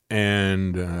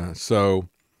 And so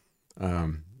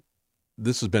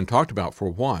this has been talked about for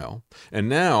a while. And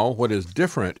now what is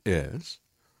different is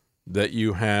that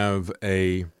you have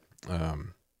a,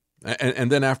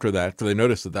 and then after that, they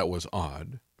noticed that was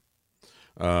odd.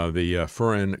 The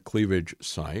furin cleavage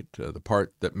site, the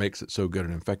part that makes it so good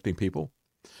at infecting people,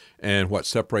 and what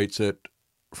separates it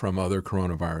from other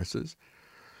coronaviruses.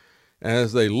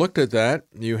 As they looked at that,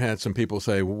 you had some people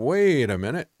say, wait a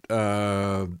minute,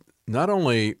 not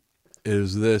only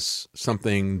is this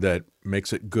something that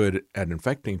makes it good at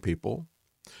infecting people,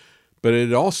 But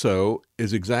it also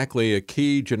is exactly a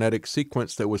key genetic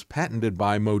sequence that was patented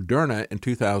by Moderna in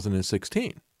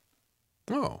 2016.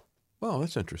 Oh, well,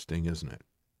 that's interesting, isn't it?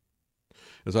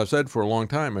 As I've said for a long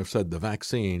time, I've said the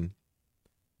vaccine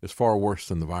is far worse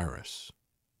than the virus.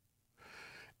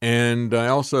 And I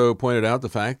also pointed out the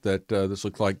fact that this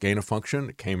looked like gain of function.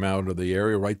 It came out of the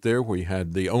area right there where you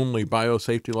had the only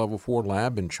biosafety level 4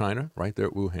 lab in China, right there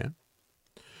at Wuhan.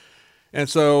 And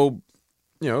so,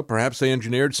 perhaps they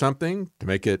engineered something to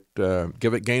make it,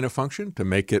 give it gain of function, to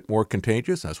make it more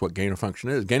contagious. That's what gain of function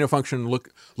is. Gain of function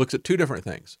looks at two different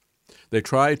things. They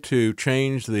try to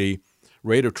change the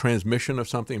rate of transmission of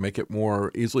something, make it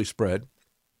more easily spread,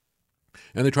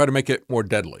 and they try to make it more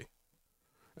deadly.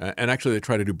 And actually, they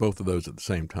try to do both of those at the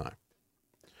same time.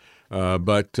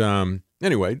 But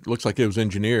anyway, it looks like it was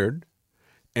engineered,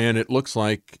 and it looks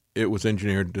like it was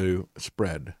engineered to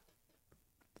spread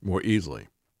more easily.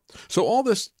 So all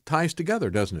this ties together,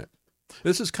 doesn't it?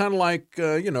 This is kind of like,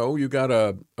 you got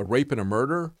a rape and a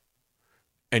murder,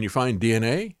 and you find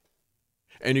DNA,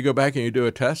 and you go back and you do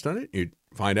a test on it. You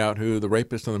find out who the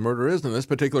rapist and the murderer is. In this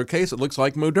particular case, it looks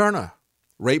like Moderna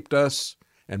raped us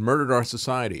and murdered our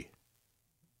society.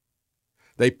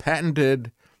 They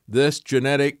patented this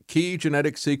key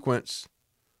genetic sequence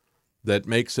that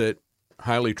makes it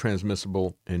highly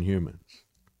transmissible in humans.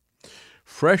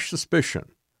 Fresh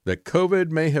suspicion that COVID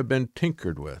may have been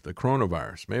tinkered with, the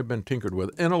coronavirus may have been tinkered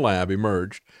with in a lab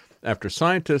emerged after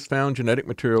scientists found genetic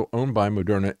material owned by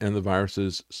Moderna in the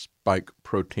virus's spike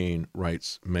protein,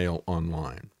 writes Mail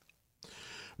Online.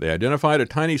 They identified a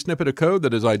tiny snippet of code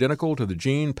that is identical to the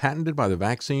gene patented by the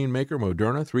vaccine maker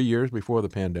Moderna 3 years before the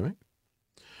pandemic.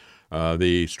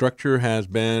 The structure has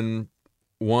been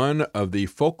one of the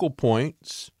focal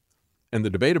points in the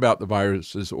debate about the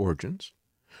virus's origins,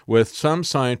 with some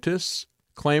scientists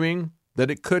claiming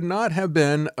that it could not have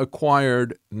been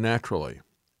acquired naturally.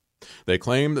 They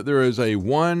claim that there is a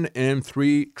 1 in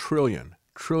 3 trillion,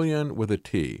 trillion with a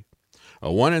T,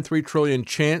 a 1 in 3 trillion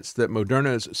chance that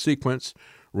Moderna's sequence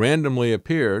randomly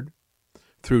appeared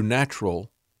through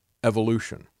natural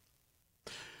evolution.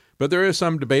 But there is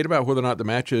some debate about whether or not the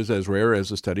match is as rare as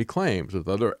the study claims, with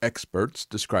other experts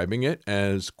describing it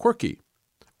as quirky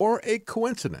or a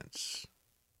coincidence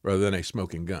rather than a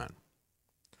smoking gun.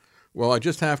 Well, I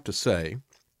just have to say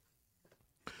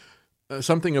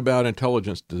something about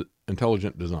intelligent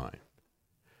design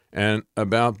and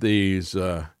about these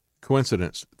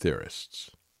coincidence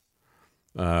theorists.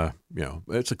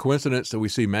 It's a coincidence that we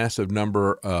see massive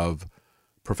number of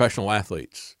professional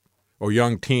athletes or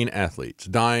young teen athletes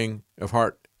dying of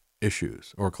heart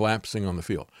issues or collapsing on the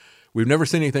field. We've never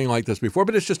seen anything like this before,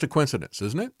 but it's just a coincidence,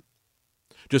 isn't it?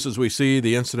 Just as we see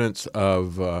the incidence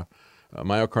of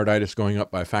myocarditis going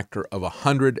up by a factor of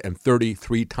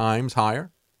 133 times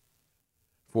higher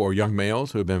for young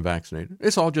males who have been vaccinated.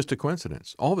 It's all just a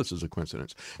coincidence. All this is a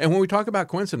coincidence. And when we talk about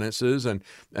coincidences and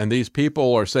these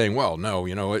people are saying, well, no,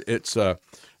 it's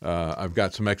I've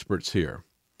got some experts here.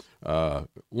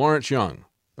 Lawrence Young,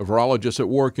 a virologist at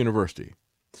Warwick University,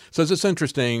 says it's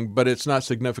interesting, but it's not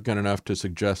significant enough to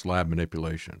suggest lab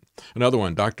manipulation. Another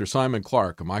one, Dr. Simon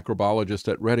Clark, a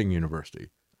microbiologist at Reading University,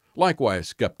 likewise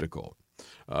skeptical.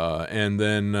 And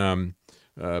then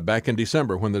back in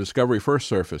December, when the discovery first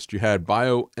surfaced, you had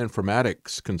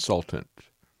bioinformatics consultant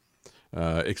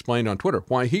explained on Twitter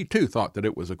why he too thought that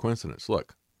it was a coincidence.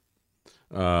 Look,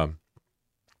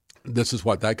 this is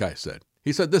what that guy said.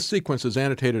 He said this sequence is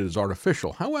annotated as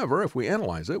artificial. However, if we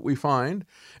analyze it, we find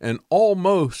an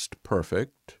almost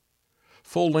perfect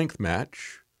full-length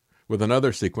match with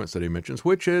another sequence that he mentions,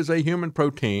 which is a human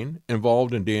protein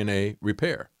involved in DNA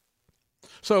repair.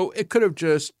 So it could have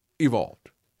just evolved.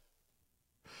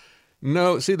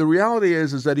 No, see, the reality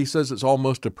is that he says it's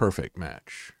almost a perfect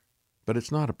match, but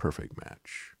it's not a perfect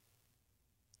match.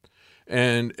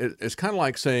 And it's kind of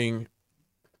like saying,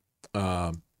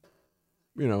 I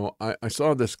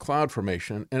saw this cloud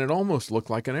formation and it almost looked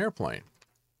like an airplane,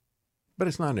 but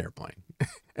it's not an airplane.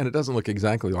 And it doesn't look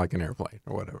exactly like an airplane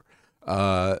or whatever.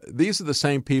 These are the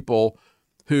same people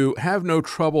who have no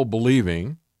trouble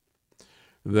believing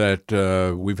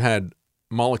that we've had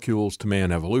molecules to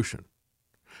man evolution.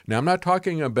 Now, I'm not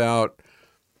talking about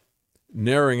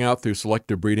narrowing out through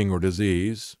selective breeding or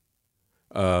disease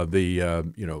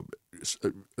the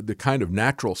kind of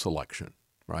natural selection,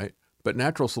 right? But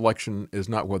natural selection is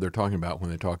not what they're talking about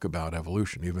when they talk about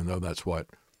evolution, even though that's what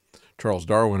Charles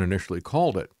Darwin initially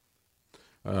called it.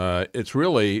 It's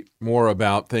really more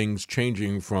about things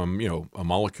changing from, a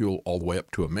molecule all the way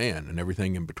up to a man and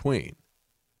everything in between.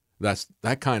 That's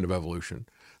that kind of evolution.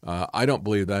 I don't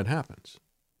believe that happens.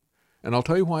 And I'll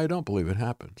tell you why I don't believe it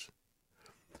happens.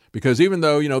 Because even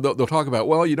though, they'll talk about,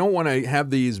 well, you don't want to have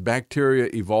these bacteria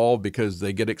evolve because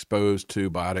they get exposed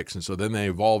to biotics, and so then they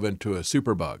evolve into a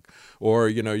superbug. Or,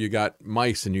 you got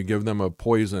mice and you give them a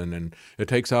poison and it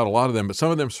takes out a lot of them, but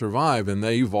some of them survive and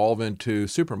they evolve into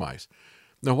super mice.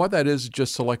 Now, what that is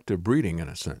just selective breeding in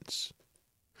a sense.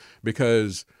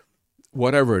 Because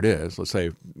whatever it is, let's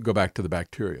say, go back to the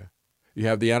bacteria. You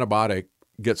have the antibiotic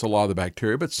gets a lot of the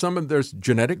bacteria, but there's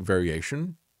genetic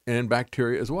variation in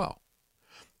bacteria as well.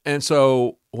 And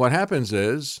so what happens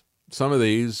is some of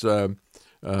these that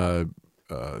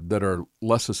are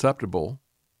less susceptible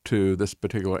to this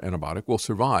particular antibiotic will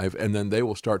survive, and then they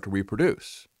will start to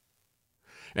reproduce.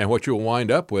 And what you'll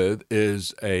wind up with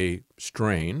is a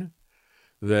strain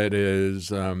that is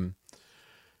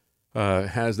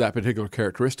has that particular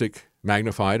characteristic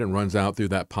magnified and runs out through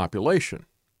that population,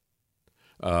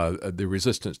 the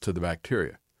resistance to the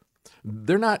bacteria.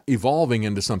 They're not evolving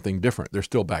into something different. They're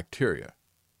still bacteria.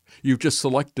 You've just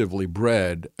selectively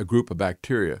bred a group of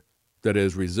bacteria that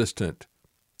is resistant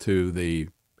to the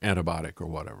antibiotic or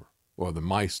whatever, or the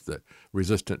mice that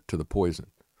resistant to the poison.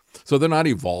 So they're not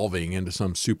evolving into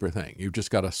some super thing. You've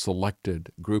just got a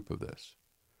selected group of this.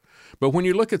 But when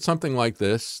you look at something like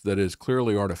this that is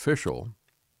clearly artificial,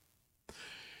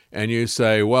 and you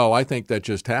say, well, I think that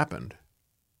just happened.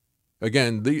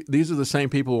 Again, these are the same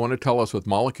people who want to tell us with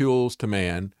molecules to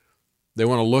man, they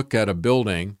want to look at a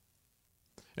building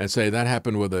and say that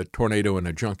happened with a tornado in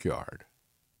a junkyard.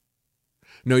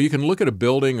 No, you can look at a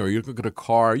building or you look at a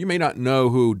car. You may not know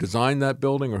who designed that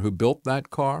building or who built that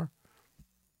car,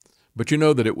 but you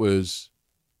know that it was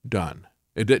done.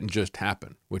 It didn't just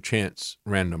happen with chance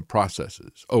random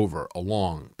processes over a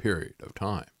long period of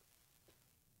time.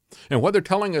 And what they're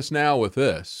telling us now with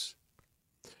this,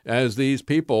 as these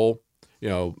people,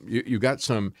 you got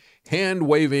some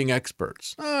hand-waving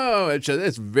experts. Oh,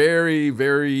 it's very,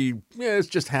 very, it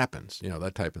just happens,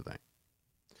 that type of thing.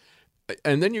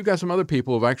 And then you've got some other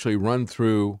people who've actually run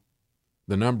through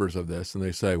the numbers of this, and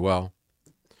they say, well,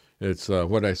 it's,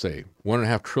 what did I say,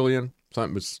 1.5 trillion,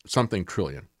 something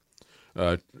trillion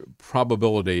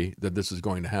probability that this is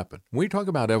going to happen. When you talk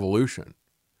about evolution,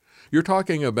 you're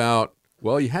talking about,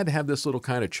 well, you had to have this little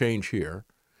kind of change here.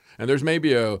 And there's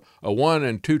maybe a 1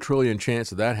 in 2 trillion chance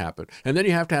that happened. And then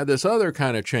you have to have this other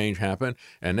kind of change happen.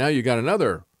 And now you got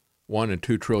another 1 in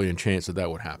 2 trillion chance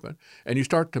that would happen. And you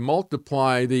start to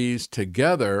multiply these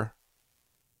together,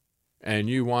 and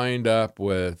you wind up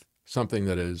with something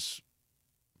that is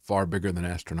far bigger than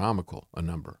astronomical, a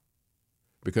number.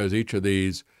 Because each of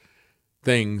these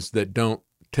things that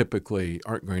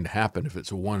aren't going to happen, if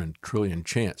it's a 1 in a trillion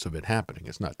chance of it happening,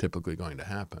 it's not typically going to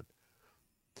happen.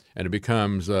 And it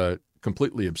becomes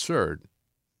completely absurd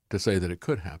to say that it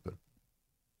could happen.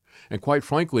 And quite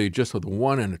frankly, just with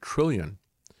 1 in a trillion,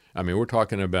 I mean, we're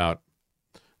talking about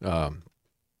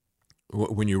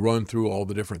when you run through all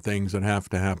the different things that have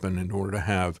to happen in order to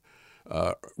have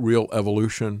real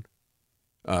evolution,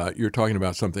 you're talking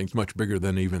about something much bigger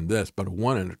than even this, but a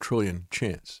 1 in a trillion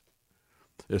chance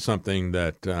is something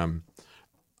that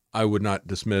I would not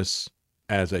dismiss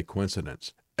as a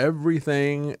coincidence.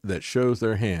 Everything that shows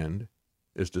their hand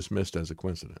is dismissed as a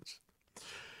coincidence.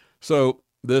 So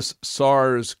this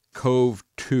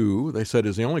SARS-CoV-2, they said,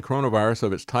 is the only coronavirus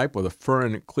of its type with a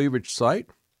furin cleavage site.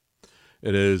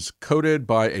 It is coded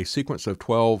by a sequence of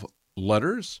 12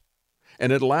 letters,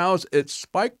 and it allows its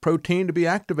spike protein to be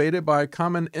activated by a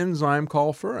common enzyme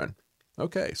called furin.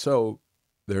 Okay, so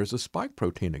there's a spike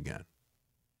protein again.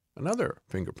 Another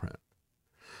fingerprint.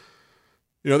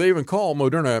 They even call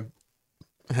Moderna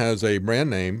has a brand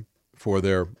name for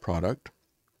their product.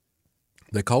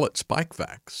 They call it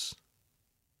SpikeVax.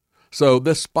 So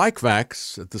this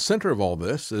SpikeVax, at the center of all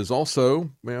this, is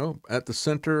also, at the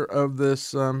center of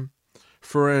this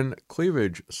furin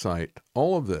cleavage site.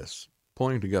 All of this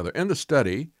pulling together. In the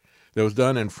study that was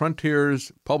done in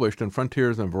published in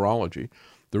Frontiers in Virology,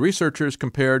 the researchers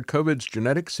compared COVID's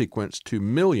genetic sequence to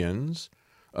millions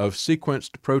of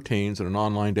sequenced proteins in an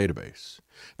online database.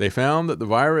 They found that the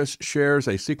virus shares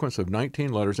a sequence of 19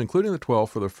 letters, including the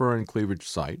 12 for the furin cleavage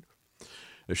site.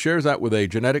 It shares that with a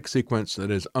genetic sequence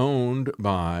that is owned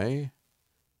by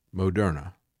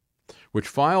Moderna, which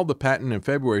filed the patent in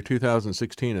February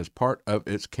 2016 as part of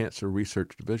its cancer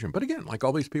research division. But again, like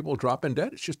all these people dropping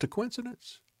dead, it's just a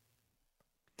coincidence.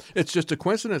 It's just a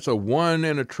coincidence, a 1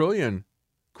 in a trillion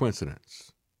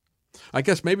coincidence. I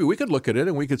guess maybe we could look at it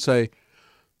and we could say,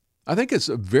 I think it's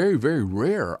a very, very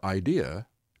rare idea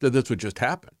that this would just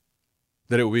happen,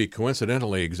 that it would be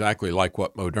coincidentally exactly like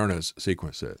what Moderna's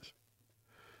sequence is.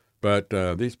 But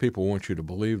these people want you to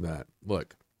believe that.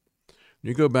 Look,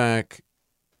 you go back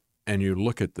and you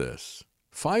look at this.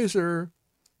 Pfizer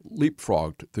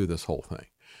leapfrogged through this whole thing.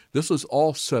 This was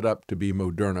all set up to be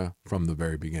Moderna from the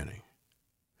very beginning.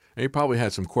 And he probably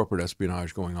had some corporate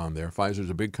espionage going on there. Pfizer's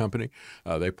a big company.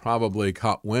 They probably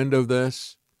caught wind of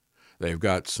this. They've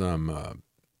got some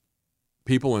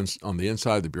people on the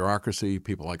inside of the bureaucracy,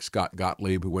 people like Scott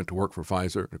Gottlieb, who went to work for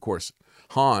Pfizer. And of course,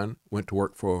 Hahn went to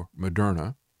work for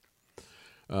Moderna.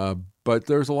 But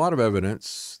there's a lot of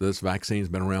evidence this vaccine's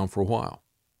been around for a while.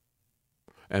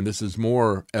 And this is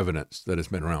more evidence that it's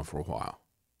been around for a while.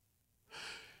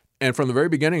 And from the very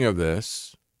beginning of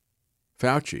this,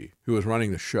 Fauci, who was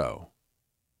running the show,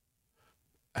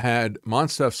 had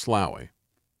Moncef Slaoui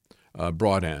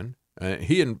brought in.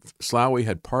 He and Slaoui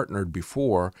had partnered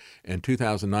before in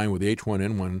 2009 with the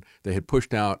H1N1. They had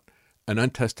pushed out an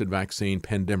untested vaccine,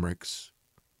 Pandemrix,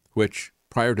 which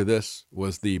prior to this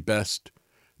was the best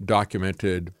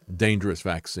documented dangerous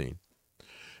vaccine.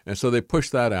 And so they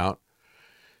pushed that out.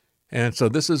 And so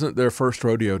this isn't their first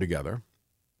rodeo together.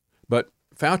 But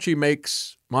Fauci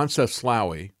makes Moncef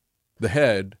Slaoui the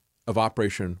head of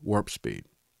Operation Warp Speed.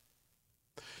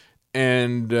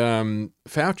 And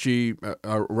Fauci,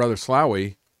 rather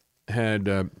Slaoui,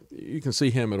 had, you can see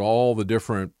him at all the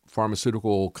different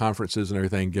pharmaceutical conferences and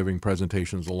everything, giving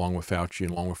presentations along with Fauci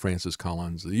and along with Francis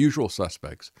Collins, the usual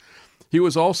suspects. He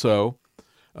was also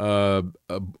on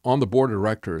the board of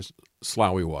directors,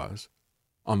 Slaoui was,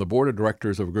 on the board of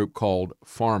directors of a group called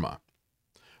PhRMA.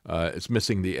 It's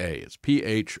missing the A. It's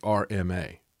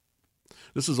PHRMA.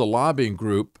 This is a lobbying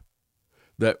group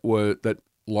that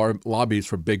lobbies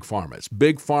for Big Pharma. It's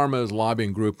Big Pharma's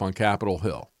lobbying group on Capitol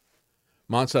Hill.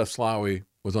 Moncef Slaoui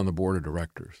was on the board of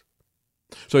directors.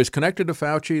 So he's connected to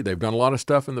Fauci. They've done a lot of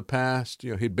stuff in the past.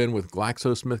 You know, he'd been with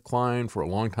GlaxoSmithKline for a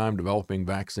long time developing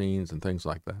vaccines and things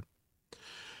like that.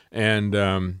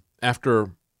 And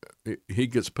after he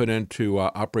gets put into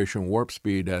Operation Warp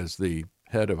Speed as the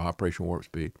head of Operation Warp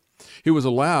Speed, he was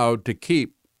allowed to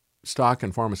keep stock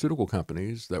in pharmaceutical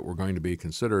companies that were going to be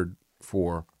considered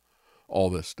for all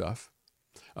this stuff.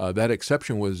 That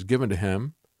exception was given to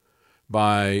him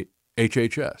by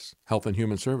HHS, Health and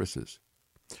Human Services.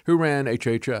 Who ran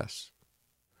HHS?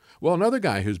 Well, another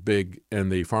guy who's big in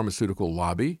the pharmaceutical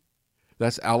lobby,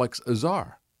 that's Alex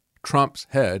Azar, Trump's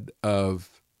head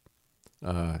of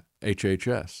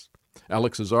HHS.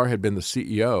 Alex Azar had been the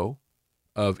CEO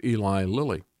of Eli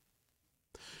Lilly.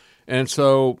 And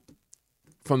so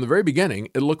from the very beginning,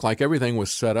 it looked like everything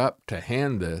was set up to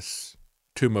hand this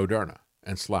to Moderna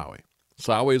and Slaoui.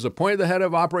 Slaoui is appointed the head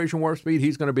of Operation Warp Speed.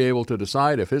 He's going to be able to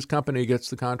decide if his company gets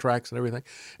the contracts and everything.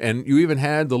 And you even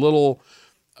had the little,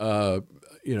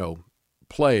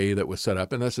 play that was set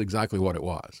up, and that's exactly what it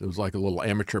was. It was like a little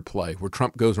amateur play where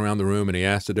Trump goes around the room and he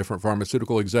asks the different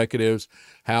pharmaceutical executives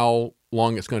how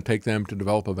long it's going to take them to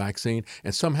develop a vaccine,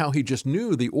 and somehow he just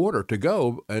knew the order to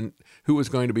go and who was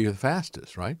going to be the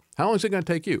fastest, right? How long is it going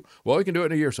to take you? Well, we can do it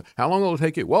in a year. So how long will it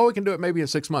take you? Well, we can do it maybe in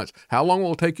 6 months. How long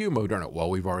will it take you, Moderna? Well,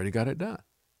 we've already got it done.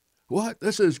 What?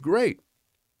 This is great.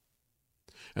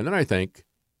 And then I think,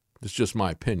 it's just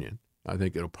my opinion, I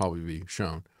think it'll probably be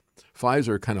shown,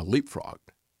 Pfizer kind of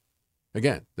leapfrogged.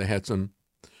 Again, they had some,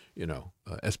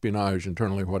 espionage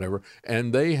internally or whatever,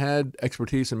 and they had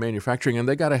expertise in manufacturing, and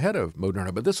they got ahead of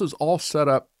Moderna. But this was all set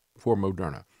up for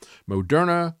Moderna.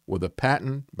 Moderna, with a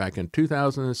patent back in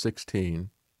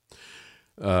 2016,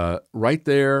 right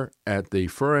there at the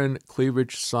furin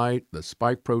cleavage site, the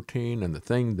spike protein and the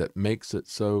thing that makes it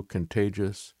so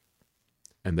contagious,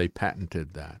 and they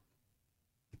patented that.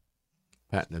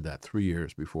 Patented that 3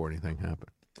 years before anything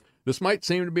happened. This might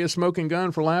seem to be a smoking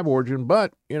gun for lab origin,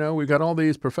 but, we've got all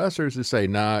these professors who say,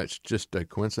 nah, it's just a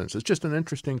coincidence. It's just an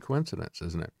interesting coincidence,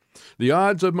 isn't it? The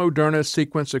odds of Moderna's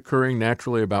sequence occurring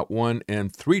naturally about 1 in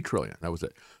 3 trillion. That was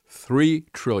it. 3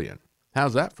 trillion.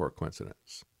 How's that for a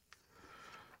coincidence?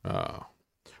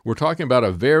 We're talking about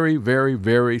a very, very,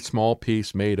 very small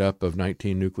piece made up of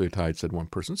 19 nucleotides, said one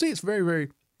person. See, it's very, very,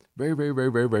 very, very,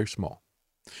 very, very, very small.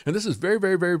 And this is very,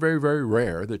 very, very, very, very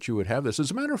rare that you would have this. As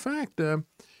a matter of fact,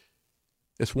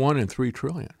 it's 1 in 3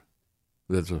 trillion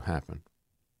that's happened.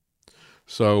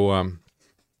 So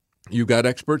you got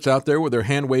experts out there with their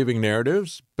hand-waving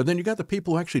narratives, but then you got the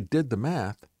people who actually did the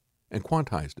math and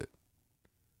quantized it.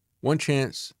 1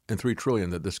 chance in 3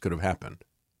 trillion that this could have happened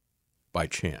by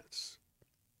chance.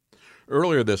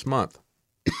 Earlier this month,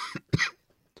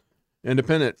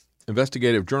 independent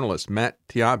investigative journalists Matt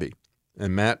Taibbi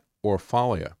and Matt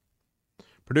Orfalea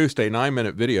produced a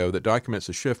 9-minute video that documents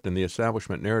a shift in the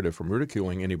establishment narrative from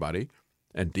ridiculing anybody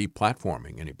and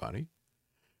deplatforming anybody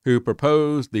who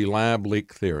proposed the lab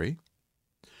leak theory.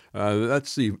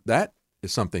 That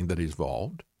is something that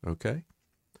evolved, okay?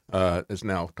 Is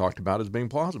now talked about as being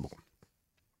plausible.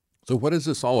 So what is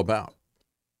this all about?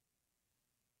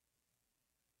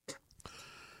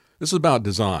 This is about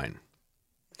design.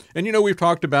 And we've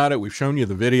talked about it. We've shown you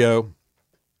the video.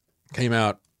 Came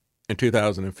out in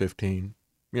 2015.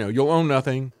 You'll own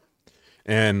nothing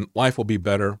and life will be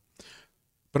better.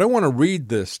 But I want to read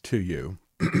this to you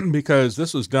because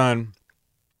this was done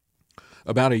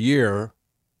about a year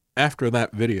after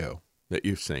that video that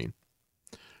you've seen.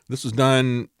 This was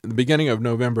done at the beginning of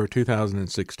November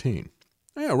 2016.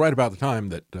 Right about the time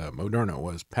that Moderna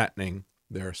was patenting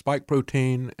their spike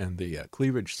protein and the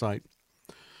cleavage site.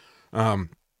 And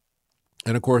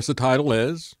of course, the title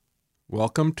is,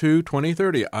 Welcome to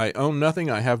 2030. I own nothing,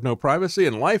 I have no privacy,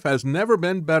 and life has never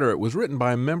been better. It was written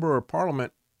by a member of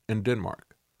parliament in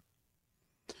Denmark.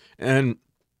 And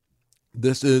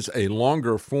this is a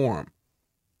longer form,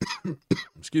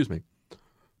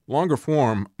 longer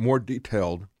form, more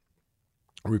detailed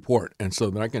report. And so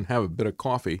that I can have a bit of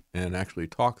coffee and actually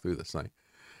talk through this thing,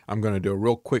 I'm going to do a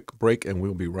real quick break and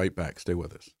we'll be right back. Stay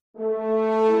with us.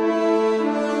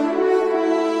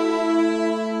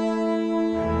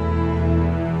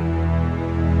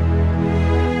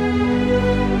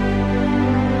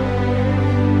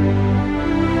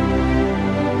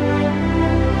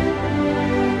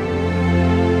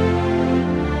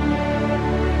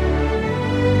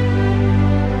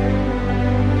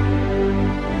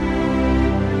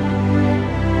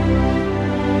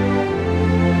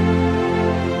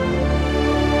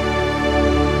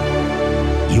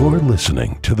 You're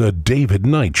listening to The David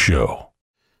Knight Show.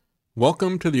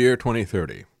 Welcome to the year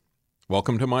 2030.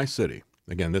 Welcome to my city.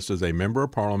 Again, this is a member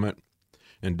of parliament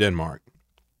in Denmark.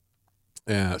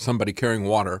 Somebody carrying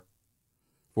water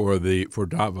for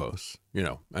Davos.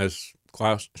 As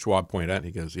Klaus Schwab pointed out,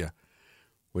 he goes,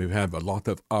 we have a lot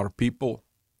of our people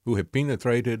who have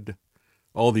penetrated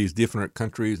all these different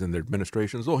countries and their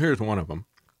administrations. Well, here's one of them.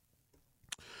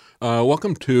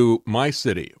 Welcome to my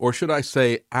city, or should I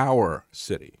say our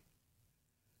city?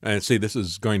 And see, this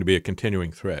is going to be a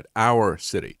continuing thread. Our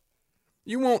city.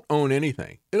 You won't own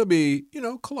anything. It'll be,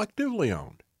 collectively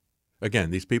owned. Again,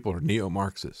 these people are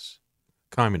neo-Marxists,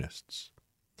 communists.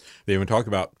 They even talk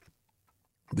about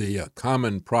the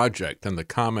common project and the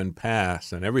common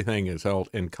past, and everything is held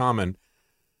in common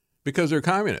because they're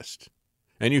communists.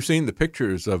 And you've seen the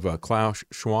pictures of Klaus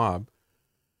Schwab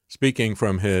speaking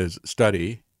from his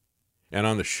study. And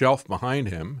on the shelf behind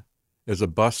him is a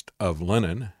bust of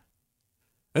Lenin.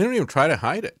 I didn't even try to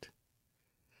hide it.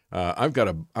 I've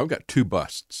got two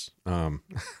busts.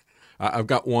 I've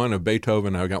got one of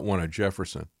Beethoven. I've got one of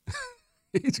Jefferson.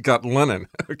 He's got Lenin.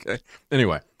 Okay.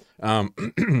 Anyway,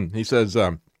 he says,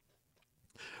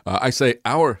 I say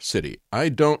our city. I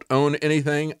don't own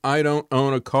anything. I don't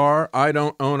own a car. I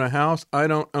don't own a house. I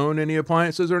don't own any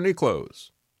appliances or any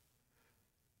clothes.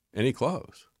 Any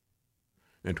clothes.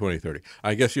 In 2030.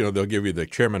 I guess, they'll give you the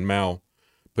Chairman Mao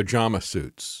pajama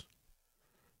suits.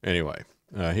 Anyway,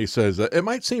 he says, it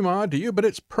might seem odd to you, but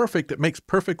it's perfect. It makes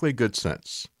perfectly good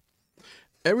sense.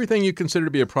 Everything you consider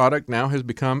to be a product now has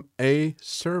become a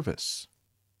service.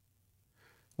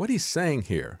 What he's saying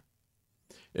here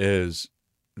is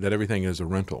that everything is a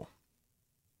rental.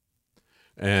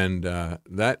 And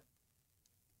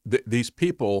these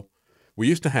people, we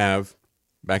used to have,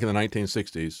 back in the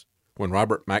 1960s, when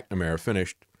Robert McNamara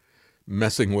finished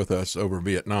messing with us over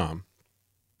Vietnam,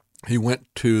 he went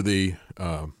to the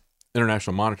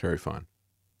International Monetary Fund,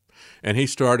 and he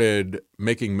started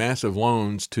making massive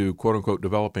loans to quote-unquote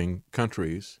developing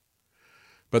countries,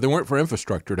 but they weren't for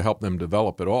infrastructure to help them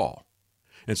develop at all.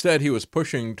 Instead, he was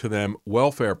pushing to them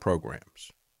welfare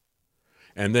programs.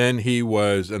 And then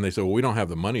they said, well, we don't have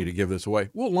the money to give this away.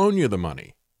 We'll loan you the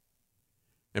money.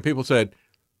 And people said,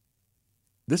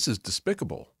 this is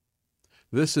despicable.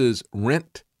 This is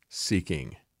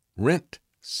rent-seeking.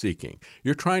 Rent-seeking.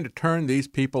 You're trying to turn these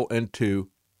people into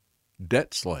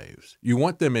debt slaves. You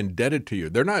want them indebted to you.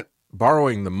 They're not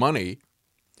borrowing the money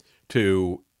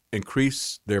to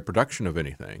increase their production of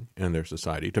anything in their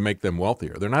society, to make them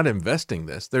wealthier. They're not investing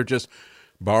this. They're just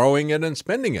borrowing it and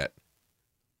spending it.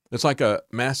 It's like a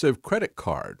massive credit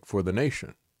card for the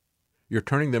nation. You're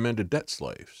turning them into debt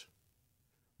slaves.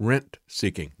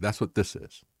 Rent-seeking. That's what this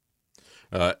is.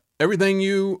 Everything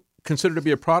you consider to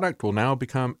be a product will now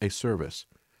become a service.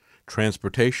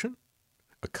 Transportation,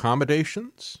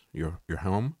 accommodations, your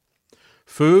home,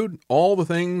 food, all the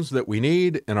things that we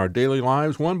need in our daily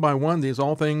lives, one by one,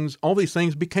 all these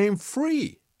things became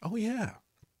free. Oh, yeah.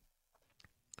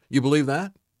 You believe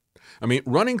that? I mean,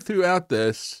 running throughout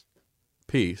this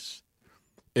piece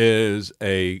is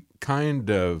a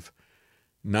kind of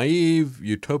naive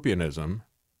utopianism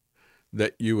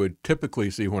that you would typically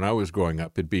see when I was growing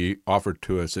up. It'd be offered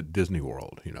to us at Disney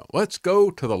World. Let's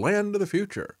go to the land of the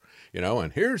future,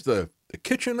 and here's the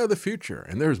kitchen of the future.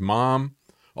 And there's Mom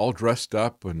all dressed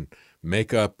up and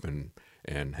makeup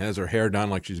and has her hair done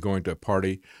like she's going to a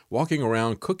party, walking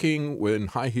around cooking with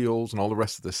high heels and all the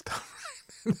rest of this stuff.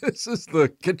 This is the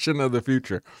kitchen of the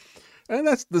future. And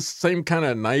that's the same kind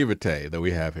of naivete that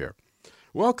we have here.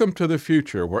 Welcome to the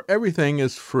future where everything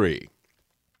is free.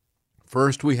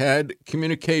 First, we had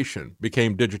communication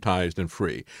became digitized and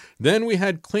free. Then we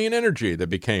had clean energy that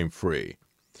became free.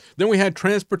 Then we had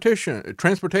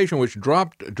transportation which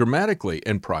dropped dramatically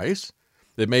in price.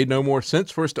 It made no more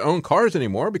sense for us to own cars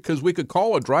anymore because we could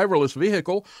call a driverless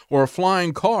vehicle or a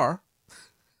flying car.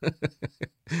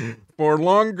 For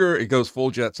longer, it goes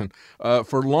full Jetson,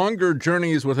 for longer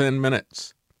journeys within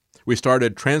minutes. We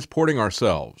started transporting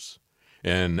ourselves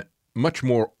in much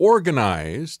more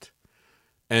organized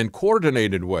and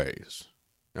coordinated ways.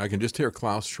 I can just hear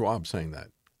Klaus Schwab saying that.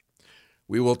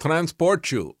 We will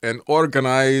transport you in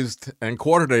organized and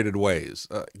coordinated ways.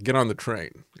 Get on the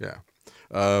train. Yeah.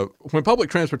 When public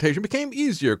transportation became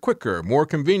easier, quicker, more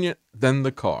convenient than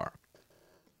the car.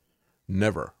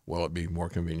 Never will it be more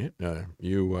convenient.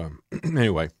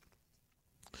 Anyway.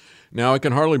 Now, I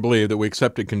can hardly believe that we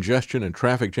accepted congestion and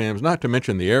traffic jams, not to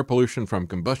mention the air pollution from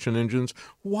combustion engines.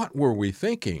 What were we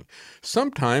thinking?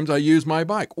 Sometimes I use my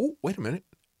bike. Oh, wait a minute.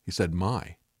 He said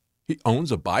my. He owns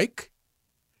a bike?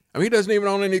 I mean, he doesn't even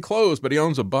own any clothes, but he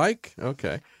owns a bike?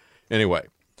 Okay. Anyway,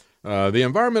 the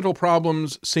environmental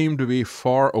problems seem to be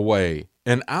far away.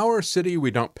 In our city,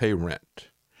 we don't pay rent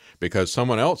because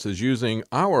someone else is using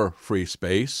our free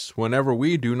space whenever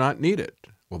we do not need it.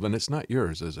 Well, then it's not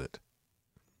yours, is it?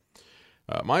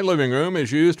 My living room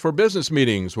is used for business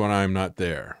meetings when I'm not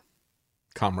there.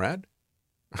 Comrade?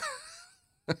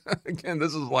 Again,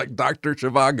 this is like Dr.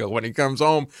 Zhivago when he comes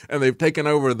home and they've taken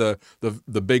over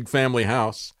the big family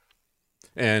house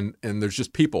and there's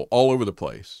just people all over the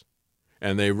place.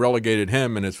 And they relegated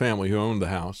him and his family who owned the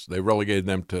house. They relegated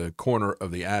them to corner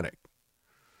of the attic.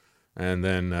 And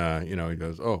then, he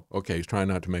goes, oh, okay, he's trying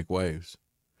not to make waves.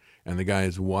 And the guy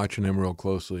is watching him real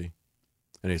closely.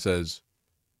 And he says,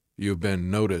 "You've been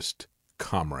noticed,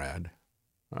 comrade."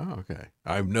 Oh, okay.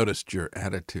 "I've noticed your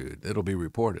attitude. It'll be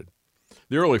reported."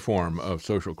 The early form of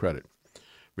social credit,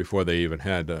 before they even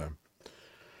had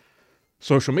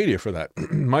social media for that.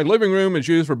 My living room is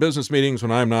used for business meetings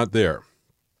when I'm not there.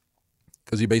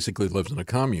 Because he basically lives in a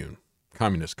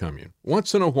communist commune.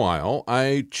 Once in a while,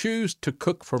 I choose to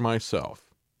cook for myself.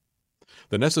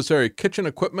 The necessary kitchen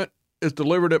equipment is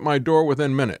delivered at my door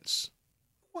within minutes.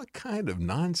 What kind of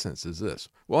nonsense is this?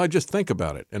 Well, I just think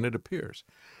about it, and it appears.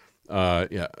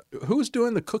 Who's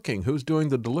doing the cooking? Who's doing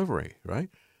the delivery, right?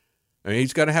 I mean,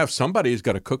 he's got to have somebody who's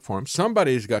got to cook for him.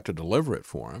 Somebody's got to deliver it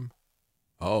for him.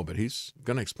 Oh, but he's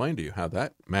going to explain to you how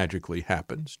that magically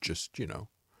happens. Just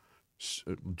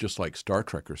like Star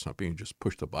Trek or something. You just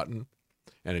push the button,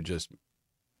 and it just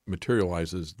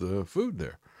materializes the food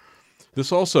there.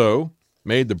 This also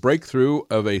made the breakthrough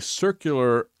of a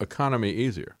circular economy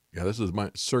easier. Yeah, this is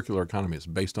my circular economy. It's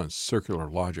based on circular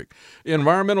logic.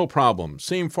 Environmental problems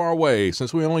seem far away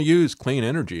since we only use clean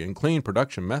energy and clean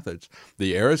production methods.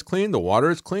 The air is clean. The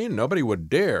water is clean. Nobody would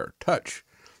dare touch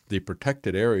the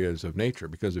protected areas of nature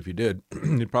because if you did,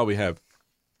 you'd probably have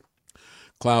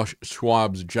Klaus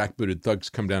Schwab's jackbooted thugs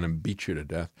come down and beat you to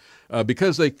death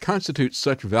because they constitute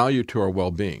such value to our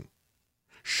well-being.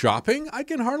 Shopping? I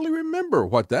can hardly remember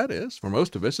what that is. For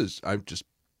most of us, I've just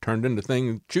turned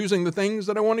into choosing the things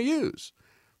that I want to use.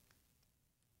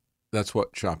 That's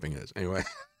what shopping is. Anyway,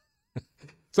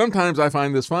 sometimes I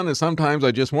find this fun, and sometimes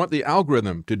I just want the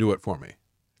algorithm to do it for me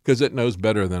because it knows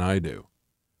better than I do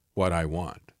what I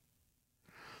want.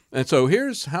 And so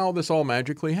here's how this all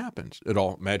magically happens. It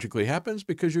all magically happens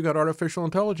because you got artificial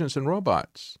intelligence and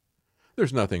robots.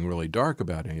 There's nothing really dark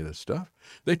about any of this stuff.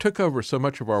 They took over so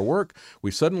much of our work. We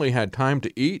suddenly had time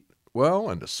to eat well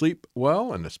and to sleep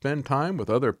well and to spend time with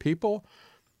other people.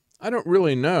 I don't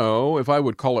really know if I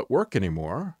would call it work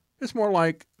anymore. It's more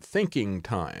like thinking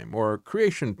time or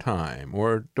creation time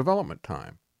or development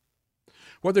time.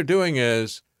 What they're doing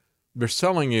is they're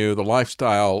selling you the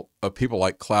lifestyle of people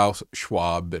like Klaus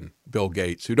Schwab and Bill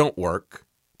Gates who don't work.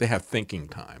 They have thinking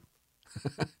time.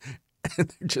 And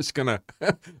they're just they're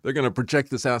going to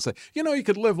project this out and say, you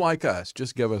could live like us.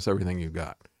 Just give us everything you've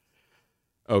got.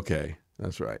 Okay,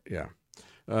 that's right.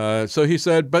 Yeah. So he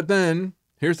said, but then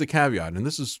here's the caveat. And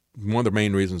this is one of the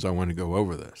main reasons I want to go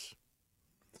over this.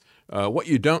 What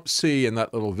you don't see in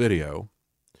that little video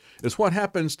is what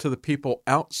happens to the people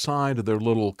outside of their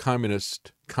little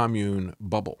communist commune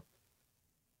bubble.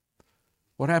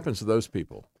 What happens to those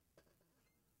people?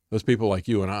 those people like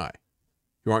you and I,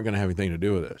 who aren't going to have anything to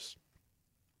do with this.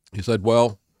 He said,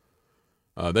 well,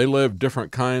 they live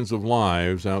different kinds of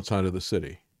lives outside of the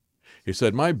city. He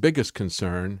said, my biggest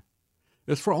concern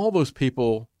is for all those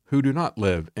people who do not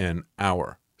live in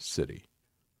our city.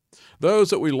 Those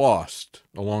that we lost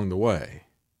along the way.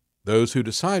 Those who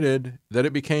decided that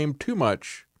it became too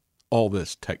much, all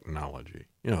this technology.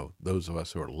 You know, those of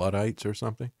us who are Luddites or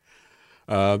something.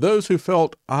 Those who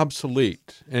felt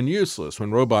obsolete and useless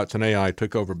when robots and AI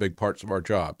took over big parts of our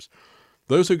jobs.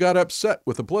 Those who got upset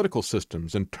with the political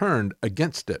systems and turned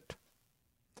against it.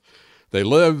 They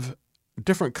live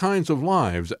different kinds of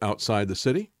lives outside the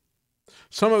city.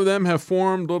 Some of them have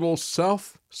formed little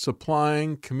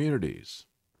self-supplying communities.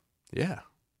 Yeah.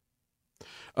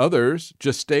 Others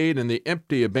just stayed in the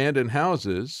empty, abandoned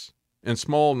houses in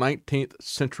small 19th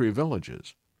century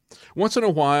villages. Once in a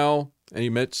while, and he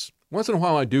admits, once in a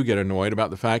while I do get annoyed about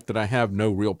the fact that I have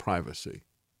no real privacy.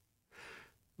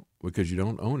 Because you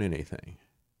don't own anything.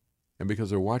 And because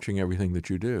they're watching everything that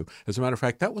you do. As a matter of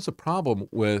fact, that was a problem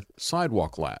with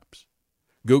Sidewalk Labs,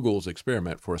 Google's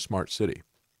experiment for a smart city.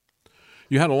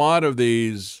 You had a lot of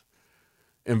these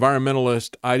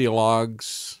environmentalist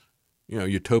ideologues, you know,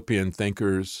 utopian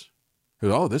thinkers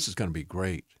who, oh, this is going to be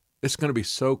great. It's going to be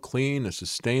so clean and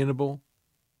sustainable.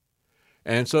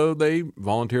 And so they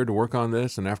volunteered to work on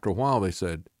this, and after a while they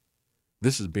said,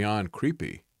 this is beyond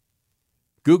creepy.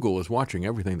 Google is watching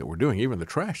everything that we're doing. Even the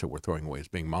trash that we're throwing away is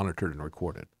being monitored and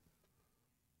recorded.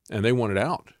 And they wanted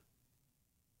out.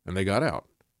 And they got out.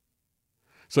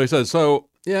 So he says,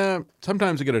 yeah,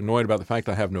 sometimes I get annoyed about the fact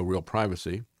I have no real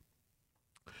privacy.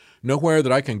 Nowhere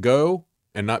that I can go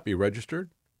and not be registered.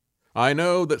 I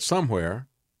know that somewhere,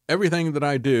 everything that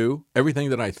I do, everything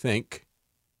that I think,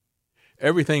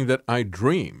 everything that I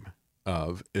dream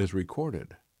of is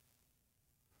recorded.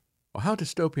 Well, how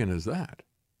dystopian is that?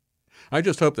 I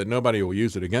just hope that nobody will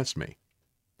use it against me.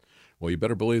 Well, you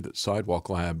better believe that Sidewalk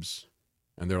Labs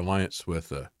and their alliance with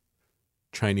the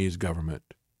Chinese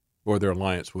government or their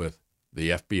alliance with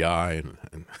the FBI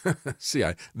and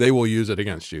CIA, they will use it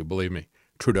against you, believe me.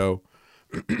 Trudeau.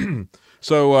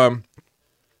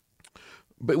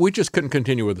 But we just couldn't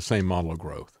continue with the same model of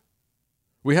growth.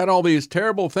 We had all these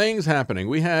terrible things happening.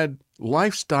 We had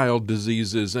lifestyle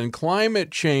diseases and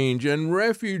climate change and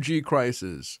refugee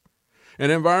crisis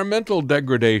and environmental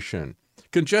degradation,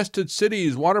 congested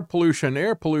cities, water pollution,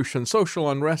 air pollution, social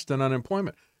unrest, and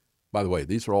unemployment. By the way,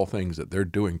 these are all things that they're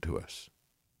doing to us.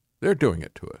 They're doing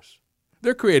it to us.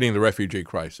 They're creating the refugee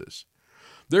crisis.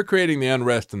 They're creating the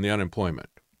unrest and the unemployment.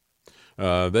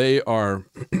 They are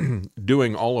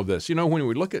doing all of this. You know, when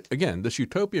we look at, again, this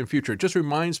utopian future, it just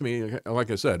reminds me, like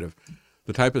I said, of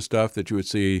the type of stuff that you would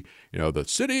see, you know, the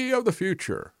city of the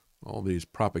future, all these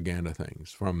propaganda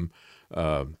things from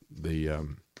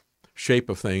the shape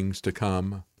of things to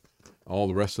come, all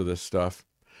the rest of this stuff.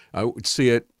 I would see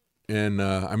it in,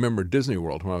 I remember Disney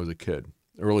World when I was a kid,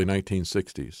 early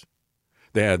 1960s.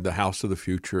 They had the House of the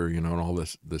Future, you know, and all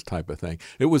this type of thing.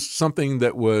 It was something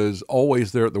that was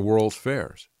always there at the World's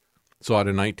Fairs. Saw it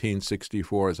in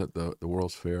 1964. I was at the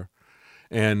World's Fair.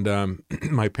 And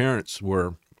my parents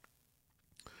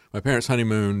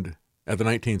honeymooned at the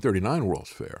 1939 World's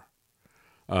Fair,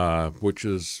 which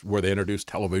is where they introduced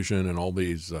television and all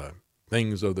these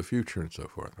things of the future and so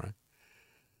forth, right?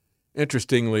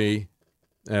 Interestingly,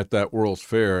 at that World's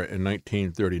Fair in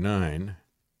 1939,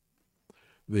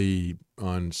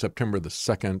 on September the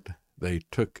 2nd, they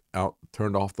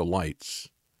turned off the lights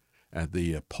at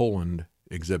the Poland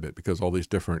exhibit because all these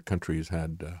different countries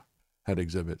had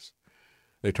exhibits.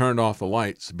 They turned off the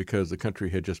lights because the country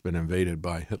had just been invaded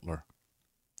by Hitler.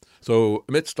 So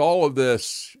amidst all of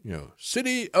this, you know,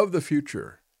 city of the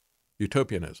future,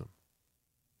 utopianism,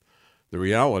 the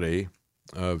reality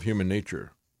of human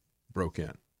nature broke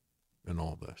in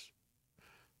all of this.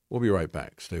 We'll be right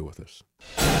back. Stay with us.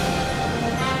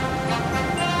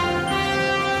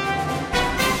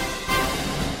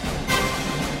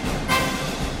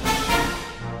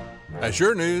 Has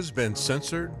your news been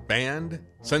censored, banned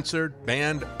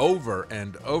over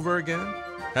and over again?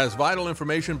 Has vital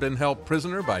information been held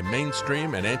prisoner by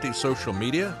mainstream and anti-social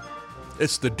media?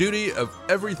 It's the duty of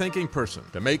every thinking person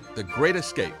to make the great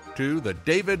escape to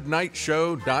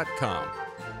thedavidknightshow.com.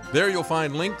 There you'll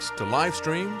find links to live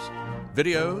streams,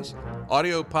 videos,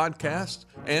 audio podcasts,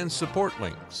 and support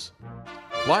links.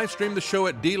 Live stream the show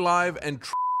at DLive and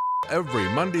every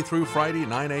Monday through Friday,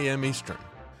 9 a.m. Eastern.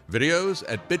 Videos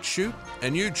at BitChute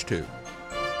and YouTube.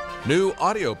 New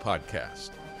audio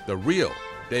podcast, The Real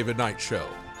David Knight Show,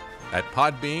 at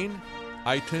Podbean,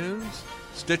 iTunes,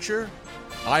 Stitcher,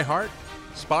 iHeart,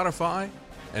 Spotify,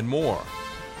 and more.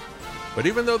 But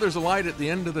even though there's a light at the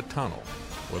end of the tunnel,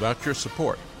 without your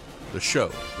support, the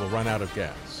show will run out of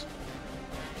gas.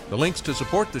 The links to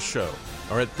support the show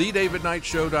are at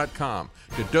thedavidknightshow.com.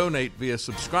 To donate via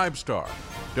Subscribestar,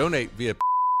 donate via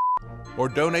or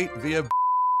donate via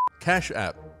Cash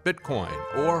App, Bitcoin,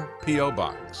 or P.O.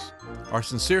 Box. Our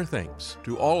sincere thanks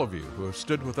to all of you who have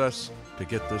stood with us to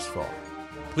get this far.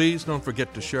 Please don't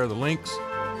forget to share the links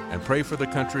and pray for the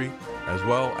country as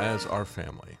well as our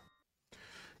family.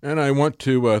 And I want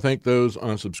to thank those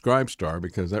on Subscribestar,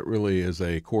 because that really is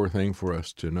a core thing for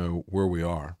us to know where we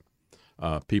are.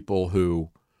 People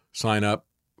who sign up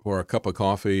for a cup of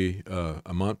coffee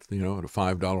a month, at a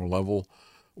 $5 level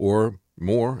or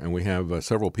more. And we have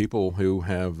several people who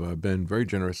have been very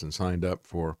generous and signed up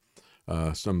for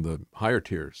some of the higher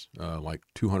tiers, like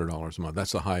 $200 a month.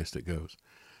 That's the highest it goes.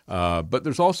 But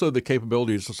there's also the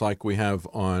capabilities, just like we have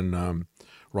on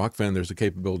Rockfin, there's a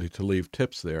capability to leave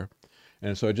tips there.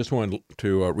 And so I just wanted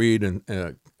to read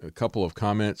a couple of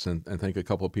comments and thank a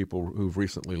couple of people who've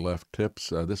recently left tips.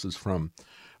 This is from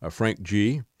Frank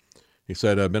G. He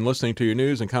said, I've been listening to your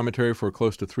news and commentary for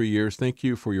close to 3 years. Thank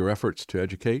you for your efforts to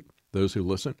educate those who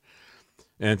listen.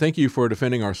 And thank you for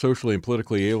defending our socially and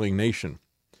politically ailing nation.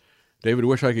 David,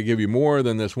 wish I could give you more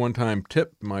than this one-time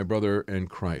tip, my brother in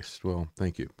Christ. Well,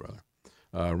 thank you, brother.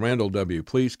 Randall W.,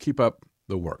 please keep up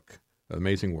the work.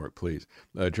 Amazing work, please.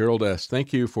 Gerald S.,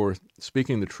 thank you for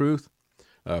speaking the truth,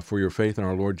 for your faith in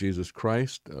our Lord Jesus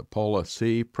Christ. Paula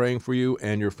C., praying for you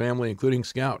and your family, including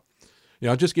Scout.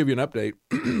 I'll just give you an update.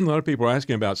 A lot of people are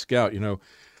asking about Scout.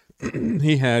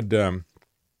 He had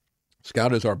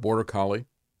Scout is our border collie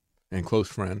and close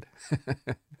friend.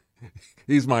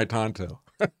 He's my Tonto.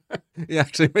 He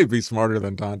actually may be smarter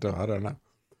than Tonto. I don't know.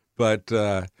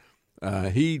 But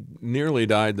he nearly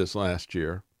died this last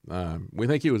year. We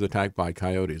think he was attacked by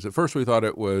coyotes. At first, we thought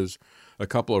it was a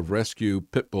couple of rescue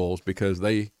pit bulls because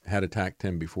they had attacked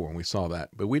him before, and we saw that.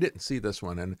 But we didn't see this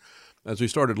one. And as we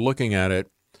started looking at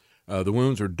it, the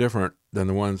wounds are different than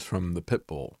the ones from the pit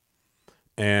bull.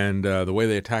 And the way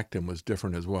they attacked him was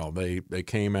different as well. They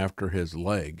came after his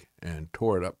leg and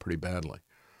tore it up pretty badly.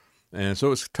 And so it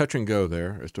was touch and go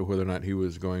there as to whether or not he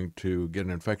was going to get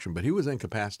an infection. But he was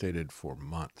incapacitated for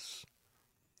months.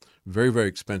 Very, very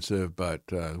expensive, but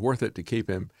worth it to keep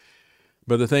him.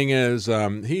 But the thing is,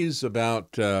 he's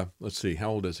about, let's see,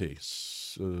 how old is he?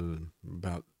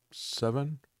 About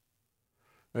 7?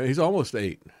 He's almost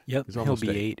 8. Yep, he'll be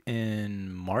 8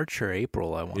 in March or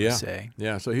April, I want to say.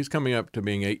 Yeah, so he's coming up to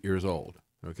being 8 years old,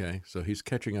 okay? So he's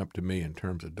catching up to me in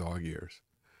terms of dog years.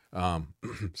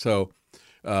 So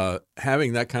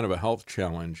having that kind of a health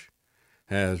challenge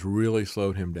has really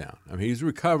slowed him down. I mean, he's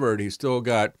recovered. He's still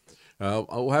got,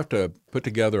 I'll have to put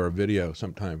together a video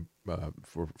sometime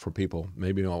for people.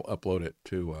 Maybe I'll upload it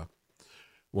to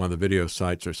one of the video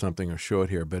sites or something or show it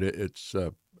here. But it's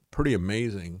pretty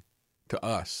amazing to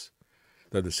us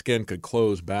that the skin could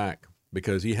close back,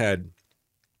 because he had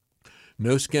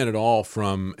no skin at all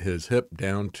from his hip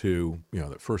down to,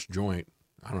 that first joint.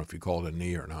 I don't know if you call it a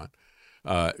knee or not.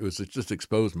 It was just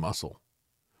exposed muscle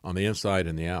on the inside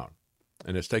and the out.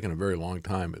 And it's taken a very long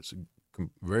time. It's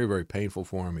very, very painful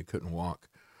for him. He couldn't walk.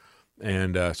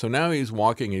 And so now he's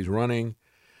walking, he's running.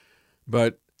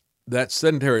 But that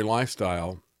sedentary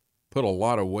lifestyle put a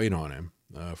lot of weight on him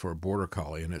for a border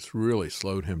collie, and it's really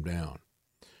slowed him down.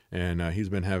 And he's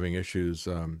been having issues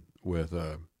with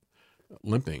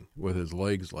limping with his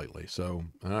legs lately. So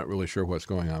I'm not really sure what's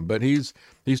going on. But he's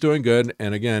doing good.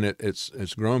 And again,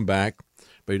 it's grown back,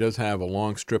 but he does have a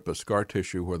long strip of scar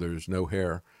tissue where there's no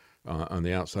hair on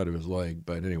the outside of his leg.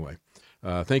 But anyway,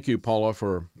 thank you, Paula,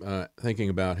 for thinking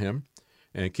about him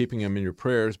and keeping him in your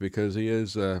prayers, because he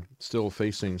is still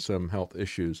facing some health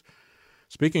issues.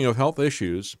 Speaking of health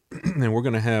issues, and we're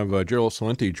going to have Gerald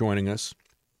Salenti joining us.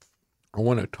 I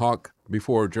want to talk,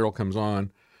 before Gerald comes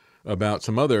on, about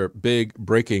some other big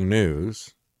breaking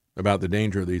news about the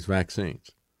danger of these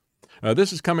vaccines.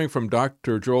 This is coming from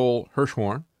Dr. Joel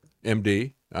Hirschhorn,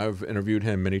 MD. I've interviewed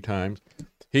him many times.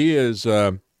 He's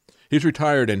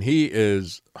retired, and he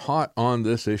is hot on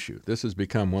this issue. This has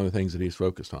become one of the things that he's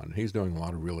focused on. He's doing a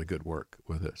lot of really good work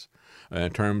with this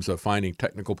in terms of finding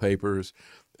technical papers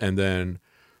and then,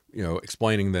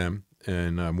 explaining them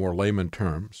in more layman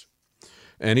terms.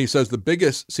 And he says the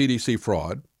biggest CDC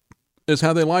fraud is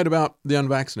how they lied about the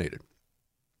unvaccinated.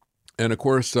 And of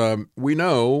course, we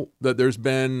know that there's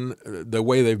been, the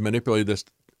way they've manipulated this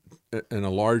in a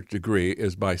large degree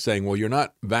is by saying, well, you're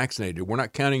not vaccinated. We're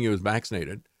not counting you as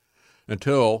vaccinated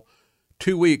until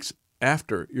 2 weeks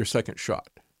after your second shot.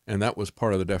 And that was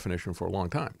part of the definition for a long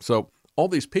time. So all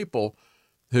these people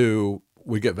who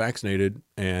would get vaccinated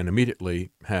and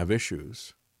immediately have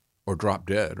issues or drop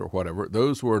dead or whatever,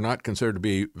 those were not considered to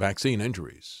be vaccine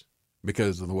injuries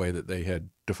because of the way that they had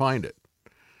defined it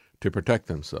to protect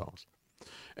themselves.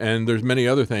 And there's many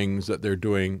other things that they're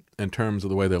doing in terms of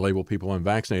the way they label people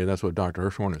unvaccinated. That's what Dr.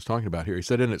 Hirschhorn is talking about here. He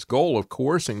said in its goal of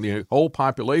coercing the whole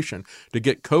population to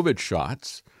get COVID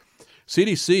shots,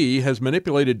 CDC has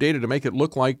manipulated data to make it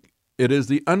look like it is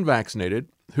the unvaccinated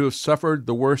who have suffered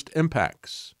the worst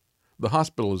impacts, the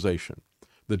hospitalization,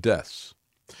 the deaths.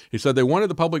 He said they wanted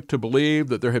the public to believe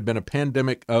that there had been a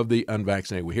pandemic of the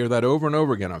unvaccinated. We hear that over and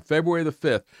over again. On February the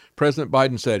 5th, President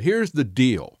Biden said, here's the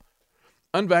deal.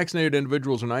 Unvaccinated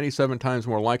individuals are 97 times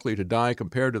more likely to die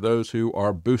compared to those who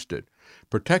are boosted.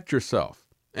 Protect yourself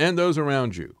and those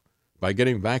around you by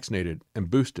getting vaccinated and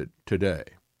boosted today.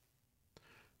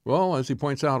 Well, as he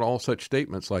points out, all such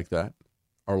statements like that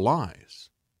are lies.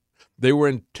 They were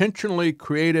intentionally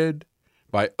created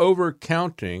by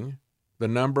overcounting the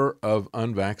number of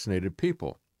unvaccinated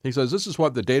people. He says this is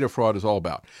what the data fraud is all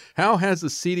about. How has the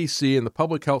CDC and the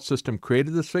public health system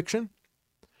created this fiction?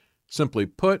 Simply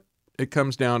put, it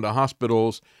comes down to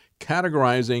hospitals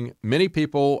categorizing many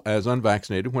people as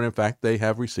unvaccinated when in fact they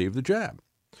have received the jab.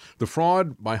 The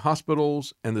fraud by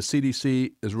hospitals and the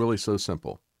CDC is really so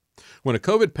simple. When a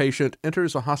COVID patient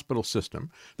enters a hospital system,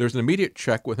 there's an immediate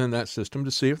check within that system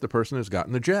to see if the person has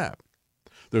gotten the jab.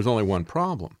 There's only one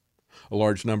problem. A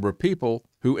large number of people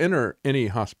who enter any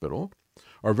hospital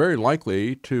are very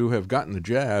likely to have gotten the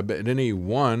jab at any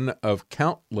one of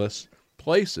countless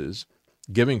places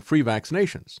giving free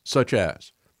vaccinations, such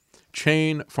as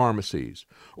chain pharmacies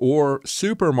or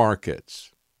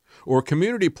supermarkets or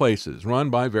community places run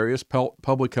by various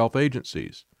public health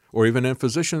agencies or even in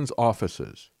physicians'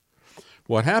 offices.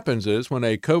 What happens is when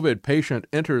a COVID patient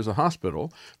enters a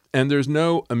hospital and there's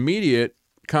no immediate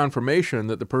confirmation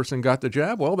that the person got the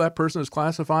jab, well, that person is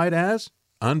classified as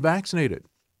unvaccinated.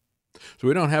 So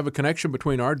we don't have a connection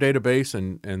between our database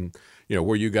and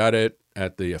where you got it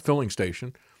at the filling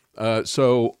station.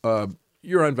 So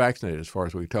you're unvaccinated as far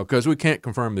as we can tell because we can't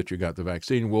confirm that you got the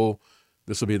vaccine.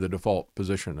 This will be the default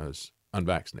position as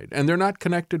unvaccinated. And they're not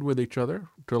connected with each other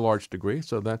to a large degree,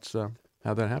 so that's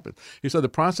how that happens. He said the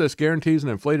process guarantees an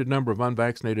inflated number of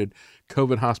unvaccinated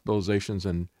COVID hospitalizations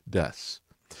and deaths.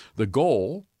 The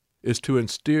goal is to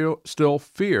instill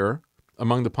fear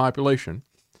among the population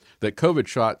that COVID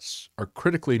shots are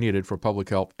critically needed for public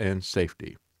health and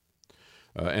safety.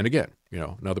 And again,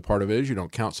 another part of it is you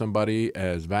don't count somebody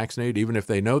as vaccinated. Even if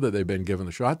they know that they've been given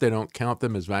the shot, they don't count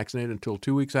them as vaccinated until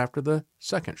 2 weeks after the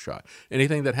second shot.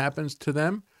 Anything that happens to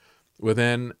them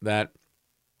within that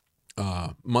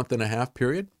month and a half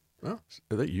period, well,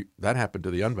 that happened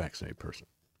to the unvaccinated person.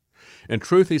 In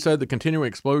truth, he said the continuing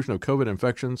explosion of COVID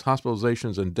infections,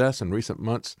 hospitalizations, and deaths in recent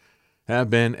months have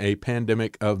been a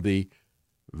pandemic of the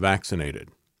vaccinated.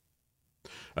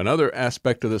 Another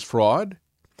aspect of this fraud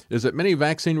is that many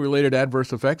vaccine-related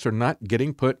adverse effects are not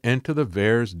getting put into the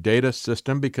VAERS data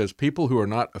system because people who are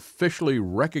not officially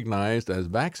recognized as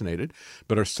vaccinated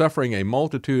but are suffering a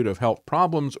multitude of health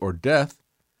problems or death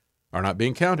are not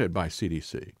being counted by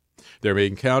CDC. They're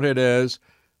being counted as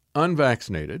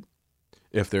unvaccinated,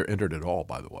 if they're entered at all,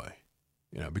 by the way,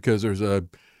 because there's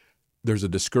a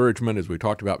discouragement, as we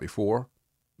talked about before.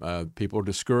 People are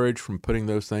discouraged from putting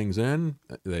those things in.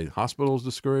 The hospitals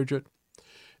discourage it,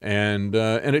 and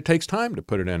it takes time to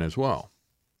put it in as well.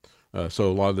 So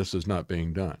a lot of this is not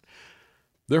being done.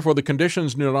 Therefore, the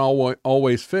conditions do not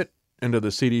always fit into the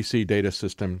CDC data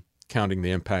system counting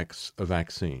the impacts of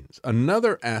vaccines.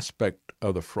 Another aspect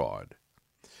of the fraud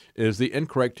is the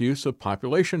incorrect use of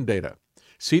population data.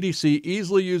 CDC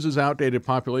easily uses outdated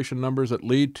population numbers that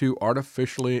lead to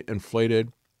artificially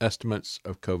inflated estimates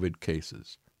of COVID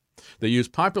cases. They use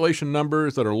population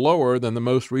numbers that are lower than the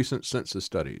most recent census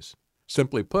studies.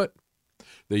 Simply put,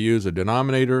 they use a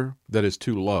denominator that is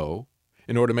too low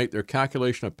in order to make their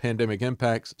calculation of pandemic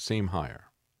impacts seem higher.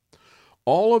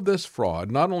 All of this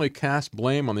fraud not only casts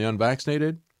blame on the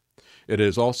unvaccinated, it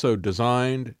is also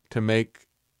designed to make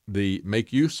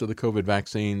use of the COVID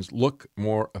vaccines look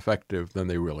more effective than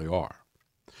they really are.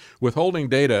 Withholding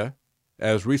data,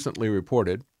 as recently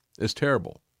reported, is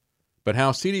terrible. But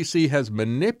how CDC has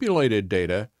manipulated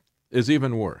data is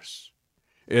even worse.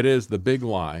 It is the big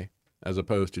lie as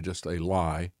opposed to just a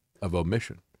lie of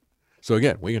omission. So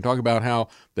again, we can talk about how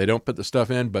they don't put the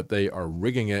stuff in, but they are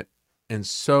rigging it in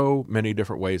so many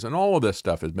different ways. And all of this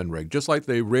stuff has been rigged, just like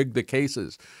they rigged the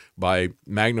cases by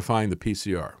magnifying the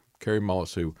PCR. Kerry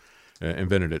Mullis, who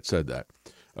invented it, said that,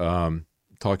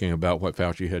 talking about what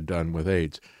Fauci had done with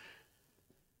AIDS.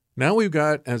 Now we've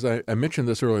got, as I mentioned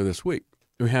this earlier this week,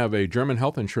 we have a German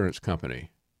health insurance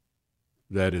company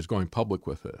that is going public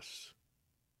with this.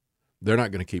 they're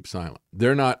not going to keep silent.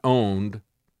 They're not owned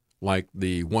like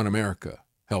the One America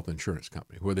health insurance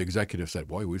company, where the executive said,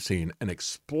 boy, we've seen an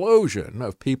explosion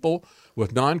of people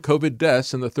with non-COVID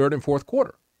deaths in the third and fourth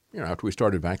quarter, after we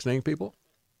started vaccinating people.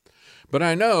 But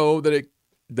I know that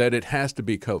it has to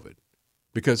be COVID,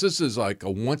 because this is like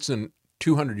a once in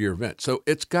 200-year event. So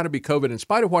it's got to be COVID in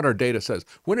spite of what our data says.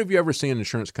 When have you ever seen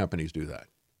insurance companies do that?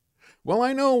 Well,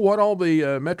 I know what all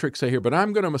the metrics say here, but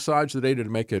I'm going to massage the data to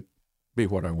make it be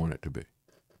what I want it to be.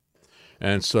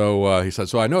 And so he said,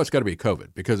 so I know it's got to be COVID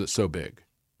because it's so big.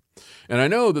 And I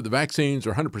know that the vaccines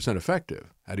are 100%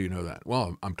 effective. How do you know that?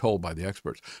 Well, I'm told by the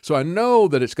experts. So I know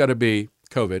that it's got to be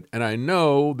COVID, and I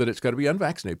know that it's got to be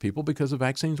unvaccinated people because the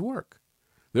vaccines work.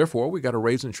 Therefore, we got to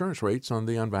raise insurance rates on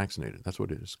the unvaccinated. That's what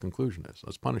his conclusion is.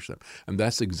 Let's punish them. And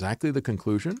that's exactly the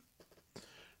conclusion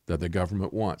that the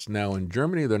government wants. Now, in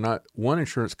Germany, one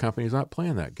insurance company is not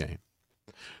playing that game.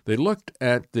 They looked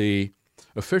at the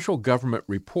official government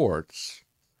reports,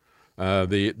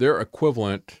 their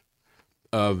equivalent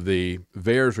of the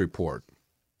VAERS report.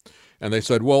 And they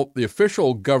said, well, the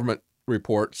official government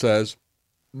report says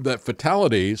that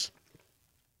fatalities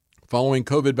following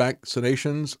COVID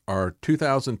vaccinations are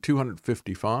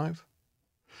 2,255.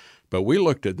 But we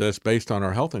looked at this based on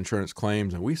our health insurance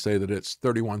claims, and we say that it's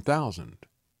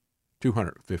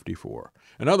 31,254.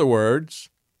 In other words,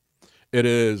 it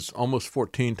is almost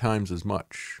 14 times as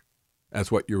much as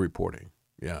what you're reporting.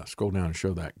 Yeah, scroll down and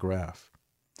show that graph.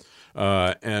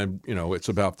 And it's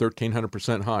about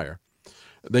 1,300% higher.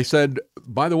 They said,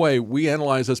 by the way, we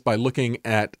analyzed this by looking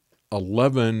at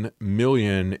 11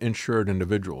 million insured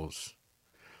individuals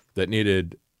that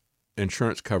needed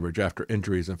insurance coverage after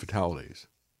injuries and fatalities.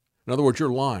 In other words, you're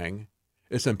lying.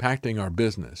 It's impacting our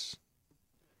business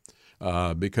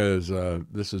because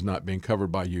this is not being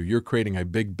covered by you. You're creating a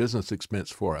big business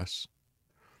expense for us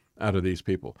out of these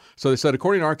people. So they said,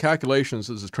 according to our calculations,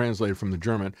 this is translated from the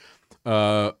German,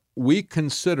 we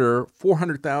consider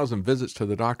 400,000 visits to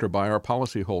the doctor by our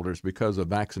policyholders because of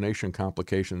vaccination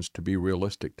complications to be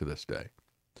realistic to this day.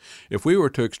 If we were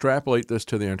to extrapolate this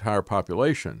to the entire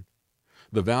population,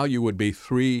 the value would be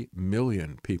 3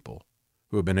 million people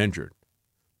who have been injured,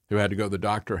 who had to go to the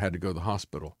doctor, had to go to the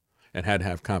hospital, and had to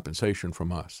have compensation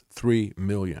from us. 3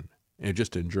 million, and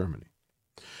just in Germany.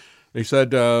 He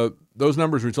said those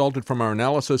numbers resulted from our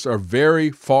analysis are very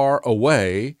far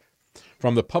away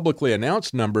from the publicly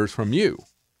announced numbers from you.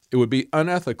 It would be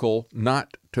unethical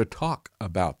not to talk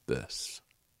about this.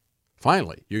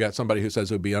 Finally, you got somebody who says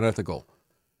it would be unethical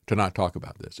to not talk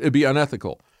about this. It would be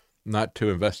unethical not to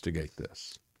investigate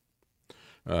this.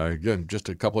 Again, just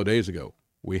a couple of days ago,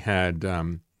 we had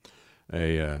an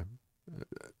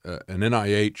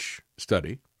NIH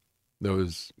study that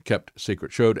was kept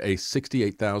secret, showed a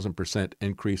 68,000%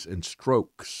 increase in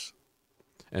strokes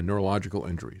and neurological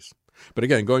injuries. But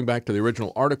again, going back to the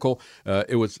original article,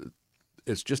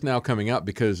 it's just now coming out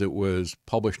because it was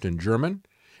published in German.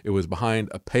 It was behind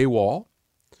a paywall.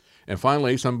 And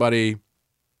finally, somebody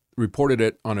reported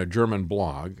it on a German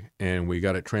blog, and we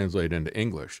got it translated into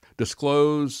English.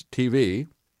 Disclose TV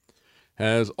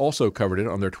has also covered it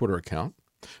on their Twitter account.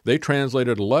 They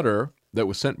translated a letter that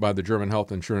was sent by the German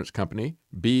health insurance company,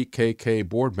 BKK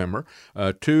board member,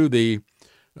 to the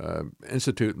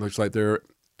institute. Looks like their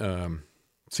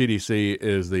CDC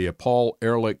is the Paul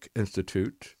Ehrlich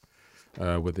Institute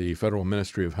with the Federal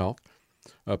Ministry of Health.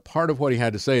 Part of what he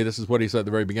had to say, this is what he said at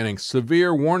the very beginning,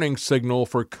 severe warning signal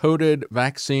for coded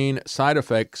vaccine side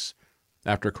effects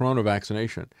after corona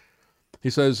vaccination. He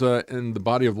says in the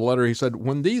body of the letter, he said,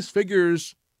 when these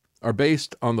figures are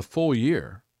based on the full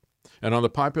year and on the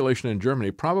population in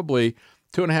Germany, probably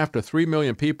 2.5 to 3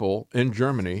 million people in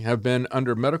Germany have been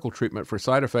under medical treatment for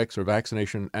side effects or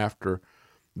vaccination after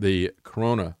the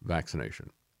corona vaccination.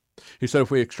 He said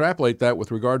if we extrapolate that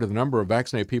with regard to the number of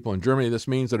vaccinated people in Germany, this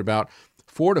means that about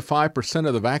 4 to 5%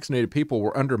 of the vaccinated people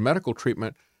were under medical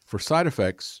treatment for side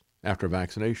effects after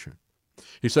vaccination.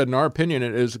 He said, in our opinion,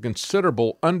 it is a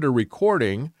considerable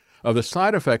under-recording of the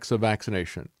side effects of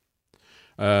vaccination.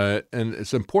 And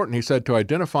it's important, he said, to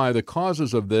identify the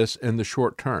causes of this in the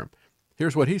short term.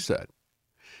 Here's what he said.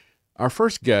 Our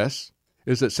first guess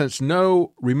is that since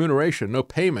no remuneration, no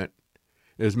payment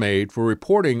is made for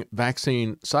reporting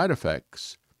vaccine side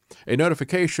effects, a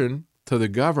notification to the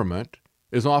government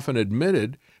is often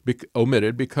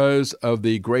omitted because of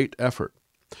the great effort.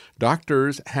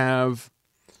 Doctors have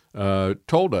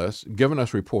told us, given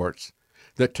us reports,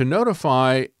 that to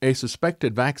notify a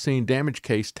suspected vaccine damage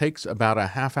case takes about a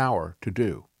half hour to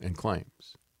do in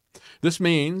claims. This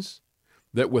means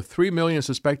that with 3 million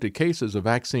suspected cases of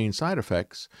vaccine side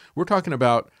effects, we're talking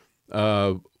about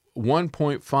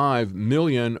 1.5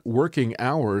 million working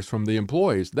hours from the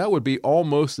employees. That would be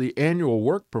almost the annual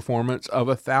work performance of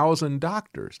 1,000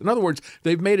 doctors. In other words,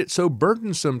 they've made it so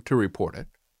burdensome to report it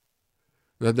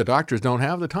that the doctors don't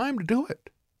have the time to do it.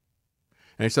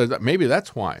 And he says that maybe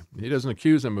that's why. He doesn't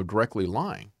accuse them of directly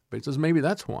lying, but he says maybe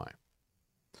that's why.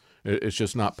 It's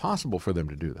just not possible for them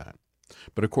to do that.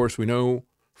 But of course, we know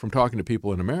from talking to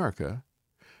people in America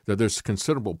that there's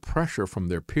considerable pressure from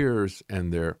their peers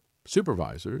and their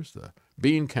supervisors, the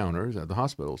bean counters at the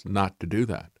hospitals, not to do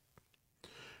that.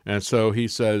 And so he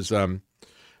says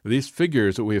these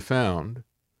figures that we have found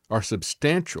are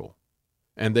substantial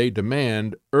and they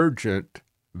demand urgent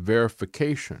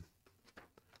verification.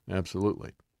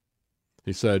 Absolutely.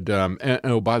 He said, and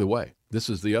oh, by the way, this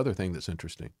is the other thing that's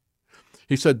interesting.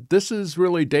 He said, this is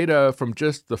really data from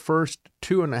just the first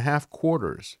 2.5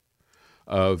 quarters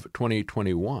of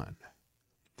 2021.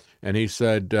 And he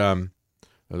said, the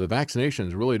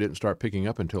vaccinations really didn't start picking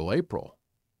up until April.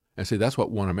 And see, that's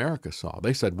what One America saw.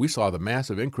 They said, we saw the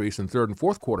massive increase in third and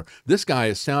fourth quarter. This guy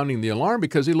is sounding the alarm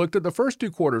because he looked at the first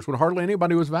 2 quarters when hardly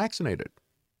anybody was vaccinated.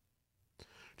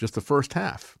 Just the first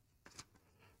half.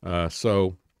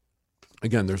 So,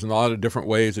 again, there's a lot of different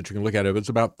ways that you can look at it. It's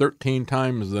about 13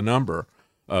 times the number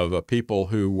of people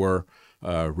who were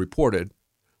reported.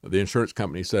 The insurance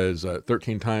company says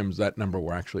 13 times that number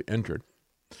were actually injured.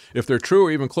 If they're true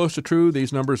or even close to true,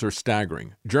 these numbers are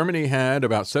staggering. Germany had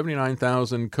about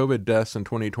 79,000 COVID deaths in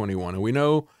 2021, and we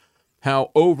know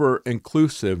how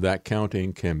over-inclusive that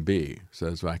counting can be,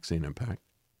 says Vaccine Impact.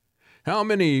 How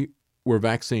many were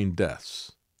vaccine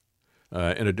deaths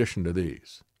in addition to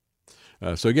these?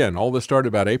 So again, all this started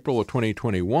about April of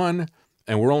 2021,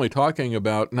 and we're only talking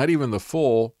about not even the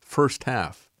full first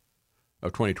half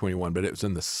of 2021, but it was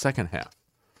in the second half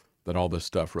that all this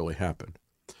stuff really happened.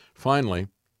 Finally,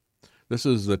 this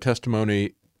is the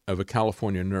testimony of a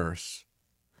California nurse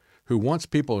who wants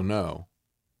people to know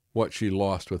what she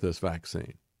lost with this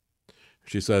vaccine.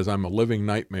 She says, I'm a living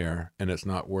nightmare, and it's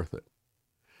not worth it.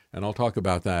 And I'll talk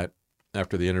about that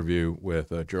after the interview with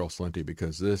Gerald Celente,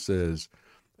 because this is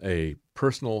a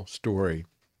personal story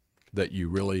that you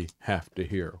really have to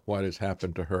hear, what has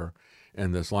happened to her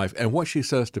in this life, and what she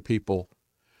says to people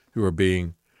who are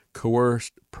being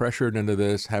coerced, pressured into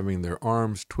this, having their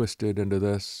arms twisted into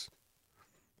this.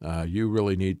 You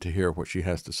really need to hear what she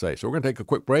has to say. So we're going to take a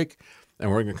quick break, and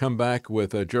we're going to come back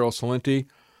with Gerald Celente.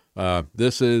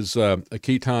 This is a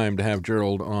key time to have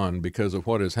Gerald on because of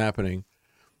what is happening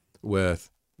with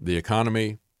the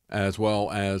economy as well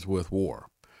as with war.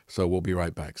 So we'll be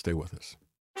right back. Stay with us.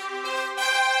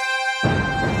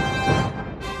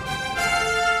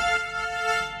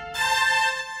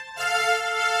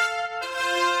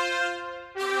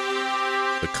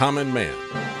 The common man.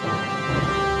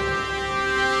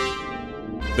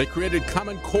 They created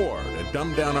Common Core to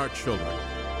dumb down our children.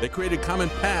 They created Common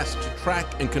Pass to track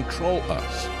and control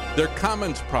us. Their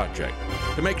Commons Project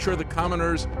to make sure the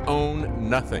commoners own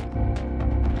nothing.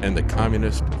 And the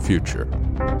communist future.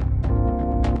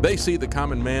 They see the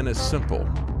common man as simple,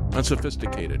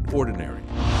 unsophisticated, ordinary.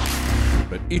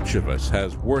 But each of us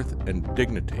has worth and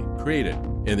dignity created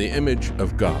in the image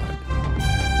of God.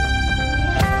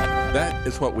 That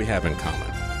is what we have in common.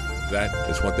 That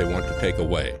is what they want to take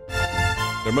away.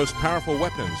 Their most powerful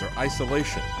weapons are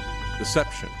isolation,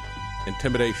 deception,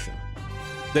 intimidation.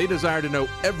 They desire to know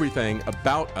everything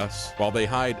about us while they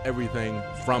hide everything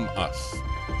from us.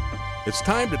 It's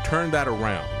time to turn that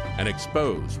around and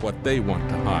expose what they want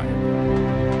to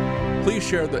hide. Please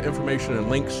share the information and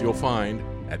links you'll find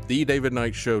at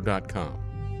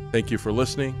thedavidknightshow.com. Thank you for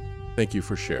listening. Thank you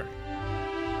for sharing.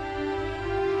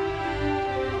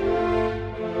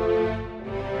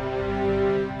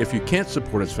 If you can't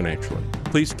support us financially,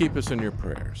 please keep us in your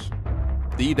prayers.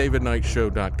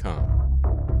 thedavidknightshow.com.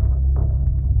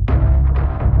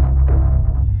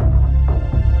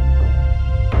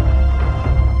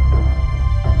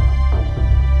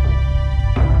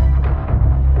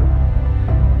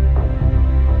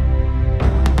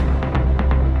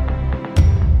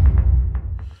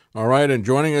 All right, and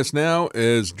joining us now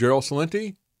is Gerald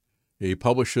Celente. He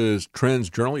publishes Trends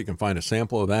Journal. You can find a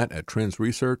sample of that at Trends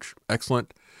Research.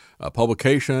 Excellent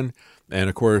publication. And,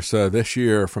 of course, this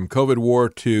year, from COVID war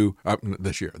to,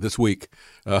 this week,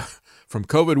 from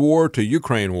COVID war to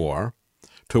Ukraine war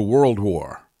to world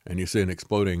war. And you see an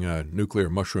exploding nuclear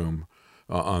mushroom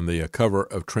on the cover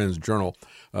of Trends Journal.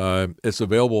 It's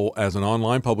available as an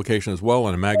online publication as well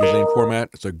in a magazine format.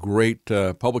 It's a great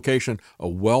publication, a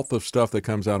wealth of stuff that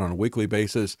comes out on a weekly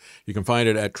basis. You can find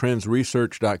it at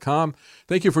trendsresearch.com.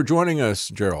 Thank you for joining us,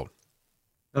 Gerald.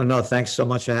 Oh, no, thanks so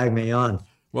much for having me on.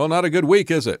 Well, not a good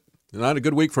week, is it? Not a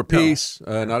good week for peace.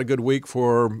 Not a good week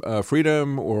for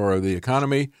freedom or the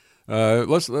economy.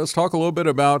 Let's talk a little bit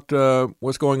about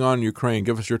what's going on in Ukraine.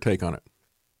 Give us your take on it.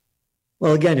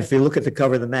 Well, again, if you look at the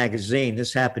cover of the magazine,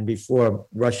 this happened before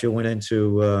Russia went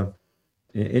into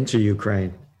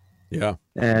Ukraine. Yeah,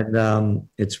 and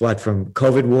it's from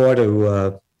COVID war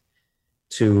to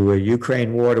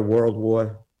Ukraine war to World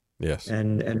War. Yes,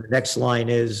 and the next line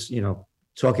is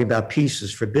talking about peace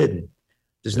is forbidden.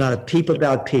 There's not a peep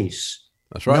about peace.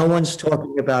 That's right. No one's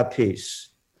talking about peace.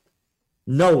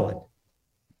 No one.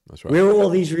 That's right. Where are all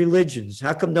these religions?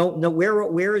 How come no?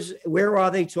 Where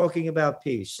are they talking about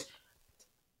peace?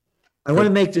 I want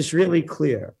to make this really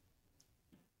clear.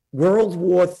 World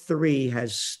War III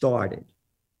has started.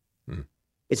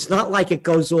 It's not like it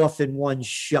goes off in one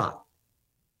shot.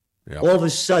 Yeah. All of a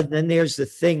sudden, then there's the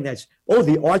thing that's,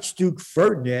 the Archduke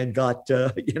Ferdinand got,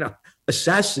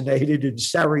 assassinated in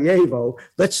Sarajevo.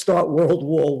 Let's start World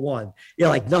War I.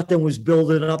 Like nothing was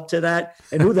building up to that.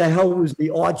 And who the hell was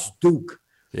the Archduke?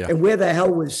 Yeah. And where the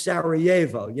hell was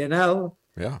Sarajevo, Yeah.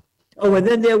 Oh, and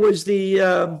then there was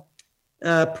the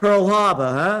Pearl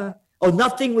Harbor, huh? Oh,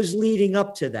 nothing was leading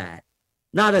up to that.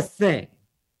 Not a thing.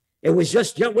 It was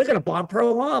just, we're going to bomb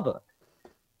Pearl Harbor.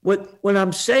 What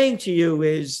I'm saying to you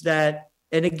is that,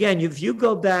 and again, if you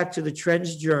go back to the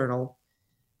Trends Journal,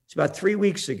 it's about 3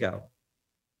 weeks ago,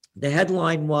 the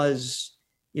headline was,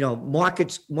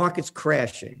 markets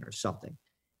crashing or something.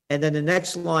 And then the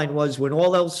next line was, when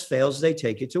all else fails, they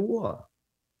take it to war.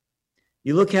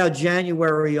 You look how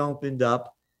January opened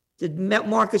up, the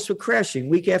markets were crashing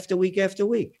week after week after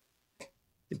week.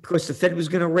 Because the Fed was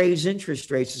going to raise interest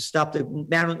rates to stop the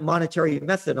monetary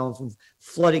methadone from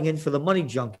flooding in for the money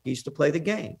junkies to play the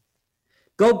game.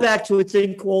 Go back to a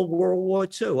thing called World War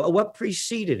II. Oh, what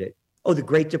preceded it? Oh, the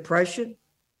Great Depression?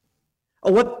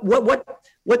 Oh,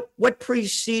 what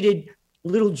preceded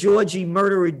little Georgie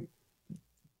murderer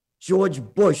George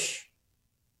Bush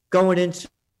going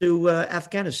into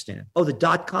Afghanistan? Oh, the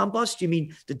dot-com bust? You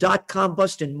mean the dot-com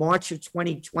bust in March of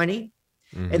 2020?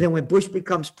 Mm-hmm. And then when Bush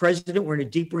becomes president, we're in a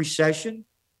deep recession.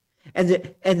 And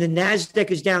the NASDAQ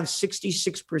is down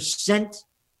 66%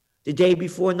 the day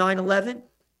before 9/11.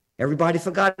 Everybody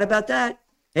forgot about that.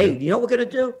 Hey, you know what we're going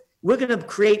to do? We're going to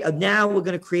create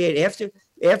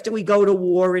after we go to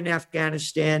war in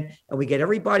Afghanistan and we get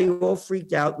everybody all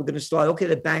freaked out, we're going to start,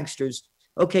 the banksters,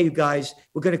 you guys,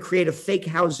 we're going to create a fake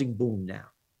housing boom now.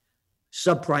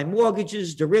 Subprime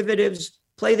mortgages, derivatives,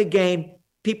 play the game.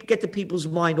 People get the people's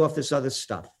mind off this other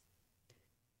stuff.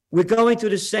 We're going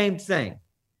through the same thing.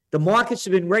 The markets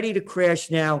have been ready to crash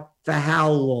now for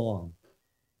how long?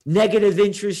 Negative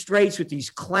interest rates with these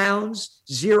clowns,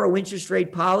 zero interest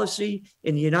rate policy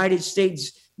in the United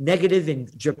States, negative in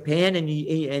Japan and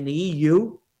the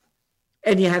EU.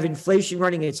 And you have inflation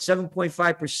running at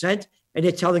 7.5%. And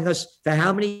they're telling us for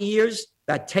how many years?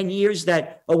 About 10 years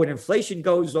that, when inflation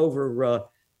goes over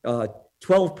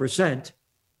 12%,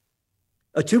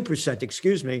 2%,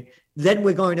 excuse me, then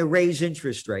we're going to raise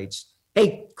interest rates.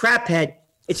 Hey, craphead,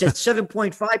 it's at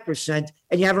 7.5%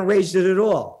 and you haven't raised it at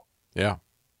all. Yeah.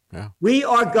 Yeah. We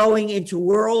are going into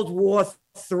World War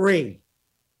III.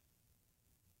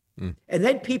 And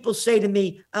then people say to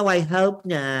me, oh, I hope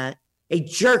not. Hey,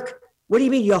 jerk, what do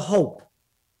you mean you hope?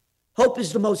 Hope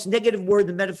is the most negative word in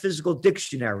the metaphysical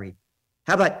dictionary.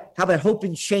 How about hope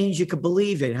and change you could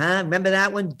believe in, huh? Remember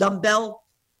that one, dumbbell?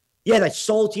 Yeah, that's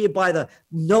sold to you by the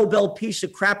Nobel Peace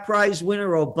of Crap Prize winner,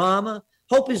 Obama.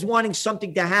 Hope is wanting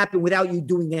something to happen without you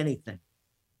doing anything.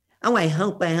 Oh, I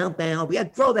hope. Yeah,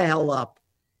 grow the hell up.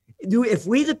 If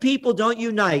we, the people, don't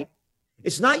unite,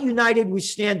 it's not united we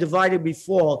stand, divided we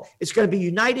fall. It's going to be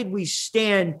united we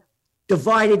stand,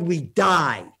 divided we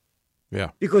die.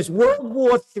 Yeah. Because World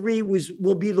War III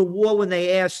will be the war when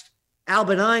they asked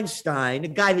Albert Einstein, a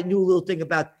guy that knew a little thing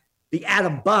about the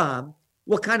atom bomb,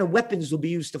 what kind of weapons will be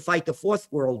used to fight the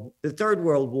Third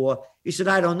World War? He said,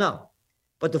 I don't know.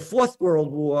 But the Fourth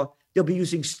World War, they'll be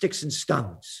using sticks and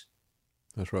stones.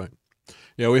 That's right.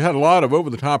 Yeah, we had a lot of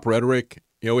over-the-top rhetoric.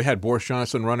 We had Boris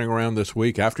Johnson running around this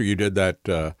week after you did that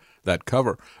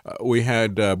cover. We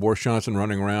had Boris Johnson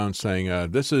running around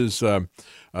saying, this is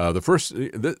the first,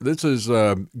 this is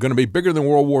going to be bigger than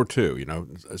World War II,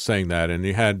 saying that. And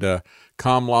you had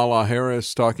Kamala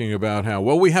Harris talking about how,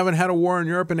 we haven't had a war in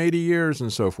Europe in 80 years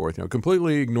and so forth,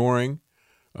 completely ignoring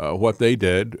what they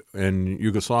did in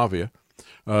Yugoslavia.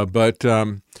 But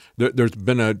there's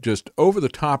been a just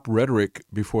over-the-top rhetoric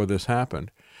before this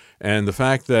happened. And the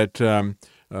fact that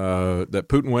that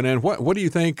Putin went in, what do you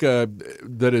think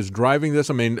that is driving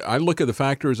this? I mean, I look at the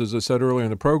factors, as I said earlier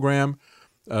in the program.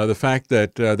 the fact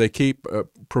that they keep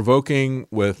provoking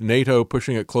with NATO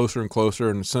pushing it closer and closer,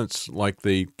 and since like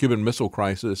the Cuban Missile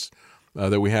Crisis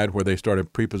that we had where they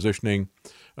started pre-positioning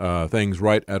things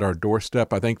right at our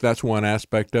doorstep. I think that's one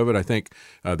aspect of it. I think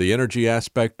the energy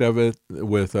aspect of it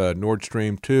with Nord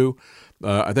Stream 2,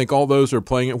 I think all those are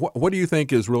playing it. What do you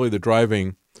think is really the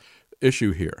driving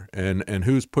issue here, and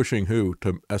who's pushing who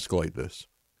to escalate this?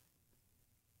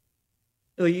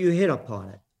 Well, you hit upon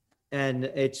it. And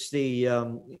it's the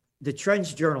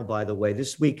Trends Journal, by the way,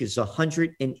 this week is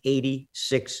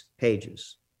 186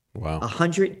 pages. Wow.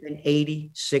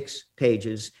 186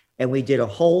 pages. And we did a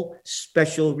whole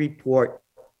special report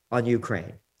on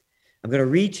Ukraine. I'm going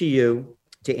to read to you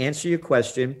to answer your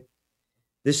question.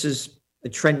 This is a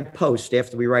Trend post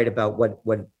after we write about what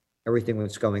everything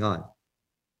that's going on.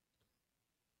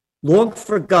 Long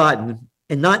forgotten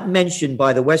and not mentioned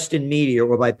by the Western media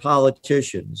or by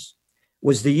politicians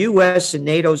was the U.S. and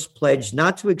NATO's pledge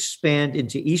not to expand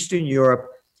into Eastern Europe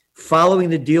following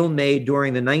the deal made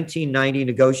during the 1990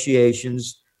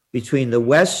 negotiations between the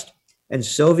West and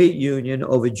Soviet Union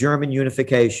over German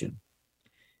unification.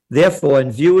 Therefore,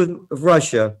 in view of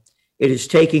Russia, it is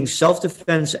taking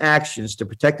self-defense actions to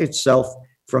protect itself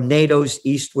from NATO's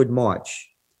eastward march.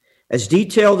 As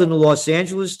detailed in the Los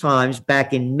Angeles Times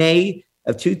back in May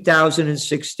of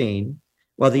 2016,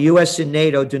 while the U.S. and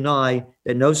NATO deny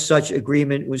that no such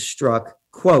agreement was struck,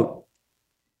 quote,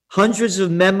 hundreds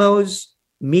of memos,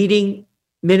 meeting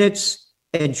minutes,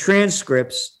 and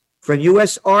transcripts from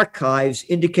U.S. archives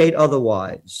indicate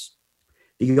otherwise.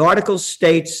 The article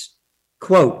states,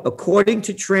 quote, according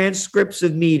to transcripts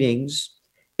of meetings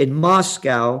in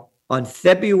Moscow on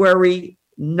February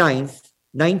 9th,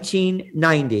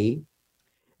 1990,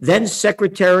 then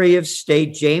Secretary of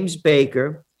State James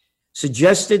Baker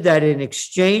suggested that in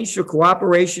exchange for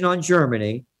cooperation on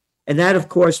Germany, and that, of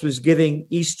course, was giving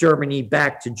East Germany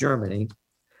back to Germany,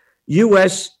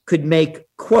 U.S. could make,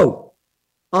 quote,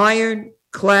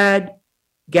 ironclad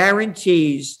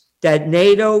guarantees that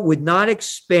NATO would not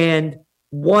expand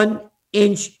 1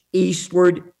 inch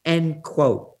eastward, end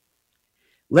quote.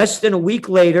 Less than a week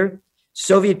later,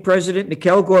 Soviet President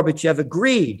Mikhail Gorbachev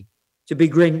agreed to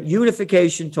begin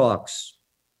unification talks.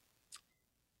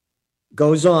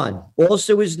 Goes on.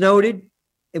 Also is noted,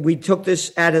 and we took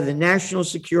this out of the National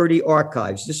Security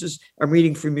Archives. I'm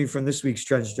reading from you from this week's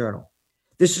Trends Journal.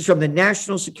 This is from the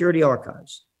National Security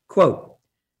Archives. Quote,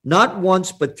 not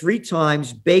once, but 3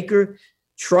 times, Baker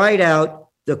tried out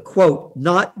the, quote,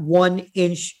 not 1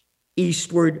 inch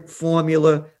eastward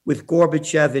formula with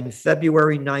Gorbachev in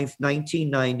February 9th,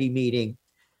 1990 meeting.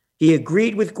 He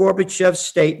agreed with Gorbachev's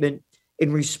statement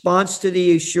in response to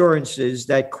the assurances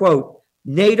that, quote,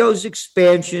 NATO's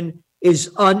expansion is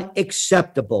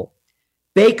unacceptable.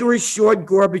 Baker assured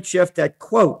Gorbachev that,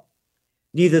 quote,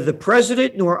 neither the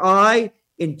president nor I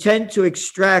intend to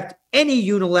extract any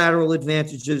unilateral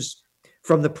advantages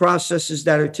from the processes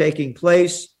that are taking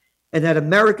place, and that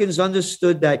Americans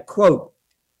understood that, quote,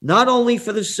 not only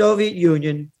for the Soviet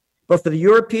Union, but for the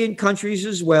European countries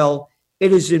as well,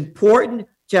 it is important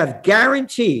to have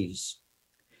guarantees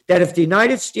that if the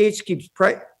United States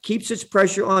keeps its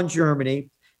pressure on Germany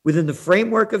within the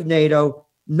framework of NATO,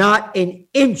 not an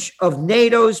inch of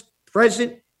NATO's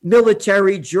present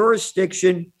military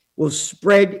jurisdiction will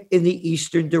spread in the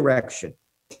eastern direction.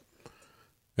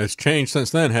 It's changed since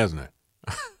then, hasn't it?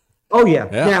 Oh, yeah.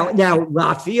 Now,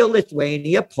 Latvia,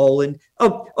 Lithuania, Poland,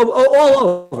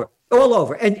 all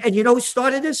over. And you know who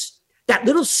started this? That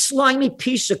little slimy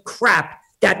piece of crap,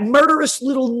 that murderous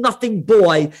little nothing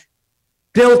boy,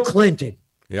 Bill Clinton.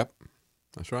 Yep,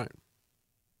 that's right.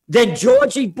 Then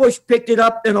George Bush picked it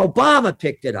up and Obama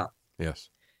picked it up. Yes.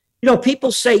 You know,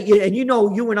 people say, and you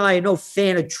know, you and I are no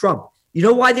fan of Trump. You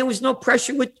know why there was no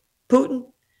pressure with Putin?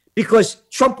 Because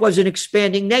Trump wasn't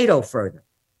expanding NATO further.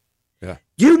 Yeah.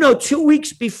 You know, 2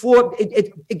 weeks before,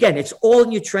 again, it's all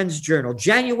in your Trends Journal,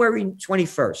 January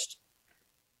 21st.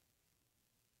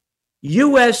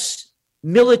 U.S.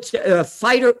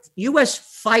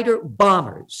 fighter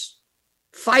bombers,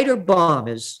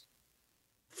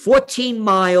 14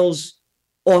 miles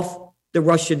off the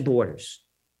Russian borders.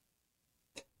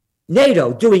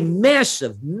 NATO doing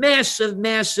massive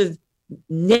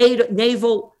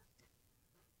naval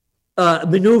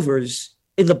maneuvers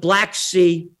in the Black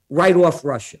Sea right off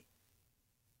Russia.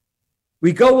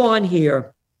 We go on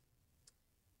here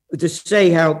to say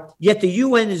how, yet the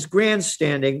UN is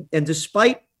grandstanding, and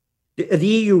despite the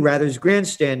EU rather is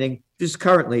grandstanding this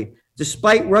currently,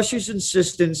 despite Russia's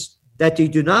insistence that they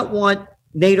do not want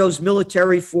NATO's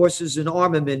military forces and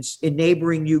armaments in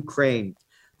neighboring Ukraine.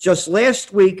 Just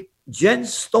last week, Jens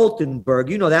Stoltenberg,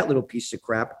 you know that little piece of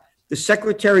crap, the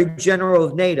Secretary General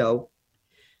of NATO,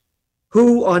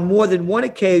 who on more than one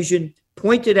occasion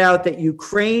pointed out that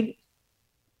Ukraine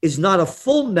is not a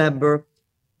full member,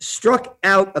 struck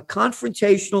out a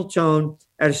confrontational tone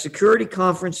at a security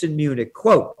conference in Munich.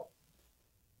 Quote,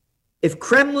 if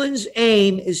Kremlin's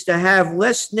aim is to have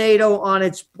less NATO on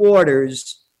its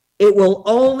borders, it will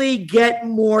only get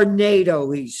more NATO,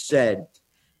 he said.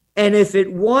 And if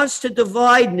it wants to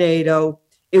divide NATO,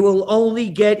 it will only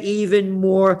get even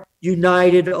more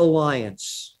united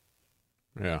alliance.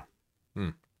 Yeah.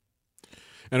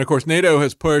 And of course, NATO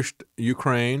has pushed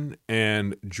Ukraine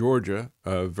and Georgia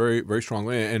very, very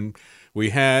strongly. And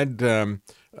we had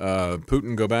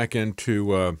Putin go back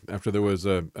into, after there was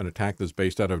an attack that's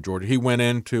based out of Georgia, he went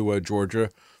into Georgia,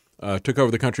 took over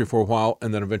the country for a while,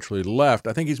 and then eventually left.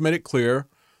 I think he's made it clear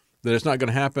that it's not going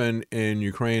to happen in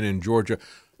Ukraine and Georgia.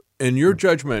 In your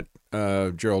judgment,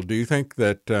 Gerald, do you think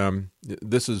that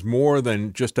this is more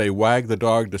than just a wag the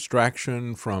dog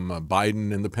distraction from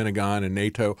Biden and the Pentagon and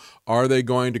NATO? Are they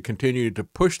going to continue to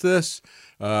push this?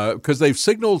 Because they've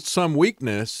signaled some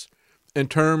weakness in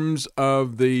terms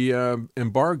of the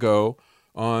embargo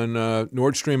on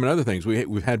Nord Stream and other things.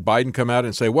 We've had Biden come out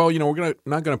and say, well, we're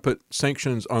not going to put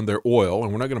sanctions on their oil,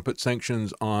 and we're not going to put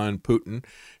sanctions on Putin.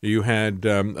 You had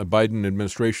a Biden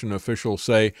administration official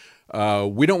say,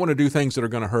 we don't want to do things that are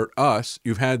going to hurt us.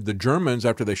 You've had the Germans,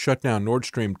 after they shut down Nord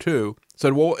Stream 2,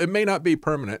 said, well, it may not be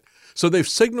permanent. So they've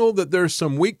signaled that there's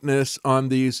some weakness on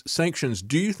these sanctions.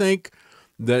 Do you think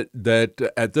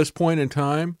that at this point in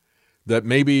time, that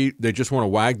maybe they just want to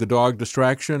wag the dog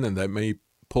distraction and that may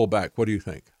pull back? What do you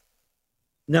think?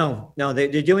 No,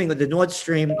 they're doing the Nord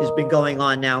Stream has been going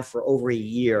on now for over a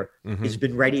year. Mm-hmm. It's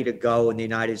been ready to go, and the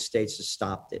United States has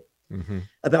stopped it. Mm-hmm.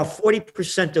 About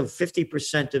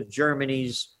 50% of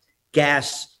Germany's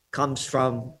gas comes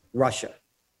from Russia.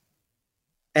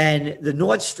 And the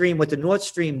Nord Stream, what the Nord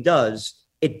Stream does,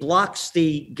 it blocks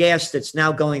the gas that's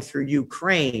now going through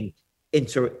Ukraine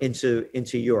into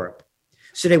Europe.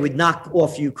 So they would knock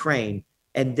off Ukraine,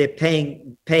 and they're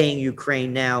paying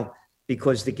Ukraine now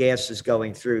because the gas is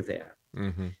going through there.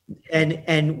 Mm-hmm.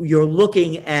 And you're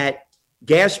looking at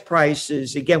gas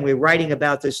prices. Again, we're writing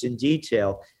about this in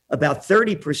detail. About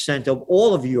 30% of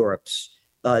all of Europe's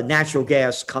natural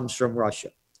gas comes from Russia.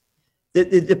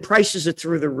 The prices are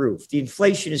through the roof. The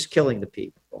inflation is killing the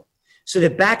people. So they're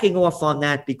backing off on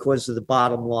that because of the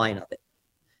bottom line of it.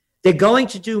 They're going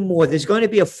to do more. There's going to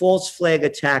be a false flag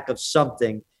attack of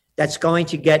something that's going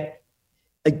to get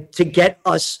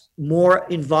us more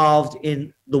involved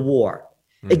in the war.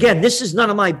 Mm-hmm. Again, this is none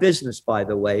of my business, by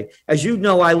the way. As you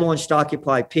know, I launched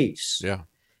Occupy Peace. Yeah.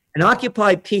 And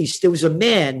Occupy Peace, there was a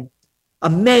real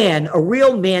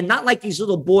man, not like these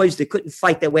little boys that couldn't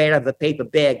fight their way out of a paper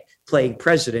bag playing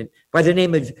president, by the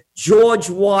name of George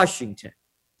Washington.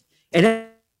 And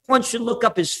everyone should look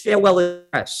up his farewell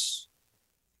address,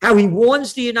 how he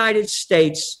warns the United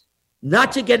States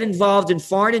not to get involved in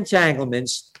foreign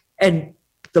entanglements, and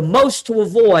the most to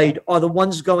avoid are the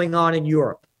ones going on in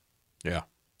Europe. Yeah.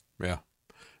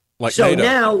 Like so NATO.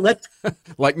 Now let's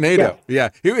like NATO. Yeah.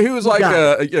 He was like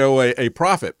a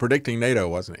prophet predicting NATO,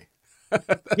 wasn't he?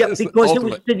 Yeah, because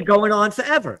it's been going on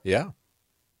forever. Yeah.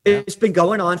 It's been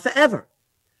going on forever.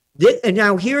 And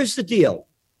now here's the deal.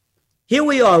 Here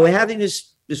we are. We're having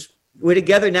this. We're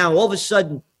together now. All of a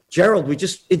sudden, Gerald, we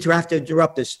just have to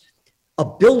interrupt this. A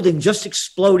building just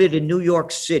exploded in New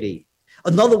York City.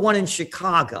 Another one in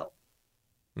Chicago.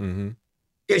 Mm-hmm.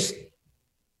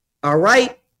 All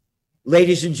right,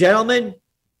 ladies and gentlemen,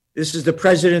 this is the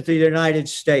President of the United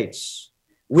States.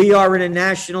 We are in a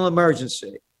national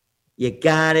emergency. You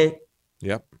got it?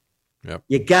 Yep.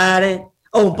 You got it?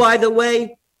 Oh, by the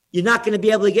way, you're not going to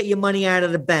be able to get your money out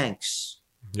of the banks.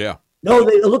 Yeah. No,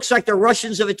 it looks like the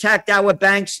Russians have attacked our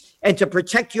banks, and to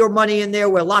protect your money in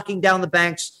there, we're locking down the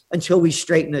banks until we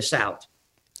straighten this out.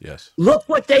 Yes. Look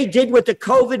what they did with the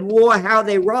COVID war, how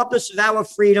they robbed us of our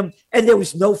freedom, and there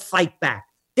was no fight back.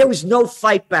 There was no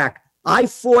fight back. I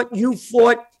fought, you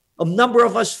fought, a number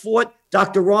of us fought,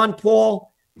 Dr. Ron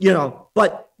Paul,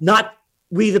 but not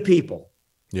we the people.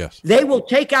 Yes. They will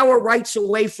take our rights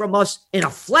away from us in a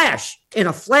flash,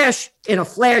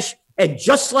 and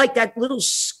just like that little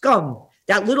scum,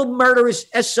 that little murderous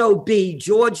SOB,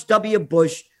 George W.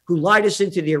 Bush, who lied us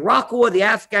into the Iraq War, the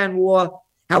Afghan War,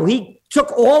 how he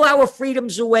took all our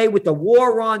freedoms away with the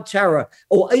war on terror.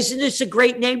 Oh, isn't this a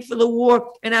great name for the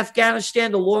war in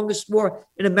Afghanistan, the longest war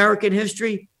in American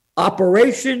history?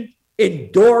 Operation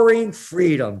Enduring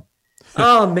Freedom.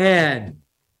 Oh, man.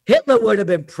 Hitler would have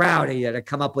been proud of you to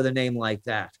come up with a name like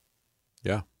that.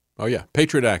 Yeah. Oh, yeah.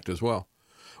 Patriot Act as well.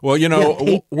 Well,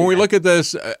 when we look at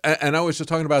this, and I was just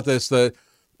talking about this, that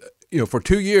for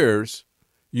 2 years,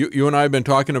 you and I have been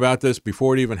talking about this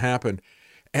before it even happened,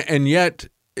 and yet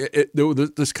there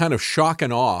was this kind of shock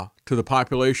and awe to the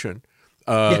population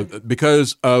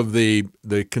because of the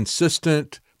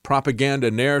consistent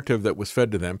propaganda narrative that was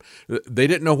fed to them. They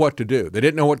didn't know what to do. They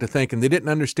didn't know what to think, and they didn't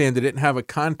understand. They didn't have a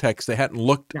context. They hadn't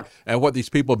looked at what these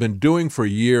people have been doing for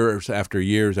years after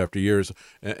years after years,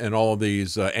 and all of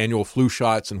these annual flu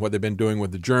shots and what they've been doing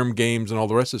with the germ games and all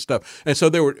the rest of the stuff. And so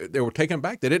they were taken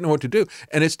back. They didn't know what to do.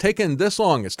 And it's taken this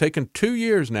long. It's taken 2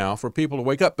 years now for people to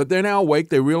wake up. But they're now awake.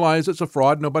 They realize it's a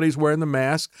fraud. Nobody's wearing the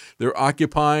mask. They're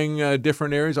occupying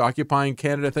different areas, occupying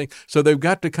Canada things. So they've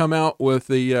got to come out with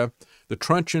the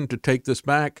truncheon to take this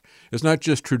back. It's not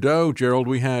just Trudeau, Gerald.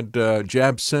 We had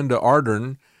Jacinda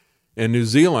Ardern in New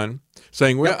Zealand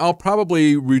saying, well, I'll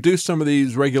probably reduce some of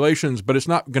these regulations, but it's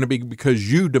not going to be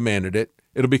because you demanded it.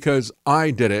 It'll be because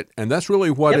I did it. And that's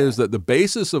really what is the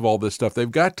basis of all this stuff. They've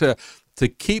got to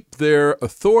keep their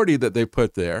authority that they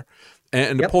put there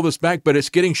and to pull this back, but it's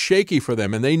getting shaky for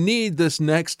them, and they need this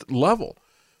next level.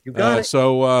 You got it.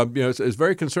 So, it's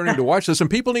very concerning to watch this, and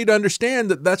people need to understand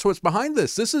that that's what's behind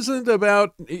this. This isn't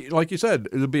about, like you said,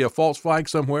 it'll be a false flag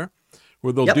somewhere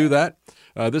where they'll do that.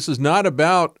 This is not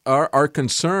about our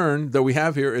concern that we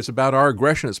have here. It's about our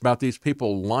aggression. It's about these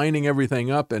people lining everything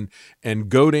up and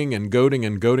goading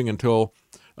until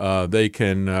they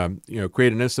can,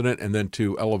 create an incident and then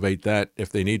to elevate that if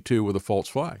they need to with a false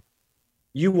flag.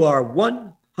 You are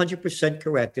 100%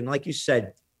 correct. And like you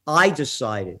said, I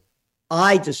decided.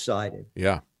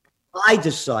 Yeah. I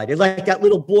decided, like that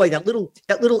little boy, that little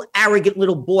arrogant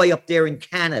little boy up there in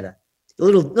Canada,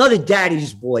 another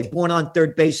daddy's boy, born on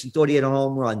third base and thought he had a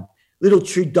home run, little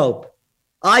Trudeau.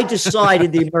 I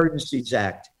decided the Emergencies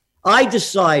Act. What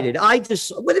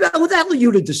the hell are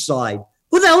you to decide?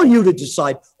 Who the hell are you to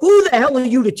decide? Who the hell are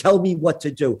you to tell me what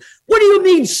to do? What do you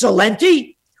mean,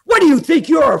 Salenti? What do you think?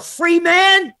 You're a free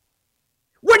man?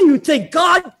 What do you think?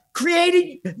 God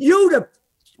created you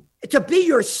to be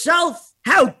yourself?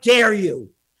 How dare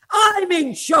you? I'm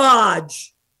in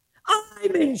charge.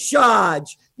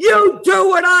 You do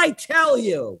what I tell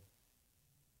you.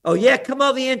 Oh, yeah? Come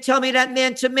over here and tell me that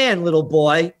man to man, little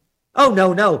boy. Oh,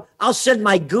 no. I'll send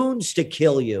my goons to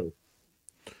kill you.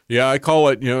 Yeah, I call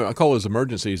it the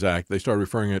Emergencies Act. They started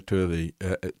referring it to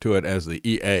it as the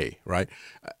EA, right?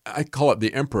 I call it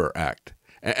the Emperor Act.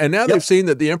 And now they've seen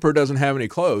that the emperor doesn't have any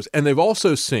clothes. And they've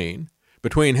also seen,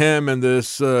 between him and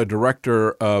this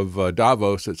director of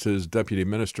Davos, it's his deputy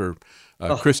minister,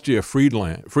 Chrystia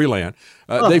Freeland,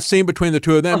 they've seen between the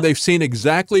two of them, they've seen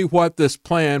exactly what this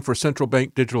plan for central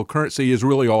bank digital currency is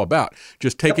really all about.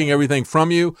 Just taking everything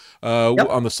from you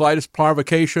on the slightest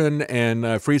provocation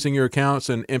and freezing your accounts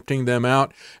and emptying them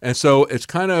out. And so it's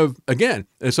kind of, again,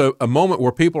 it's a moment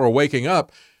where people are waking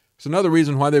up. It's another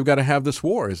reason why they've got to have this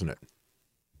war, isn't it?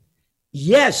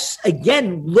 Yes.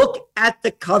 Again, look at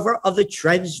the cover of the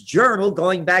Trends Journal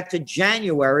going back to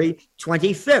January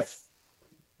 25th.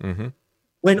 Mm-hmm.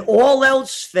 When all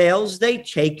else fails, they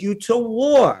take you to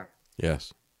war.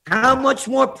 Yes. How much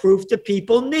more proof do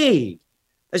people need?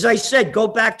 As I said, go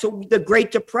back to the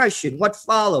Great Depression. What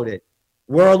followed it?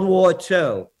 World War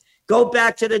II. Go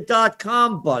back to the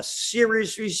dot-com bust,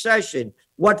 serious recession.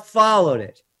 What followed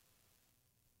it?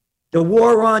 The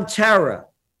war on terror.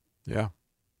 Yeah.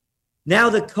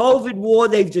 Now the COVID war,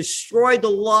 they've destroyed the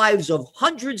lives of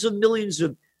hundreds of millions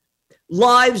of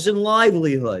lives and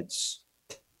livelihoods.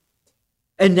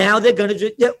 And now they're going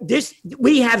to do this.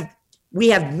 We have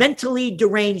mentally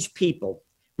deranged people.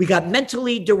 We got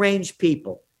mentally deranged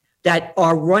people that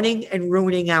are running and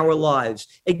ruining our lives.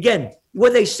 Again,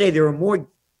 what they say, there are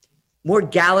more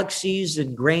galaxies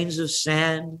than grains of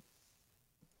sand.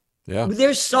 Yeah.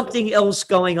 There's something else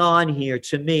going on here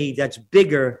to me that's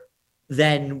bigger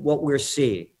than what we're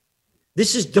seeing.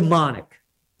 This is demonic.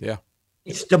 Yeah.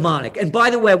 It's demonic. And by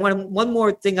the way, one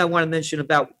more thing I want to mention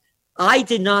about, I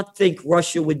did not think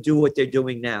Russia would do what they're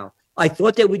doing now. I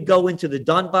thought they would go into the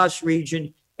Donbass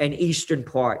region and eastern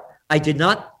part. I did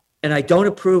not, and I don't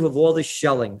approve of all the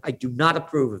shelling. I do not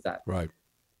approve of that. Right.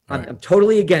 I'm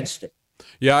totally against it.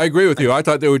 Yeah, I agree with you. I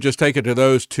thought they would just take it to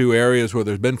those two areas where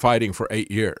there's been fighting for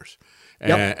 8 years.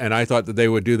 And I thought that they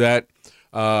would do that.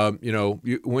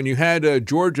 When you had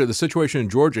Georgia, the situation in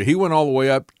Georgia, he went all the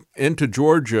way up into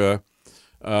Georgia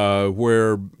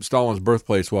where Stalin's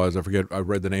birthplace was. I forget, I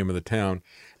read the name of the town.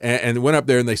 And went up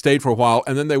there and they stayed for a while,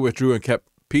 and then they withdrew and kept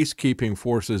peacekeeping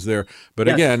forces there. But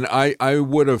again, I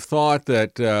would have thought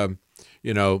that,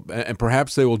 and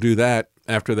perhaps they will do that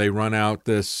after they run out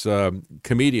this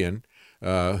comedian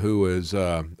who is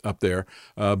up there.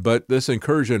 But this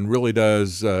incursion really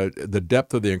does, the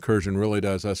depth of the incursion really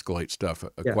does escalate stuff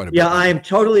quite a bit. Yeah, I am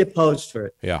totally opposed to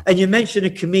it. Yeah. And you mentioned a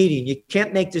comedian. You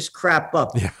can't make this crap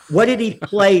up. Yeah. What did he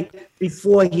play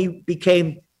before he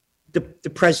became the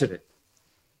president?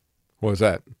 What was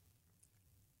that?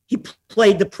 He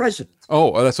played the president.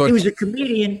 Oh, that's what he was a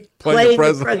comedian playing the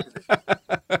president.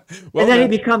 Well, and then he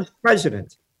becomes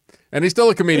president. And he's still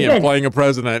a comedian Again, playing a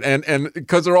president, and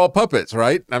because they're all puppets,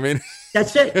 right? I mean,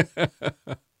 that's it.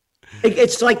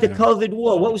 It's like the COVID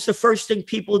war. What was the first thing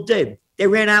people did? They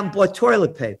ran out and bought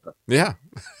toilet paper. Yeah.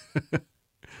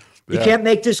 You can't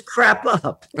make this crap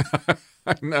up.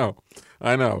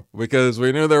 I know, because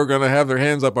we knew they were going to have their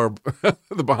hands up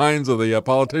the behinds of the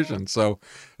politicians. So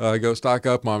go stock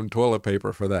up on toilet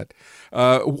paper for that.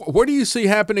 What do you see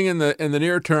happening in the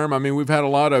near term? I mean, we've had a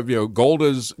lot of, gold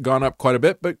has gone up quite a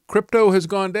bit, but crypto has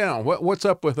gone down. What's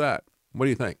up with that? What do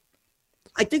you think?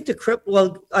 I think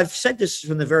well, I've said this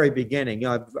from the very beginning.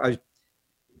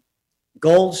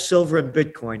 Gold, silver, and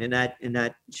Bitcoin in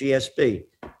that GSB.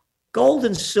 Gold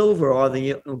and silver are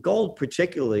gold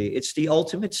particularly, it's the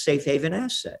ultimate safe haven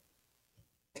asset.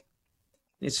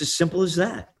 It's as simple as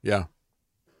that. Yeah.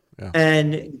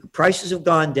 And prices have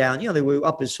gone down. They were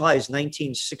up as high as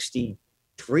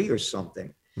 1963 or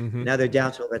something. Mm-hmm. Now they're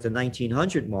down to about the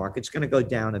 1900 mark. It's going to go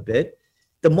down a bit.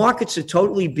 The markets are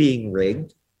totally being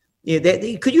rigged.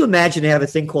 Could you imagine they have a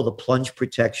thing called a plunge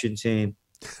protection team?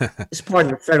 It's part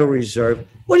of the Federal Reserve.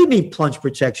 What do you mean plunge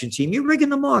protection team? You're rigging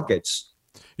the markets.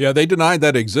 Yeah, they denied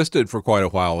that existed for quite a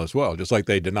while as well, just like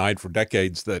they denied for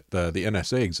decades that the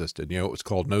NSA existed. It was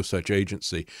called no such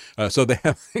agency. So they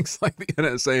have things like the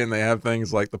NSA and they have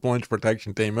things like the plunge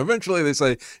protection team. Eventually they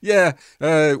say,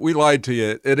 we lied to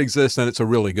you. It exists and it's a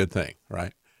really good thing,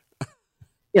 right?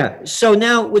 Yeah. So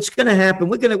now what's going to happen,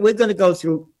 we're going to go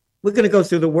through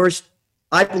the worst,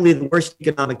 I believe the worst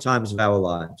economic times of our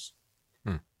lives.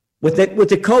 With the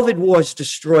COVID wars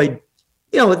destroyed,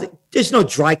 there's no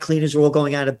dry cleaners are all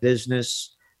going out of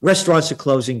business. Restaurants are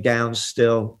closing down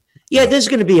still. Yeah, there's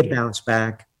going to be a bounce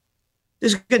back.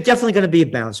 There's definitely going to be a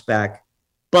bounce back.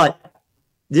 But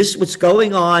what's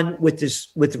going on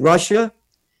with Russia,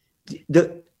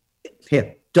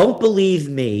 don't believe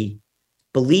me.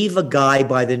 Believe a guy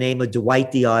by the name of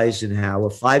Dwight D. Eisenhower,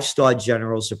 5-star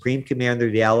general, supreme commander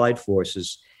of the Allied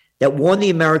forces, that warned the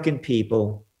American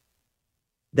people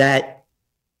that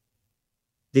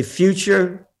the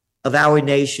future of our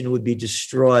nation would be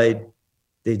destroyed,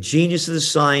 the genius of the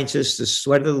scientists, the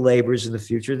sweat of the laborers, and the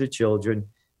future of the children,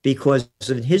 because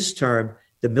in his term,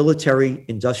 the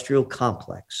military-industrial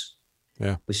complex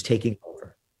was taking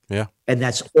over. Yeah. And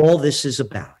that's all this is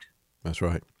about. That's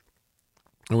right.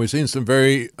 And we've seen some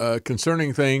very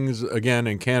concerning things, again,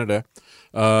 in Canada.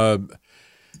 As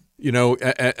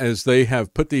they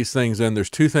have put these things in, there's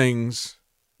two things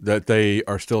that they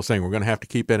are still saying we're going to have to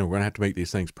keep in and we're going to have to make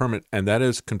these things permanent, and that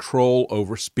is control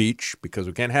over speech, because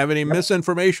we can't have any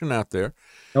misinformation out there.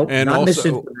 Nope, and not also,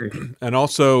 misinformation. And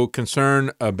also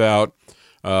concern about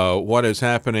what is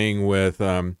happening with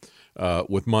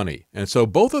money. And so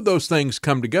both of those things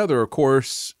come together, of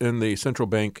course, in the central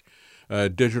bank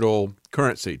digital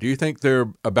currency. Do you think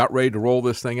they're about ready to roll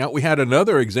this thing out? We had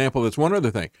another example. That's one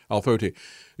other thing I'll throw to you.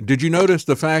 Did you notice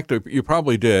the fact, you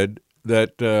probably did,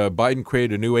 that Biden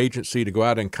created a new agency to go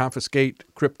out and confiscate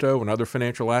crypto and other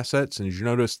financial assets? And did you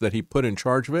notice that he put in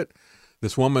charge of it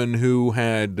this woman who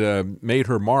had made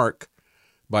her mark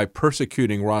by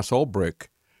persecuting Ross Ulbricht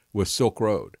with Silk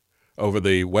Road over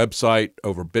the website,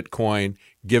 over Bitcoin,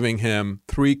 giving him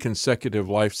 3 consecutive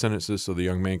life sentences so the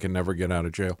young man can never get out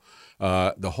of jail.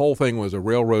 The whole thing was a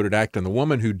railroaded act, and the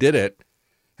woman who did it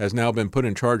has now been put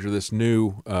in charge of this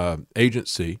new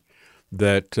agency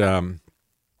that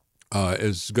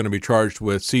is going to be charged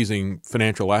with seizing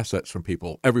financial assets from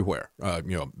people everywhere,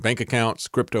 bank accounts,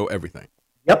 crypto, everything.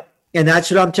 Yep. And that's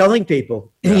what I'm telling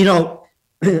people. Yeah.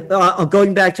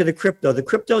 Going back to the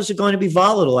cryptos are going to be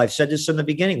volatile. I've said this from the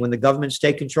beginning when the governments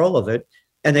take control of it,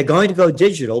 and they're going to go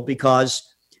digital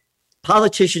because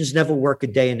politicians never work a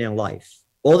day in their life.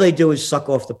 All they do is suck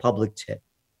off the public tip.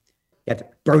 You got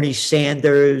Bernie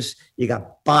Sanders, you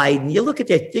got Biden. You look at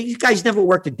that, these guys never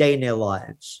worked a day in their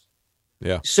lives.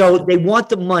 Yeah. So they want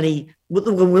the money.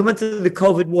 When we went through the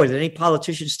COVID war, did any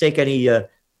politicians take any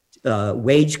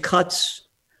wage cuts?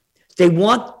 They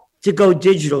want to go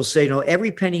digital, say,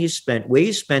 every penny you spent, where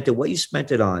you spent it, what you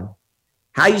spent it on,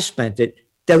 how you spent it.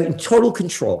 They're in total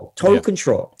control,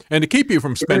 control. And to keep you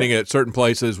from spending it at certain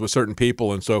places with certain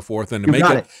people and so forth, and to make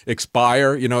it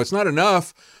expire, it's not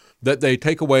enough that they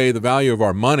take away the value of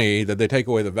our money, that they take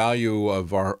away the value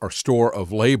of our store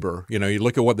of labor. You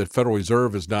look at what the Federal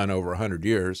Reserve has done over 100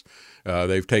 years.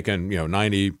 They've taken,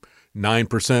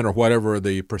 99% or whatever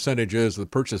the percentage is, the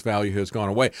purchase value has gone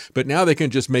away. But now they can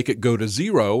just make it go to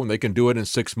zero, and they can do it in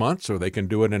 6 months, or they can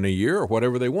do it in a year, or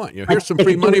whatever they want. Here's some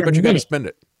free money, but you got to spend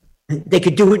it. They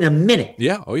could do it in a minute.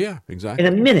 Yeah. Oh, yeah. Exactly.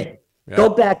 In a minute. Yeah. Go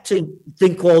back to a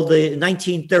thing called the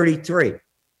 1933.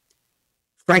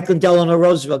 Franklin Delano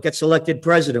Roosevelt gets elected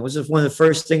president. This is one of the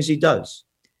first things he does.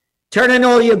 Turn in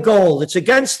all your gold. It's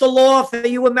against the law for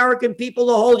you American people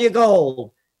to hold your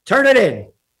gold. Turn it in.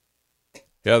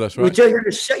 Yeah, that's right.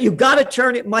 You got to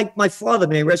turn it. My father,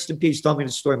 may rest in peace, told me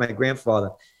the story. My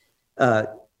grandfather,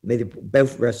 may they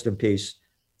both rest in peace.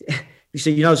 He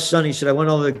said, son, he said, I went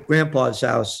over to Grandpa's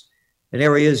house, and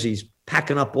there he is. He's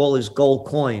packing up all his gold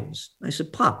coins. I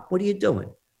said, Pop, what are you doing?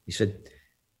 He said,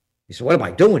 what am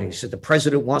I doing? He said, the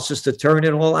president wants us to turn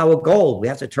in all our gold. We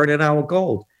have to turn in our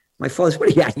gold. My father said, what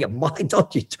are you out of your mind?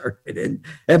 Don't you turn it in?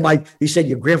 And he said,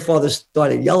 your grandfather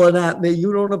started yelling at me.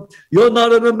 You're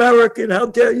not an American. How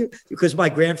dare you? Because my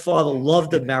grandfather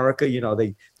loved America.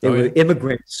 They were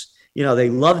immigrants. They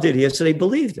loved it here, so they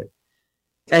believed it.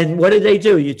 And what did they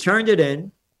do? You turned it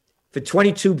in for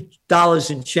 $22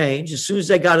 and change. As soon as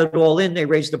they got it all in, they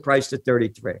raised the price to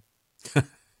 $33.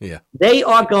 Yeah. They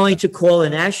are going to call a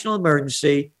national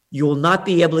emergency. You will not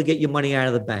be able to get your money out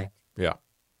of the bank. Yeah.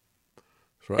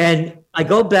 That's right. And I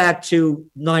go back to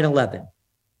 9/11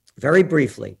 very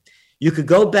briefly. You could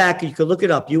go back and you could look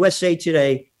it up. USA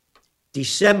Today,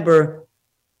 December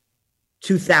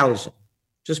 2000,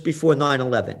 just before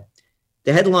 9/11.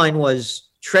 The headline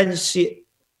was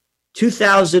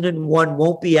 2001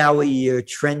 won't be our year,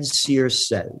 Trendseer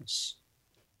says.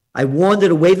 I warned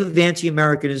that a wave of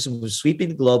anti-Americanism was sweeping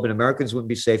the globe and Americans wouldn't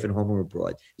be safe at home or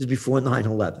abroad. This is before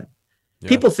 9/11. Yeah.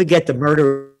 People forget the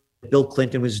murder Bill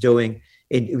Clinton was doing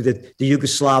in the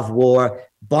Yugoslav war,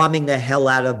 bombing the hell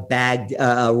out of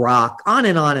Iraq, on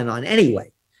and on and on.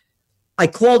 Anyway, I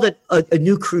called it a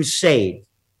new crusade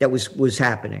that was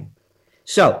happening.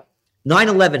 So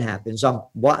 9/11 happens. I'm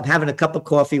having a cup of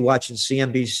coffee watching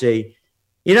CNBC.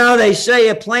 They say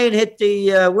a plane hit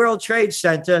the World Trade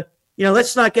Center.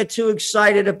 Let's not get too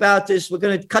excited about this. We're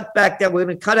going to cut back that. We're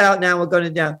going to cut out now. We're going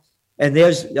to down. And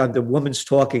there's the woman's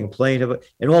talking, playing of it.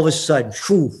 And all of a sudden,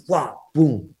 shoo, wah,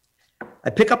 boom.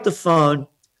 I pick up the phone.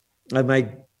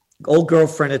 My old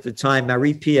girlfriend at the time,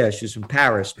 Marie Pierre, she was from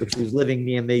Paris, but she was living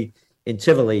near me in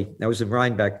Tivoli. I was in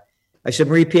Rhinebeck. I said,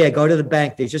 Marie Pierre, go to the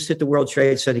bank. They just hit the World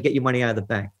Trade Center. Get your money out of the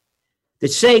bank. They're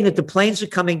saying that the planes are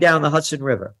coming down the Hudson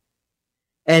River.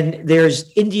 And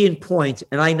there's Indian Point,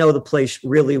 and I know the place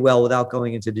really well without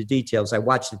going into the details. I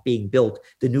watched it being built,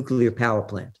 the nuclear power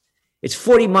plant. It's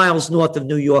 40 miles north of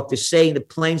New York. They're saying the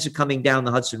planes are coming down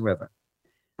the Hudson River.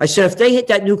 I said, if they hit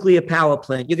that nuclear power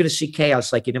plant, you're going to see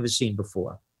chaos like you've never seen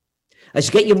before. I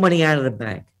said, get your money out of the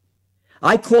bank.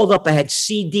 I called up. I had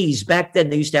CDs. Back then,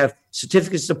 they used to have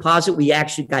certificates of deposit. We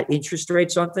actually got interest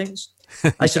rates on things.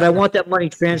 I said, I want that money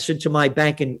transferred to my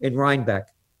bank in Rhinebeck.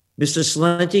 Mr.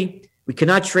 Salenti, we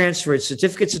cannot transfer it.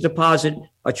 Certificates of deposit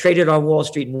are traded on Wall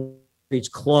Street and it's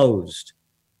closed.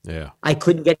 Yeah. I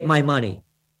couldn't get my money.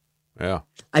 Yeah.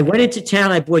 I went into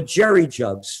town. I bought jerry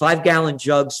jugs, 5-gallon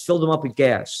jugs, filled them up with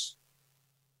gas.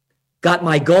 Got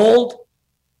my gold,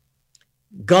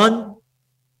 guns,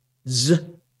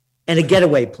 and a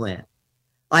getaway plan.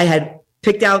 I had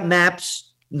picked out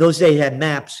maps. In those days, I had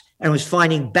maps, and was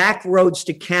finding back roads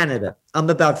to Canada. I'm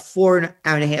about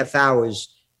 4.5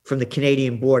 hours from the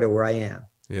Canadian border where I am.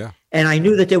 Yeah. And I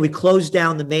knew that they would close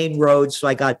down the main roads. So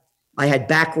I had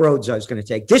back roads I was going to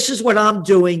take. This is what I'm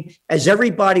doing as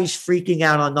everybody's freaking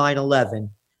out on 9/11.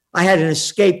 I had an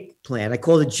escape plan. I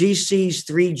called it GC's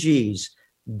 3 Gs,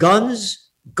 guns,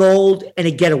 gold, and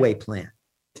a getaway plan.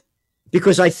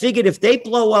 Because I figured if they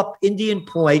blow up Indian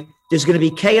Point, there's going to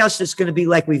be chaos that's going to be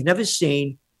like we've never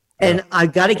seen. And I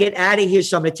got to get out of here.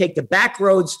 So I'm going to take the back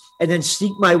roads and then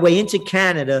sneak my way into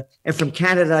Canada. And from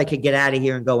Canada, I could get out of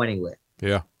here and go anywhere.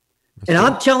 Yeah. And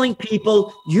I'm telling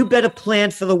people, you better plan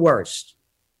for the worst.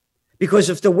 Because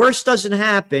if the worst doesn't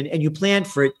happen and you plan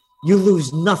for it, you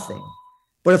lose nothing.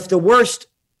 But if the worst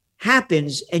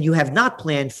happens and you have not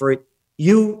planned for it,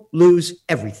 you lose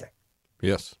everything.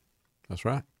 Yes, that's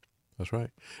right. That's right.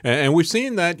 And we've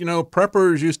seen that,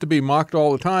 preppers used to be mocked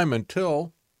all the time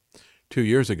until 2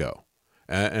 years ago.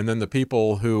 And then the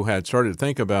people who had started to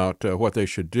think about what they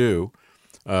should do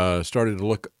started to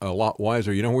look a lot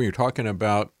wiser. When you're talking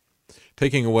about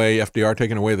FDR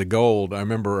taking away the gold, I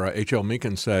remember H.L.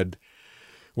 Mencken said,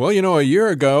 well, a year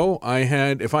ago,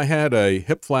 if I had a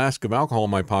hip flask of alcohol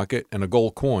in my pocket and a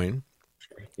gold coin,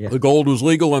 Yeah. The gold was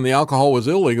legal and the alcohol was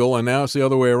illegal, and now it's the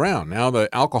other way around. Now the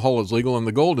alcohol is legal and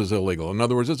the gold is illegal. In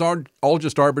other words, it's all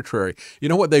just arbitrary. You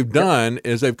know, what they've done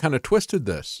is they've kind of twisted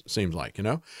this, seems like,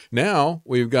 Now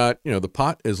we've got, the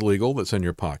pot is legal that's in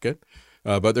your pocket,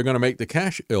 but they're going to make the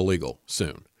cash illegal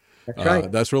soon. That's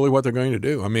right. That's really what they're going to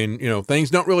do. I mean, things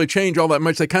don't really change all that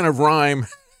much. They kind of rhyme.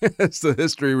 As the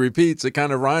history repeats, it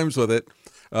kind of rhymes with it.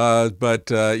 So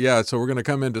we're going to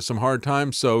come into some hard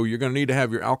times. So you're going to need to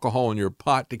have your alcohol in your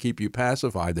pot to keep you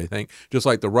pacified, they think. Just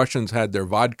like the Russians had their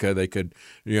vodka, they could,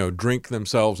 drink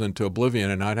themselves into oblivion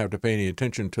and not have to pay any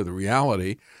attention to the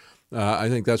reality. I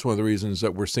think that's one of the reasons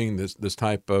that we're seeing this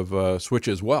type of switch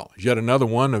as well. Yet another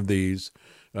one of these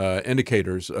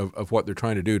indicators of what they're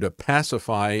trying to do to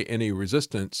pacify any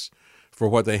resistance for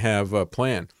what they have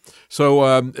planned.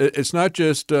 So it's not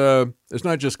just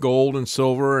gold and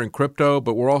silver and crypto,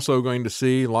 but we're also going to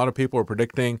see, a lot of people are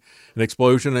predicting an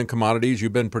explosion in commodities.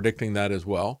 You've been predicting that as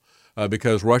well,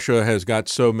 because Russia has got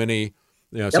so many,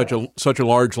 such a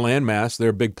large landmass. They're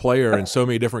a big player in so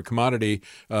many different commodity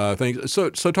things. So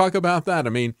talk about that. I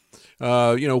mean,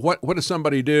 what does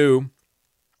somebody do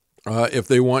if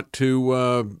they want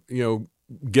to,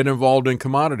 get involved in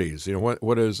commodities?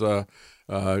 What is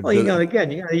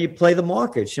again, you play the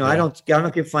markets. I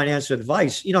don't give financial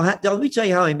advice. Let me tell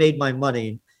you how I made my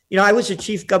money. I was a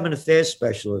chief government affairs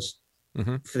specialist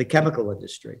for the chemical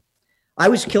industry. I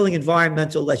was killing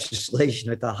environmental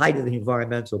legislation at the height of the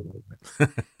environmental movement.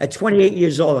 At 28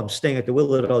 years old, I'm staying at the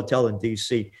Willard Hotel in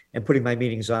D.C. and putting my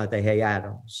meetings on at the Hay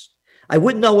Adams. I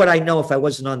wouldn't know what I know if I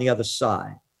wasn't on the other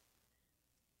side.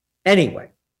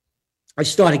 Anyway, I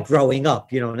started growing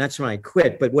up, and that's when I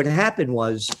quit. But what happened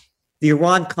was, the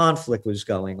Iran conflict was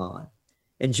going on.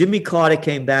 And Jimmy Carter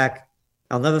came back.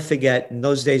 I'll never forget, in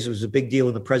those days, it was a big deal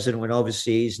when the president went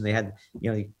overseas and they had,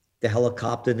 the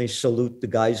helicopter and they salute the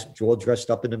guys all dressed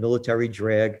up in the military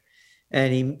drag.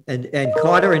 And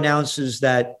Carter announces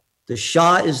that the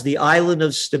Shah is the island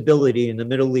of stability in the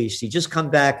Middle East. He just come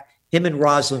back, him and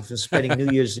Rosalind, from spending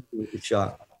New Year's Eve with the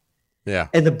Shah. Yeah.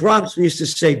 And the Bronx, we used to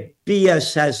say,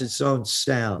 BS has its own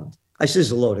sound. I said,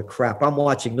 it's a load of crap. I'm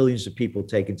watching millions of people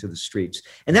taken to the streets.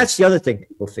 And that's the other thing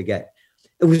people forget.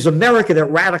 It was America that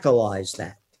radicalized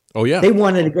that. Oh, yeah. They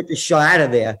wanted to get the Shah out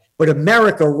of there, but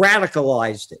America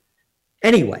radicalized it.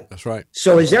 Anyway. That's right.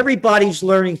 So as everybody's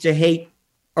learning to hate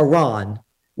Iran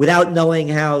without knowing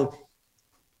how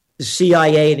the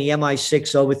CIA and the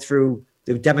MI6 overthrew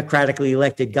the democratically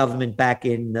elected government back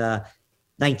in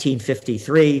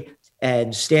 1953,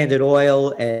 and Standard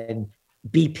Oil and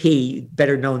BP,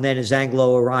 better known then as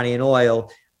Anglo-Iranian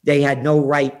Oil, they had no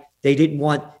right. They didn't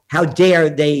want, how dare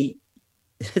they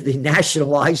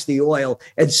nationalize the oil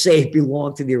and say it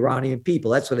belonged to the Iranian people.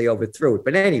 That's when they overthrew it.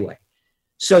 But anyway,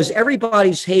 so as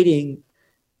everybody's hating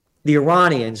the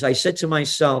Iranians, I said to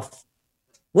myself,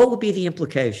 what would be the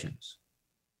implications?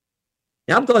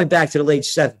 Now I'm going back to the late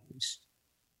 70s.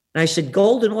 And I said,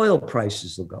 gold and oil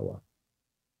prices will go up.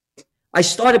 I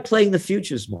started playing the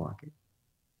futures market.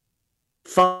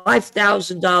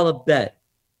 $5,000 bet.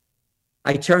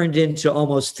 I turned into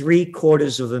almost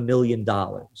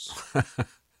 $750,000.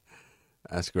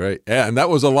 That's great. Yeah, and that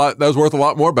was a lot. That was worth a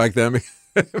lot more back then.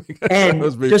 And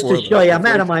just to show you, I'm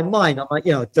out of my mind.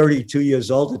 I'm 32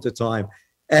 years old at the time,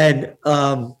 and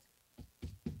I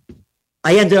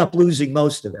ended up losing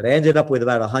most of it. I ended up with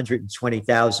about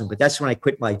 120,000. But that's when I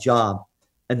quit my job,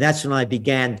 and that's when I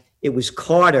began. It was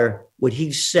Carter. What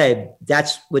he said,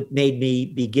 that's what made me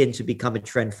begin to become a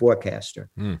trend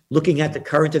forecaster, looking at the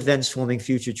current events, forming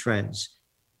future trends,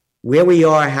 where we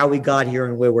are, how we got here,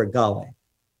 and where we're going.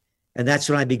 And that's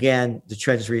when I began the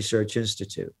Trends Research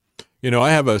Institute.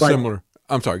 I have a similar,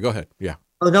 I'm sorry, go ahead. Yeah.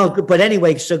 Oh, no, but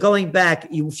anyway, so going back,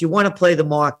 if you want to play the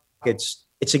markets,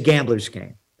 it's a gambler's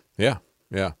game. Yeah,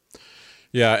 yeah.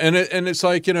 Yeah, and it's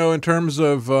like, in terms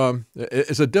of,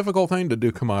 it's a difficult thing to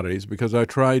do commodities, because I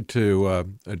tried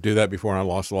to do that before, and I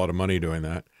lost a lot of money doing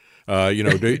that. Do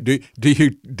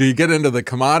you get into the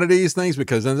commodities things,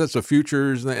 because then that's the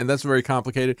futures, and that's very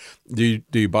complicated. Do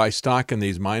you buy stock in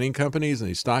these mining companies, and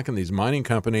a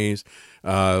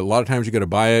lot of times you got to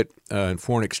buy it in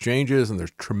foreign exchanges, and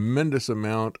there's tremendous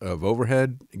amount of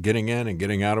overhead getting in and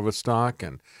getting out of a stock,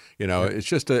 and it's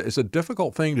just it's a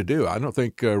difficult thing to do. I don't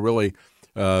think really.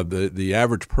 The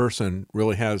average person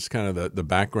really has kind of the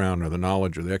background or the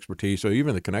knowledge or the expertise, or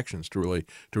even the connections to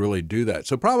really do that.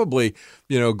 So probably,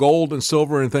 gold and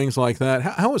silver and things like that.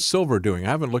 How is silver doing? I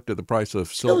haven't looked at the price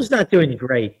of silver. Silver's not doing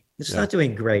great. It's not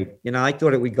doing great. I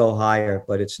thought it would go higher,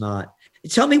 but it's not.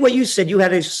 Tell me what you said. You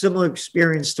had a similar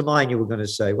experience to mine, you were going to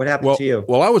say. What happened to you?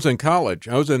 Well, I was in college.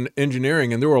 I was in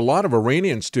engineering, and there were a lot of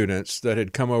Iranian students that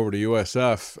had come over to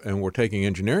USF and were taking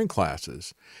engineering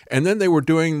classes. And then they were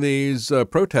doing these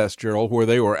protests, Gerald, where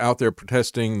they were out there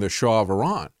protesting the Shah of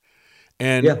Iran.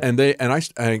 And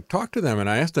I talked to them, and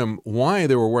I asked them why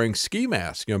they were wearing ski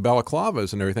masks,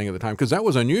 balaclavas and everything at the time, because that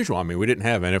was unusual. I mean, we didn't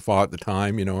have NFA at the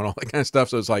time, and all that kind of stuff.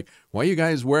 So it's like, why are you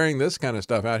guys wearing this kind of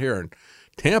stuff out here in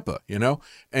Tampa,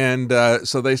 And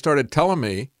so they started telling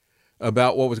me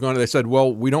about what was going on. They said,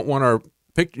 well, we don't want our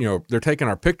they're taking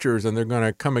our pictures and they're going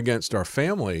to come against our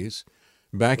families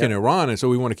back in Iran, and so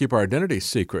we want to keep our identities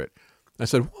secret. I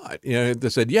said, what? They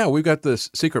said, yeah, we've got this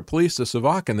secret police, the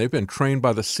Savak, and they've been trained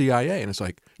by the CIA. And it's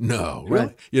like, no,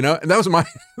 really? And that was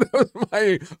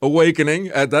my awakening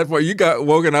at that point. You got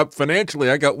woken up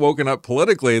financially. I got woken up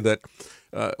politically that,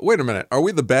 wait a minute, are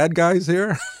we the bad guys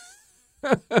here?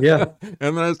 Yeah.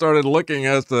 And then I started looking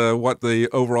as to what the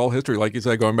overall history, like you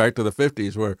said, going back to the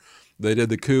 50s, where they did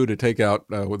the coup to take out,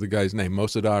 what the guy's name,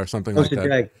 Mossadegh or something like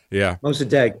that. Yeah.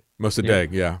 Mossadegh,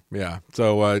 yeah.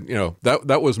 So,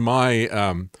 that was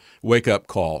my wake-up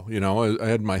call. I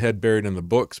had my head buried in the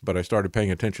books, but I started paying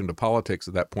attention to politics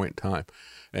at that point in time.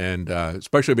 And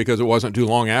especially because it wasn't too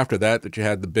long after that you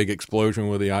had the big explosion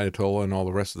with the Ayatollah and all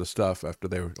the rest of the stuff after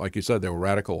they were, like you said, they were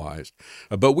radicalized.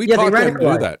 But we taught them to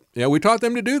do that. Yeah, we taught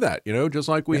them to do that, just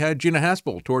like we had Gina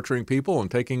Haspel torturing people and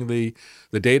taking the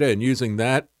data and using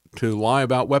that to lie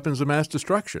about weapons of mass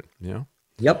destruction,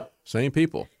 Yep. Same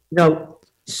people.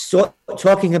 So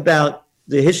talking about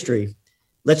the history,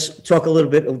 let's talk a little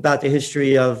bit about the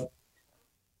history of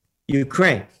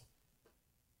Ukraine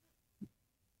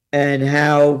and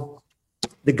how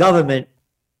the government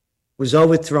was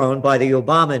overthrown by the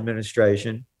Obama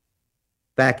administration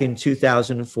back in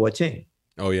 2014.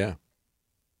 Oh, yeah.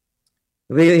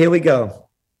 Here we go.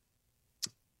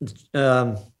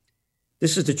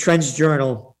 This is the Trends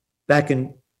Journal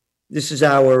this is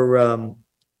our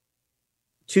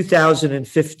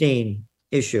 2015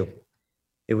 issue.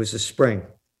 It was the spring.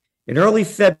 In early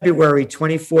February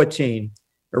 2014,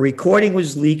 a recording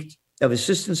was leaked of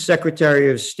Assistant Secretary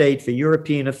of State for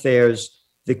European Affairs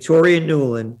Victoria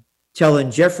Nuland telling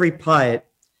Jeffrey Pyatt,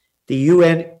 the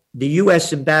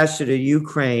U.S. ambassador to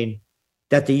Ukraine,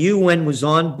 that the UN was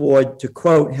on board to,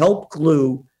 quote, help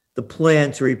glue the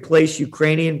plan to replace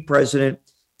Ukrainian President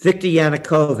Viktor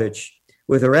Yanukovych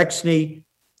with Alexei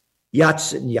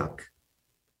Yatsenyuk.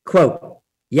 Quote,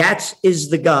 Yats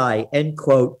is the guy, end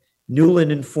quote,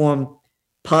 Nuland informed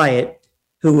Pyatt,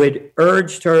 who had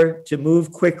urged her to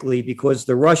move quickly because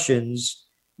the Russians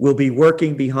will be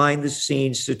working behind the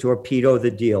scenes to torpedo the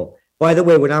deal. By the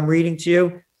way, what I'm reading to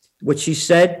you, what she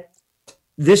said,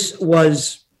 this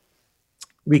was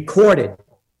recorded.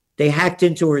 They hacked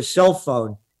into her cell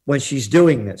phone when she's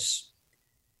doing this.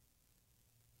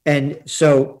 And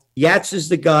so Yats is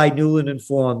the guy, Nuland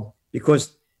informed,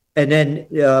 and then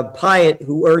Pyatt,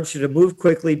 who urged her to move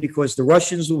quickly because the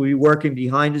Russians will be working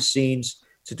behind the scenes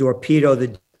to torpedo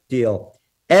the deal.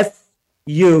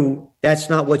 F-U, that's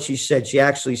not what she said. She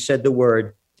actually said the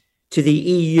word, to the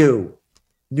EU.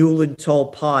 Nuland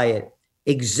told Pyatt.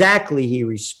 Exactly, he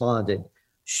responded.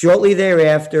 Shortly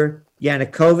thereafter,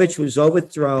 Yanukovych was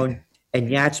overthrown and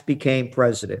Yats became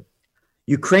president.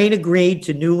 Ukraine agreed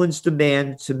to Nuland's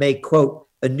demand to make, quote,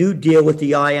 a new deal with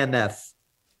the IMF,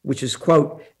 which is,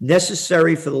 quote,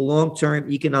 necessary for the long-term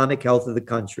economic health of the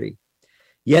country.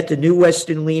 Yet the new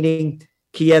Western-leaning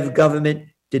Kiev government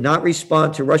did not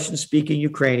respond to Russian-speaking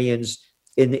Ukrainians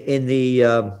in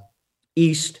the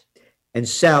east and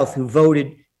south who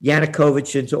voted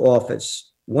Yanukovych into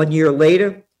office. 1 year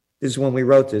later, this is when we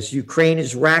wrote this, Ukraine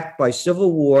is racked by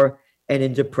civil war and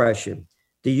in depression.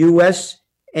 The U.S.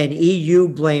 and EU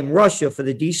blame Russia for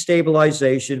the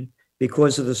destabilization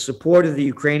because of the support of the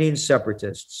Ukrainian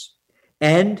separatists.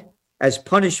 And as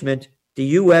punishment, the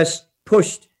U.S.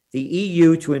 pushed the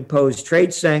EU to impose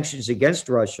trade sanctions against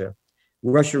Russia.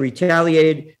 Russia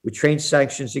retaliated with trade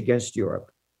sanctions against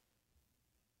Europe.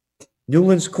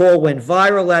 Nuland's call went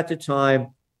viral at the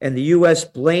time, and the U.S.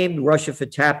 blamed Russia for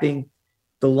tapping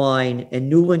the line,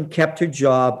 and Nuland kept her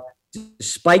job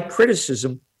despite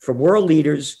criticism from world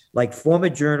leaders like former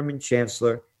German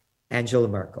Chancellor Angela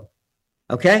Merkel.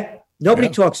 Okay? Nobody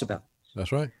talks about it.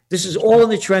 That's right. This is all in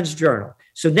the Trends Journal.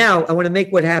 So now I want to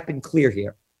make what happened clear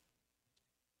here.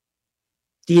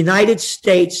 The United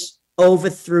States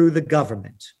overthrew the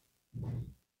government.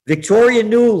 Victoria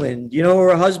Nuland, you know who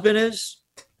her husband is?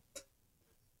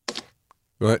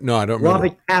 What? No, I don't remember.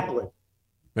 Robert Kaplan.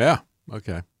 Yeah,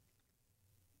 okay.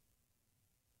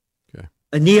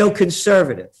 A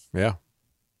neoconservative. Yeah.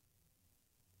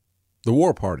 The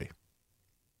War Party.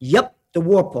 Yep, the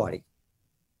war party.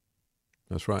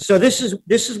 That's right. So this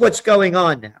is what's going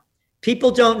on now.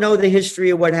 People don't know the history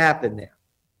of what happened there.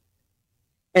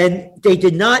 And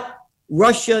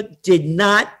Russia did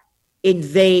not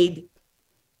invade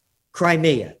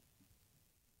Crimea.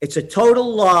 It's a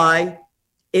total lie.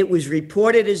 It was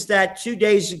reported as that 2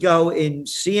 days ago in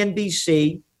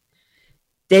CNBC.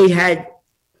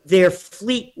 Their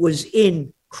fleet was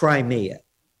in Crimea.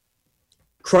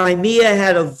 Crimea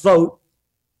had a vote.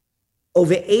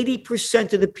 Over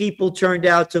 80% of the people turned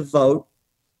out to vote.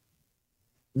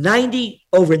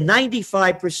 Over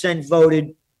 95%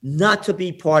 voted not to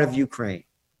be part of Ukraine.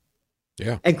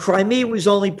 Yeah. And Crimea was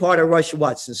only part of Russia,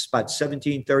 since about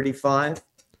 1735?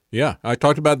 Yeah, I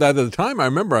talked about that at the time. I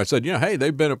remember I said, hey,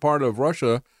 they've been a part of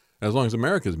Russia as long as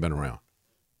America's been around.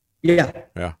 Yeah.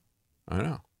 Yeah, I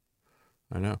know.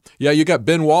 Yeah, you got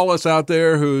Ben Wallace out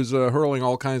there who's hurling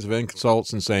all kinds of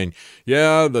insults and saying,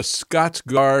 the Scots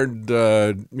Guard,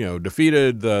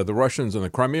 defeated the Russians in the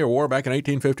Crimea War back in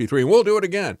 1853, and we'll do it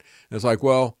again. And it's like,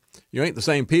 well, you ain't the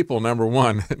same people, number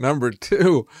one. Number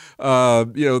two,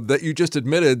 that you just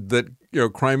admitted that,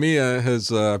 Crimea has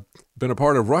been a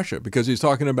part of Russia, because he's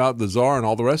talking about the Tsar and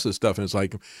all the rest of this stuff. And it's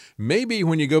like, maybe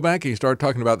when you go back and you start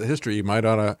talking about the history, you might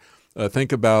ought to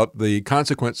think about the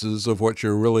consequences of what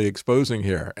you're really exposing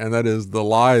here. And that is the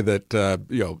lie that,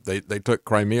 they took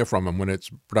Crimea from him when it's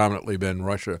predominantly been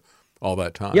Russia all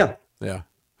that time. Yeah. Yeah.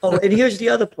 Oh, and here's the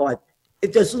other part.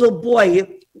 If this little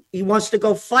boy, he wants to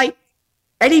go fight,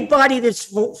 anybody that's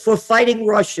for fighting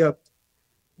Russia,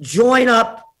 join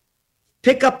up,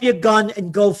 pick up your gun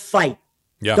and go fight.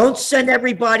 Yeah. Don't send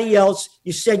everybody else.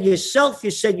 You send yourself,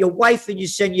 you send your wife, and you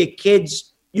send your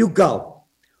kids. You go.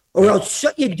 Or else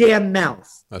shut your damn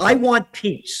mouth. I want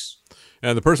peace.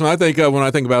 And the person I think of when I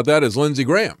think about that is Lindsey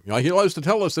Graham. He loves to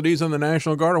tell us that he's in the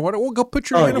National Guard or what. Well, go put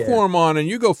your uniform on and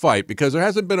you go fight, because there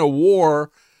hasn't been a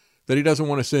war that he doesn't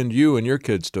want to send you and your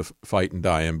kids to fight and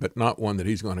die in, but not one that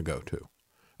he's going to go to.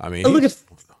 I mean, look at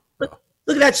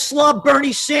that slob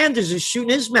Bernie Sanders is shooting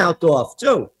his mouth off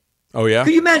too. Oh yeah.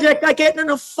 Can you imagine that guy getting in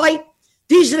a fight?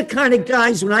 These are the kind of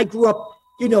guys when I grew up.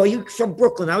 You're from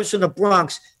Brooklyn. I was from the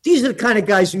Bronx. These are the kind of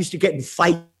guys who used to get in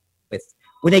fight with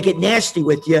when they get nasty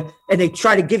with you and they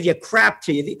try to give you crap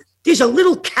to you. These are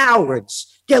little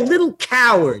cowards. They're little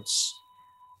cowards.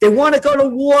 They want to go to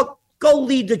war. Go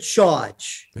lead the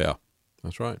charge. Yeah,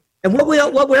 that's right. And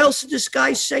what else did this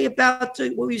guy say about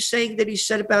what were you saying that he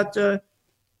said about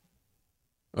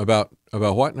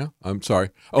what now? I'm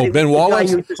sorry. Oh, Ben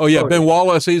Wallace. Oh, yeah, Ben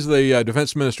Wallace. He's the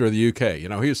defense minister of the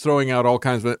UK. He's throwing out all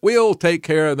kinds of, we'll take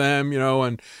care of them,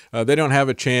 and they don't have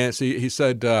a chance. He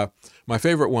said, my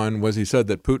favorite one was he said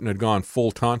that Putin had gone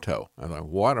full Tonto. I thought,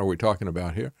 what are we talking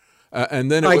about here? And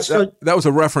then that was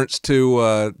a reference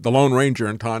to the Lone Ranger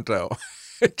in Tonto.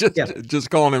 Just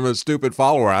calling him a stupid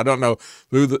follower. I don't know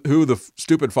who the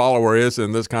stupid follower is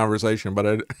in this conversation, but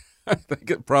I think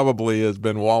it probably is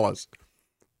Ben Wallace.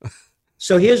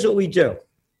 So here's what we do.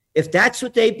 If that's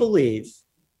what they believe,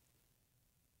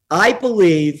 I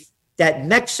believe that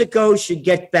Mexico should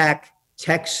get back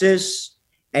Texas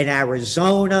and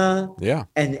Arizona. Yeah.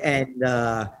 And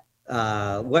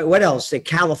what else?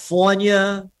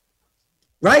 California,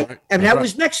 right? And that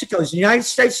was Mexico's. The United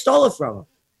States stole it from them.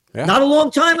 Yeah. Not a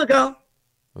long time ago.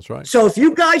 That's right. So if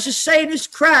you guys are saying this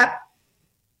crap,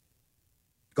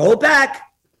 go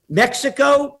back.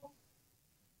 Mexico,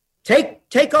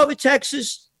 take over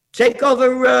Texas, take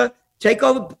over,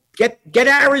 get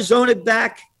Arizona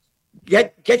back,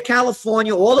 get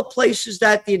California, all the places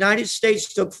that the United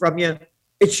States took from you.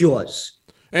 It's yours.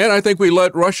 And I think we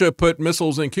let Russia put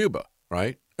missiles in Cuba,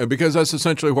 right? Because that's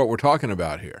essentially what we're talking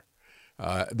about here.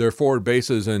 There are forward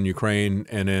bases in Ukraine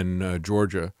and in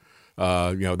Georgia.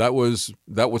 That was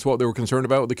what they were concerned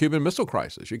about with the Cuban Missile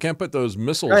Crisis. You can't put those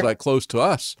missiles that close to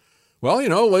us. Well,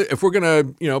 if we're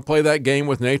going to, play that game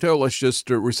with NATO, let's just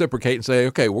reciprocate and say,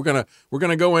 okay, we're going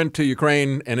to go into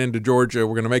Ukraine and into Georgia.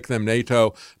 We're going to make them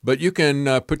NATO, but you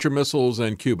can put your missiles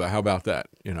in Cuba. How about that?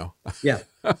 Yeah.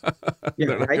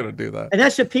 They're not going to do that. And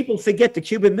that's what people forget. The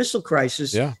Cuban Missile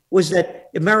Crisis was that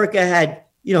America had,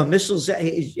 missiles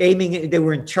aiming. They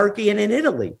were in Turkey and in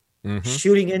Italy,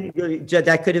 shooting in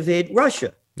that could have hit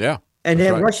Russia. Yeah. And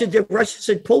then Russia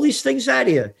said, pull these things out of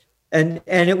here. And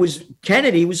it was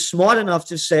Kennedy was smart enough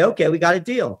to say, okay, we got a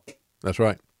deal. That's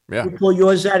right. Yeah. We pull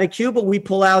yours out of Cuba. We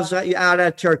pull ours out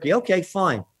of Turkey. Okay,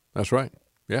 fine. That's right.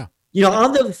 Yeah.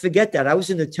 I'll never forget that. I was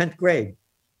in the 10th grade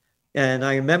and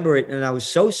I remember it. And I was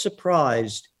so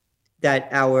surprised that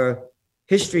our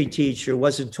history teacher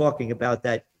wasn't talking about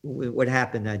that, what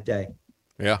happened that day.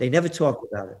 Yeah. They never talked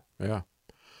about it. Yeah.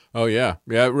 Oh yeah,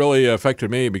 yeah. It really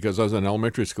affected me because I was in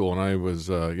elementary school and I was,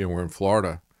 we're in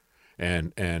Florida,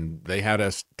 and they had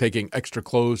us taking extra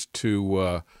clothes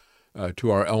to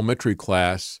our elementary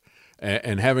class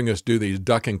and having us do these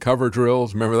duck and cover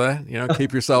drills. Remember that?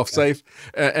 Keep yourself safe,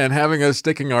 and having us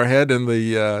sticking our head in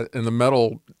the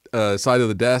metal side of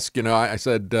the desk. I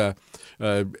said,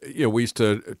 we used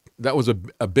to. That was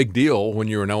a big deal when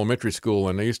you were in elementary school,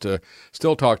 and I used to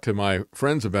still talk to my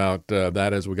friends about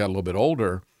that as we got a little bit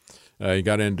older. You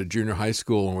got into junior high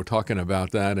school, and we're talking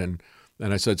about that, and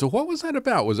I said, so what was that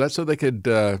about? Was that so they could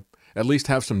at least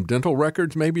have some dental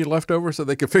records maybe left over so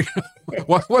they could figure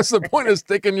out what's the point of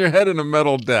sticking your head in a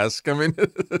metal desk? I mean,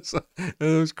 it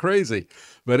was crazy,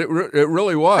 but it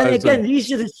really was. And again,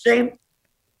 these are the same,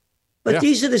 but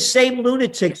these are the same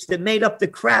lunatics that made up the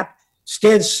crap.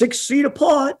 Stand 6 feet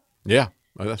apart. Yeah,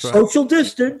 that's right. Social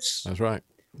distance. That's right.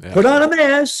 Yeah. Put on a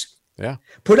mask. Yeah.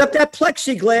 Put up that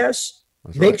plexiglass.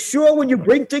 That's Make right. sure when you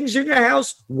bring things in your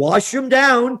house, wash them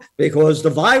down because the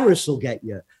virus will get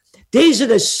you. These are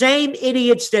the same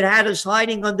idiots that had us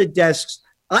hiding under desks.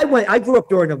 I grew up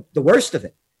during the worst of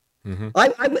it. Mm-hmm. I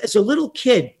as a little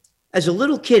kid,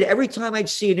 every time I'd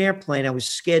see an airplane, I was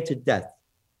scared to death.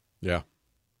 Yeah,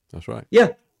 that's right. Yeah.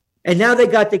 And now they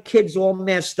got the kids all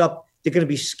messed up. They're going to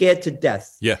be scared to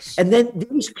death. Yes. And then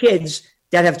these kids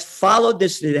that have followed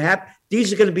this,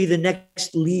 these are going to be the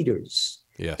next leaders.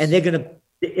 Yes. And they're going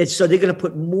to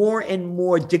put more and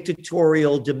more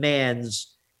dictatorial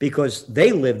demands because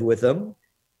they lived with them.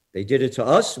 They did it to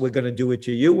us. We're going to do it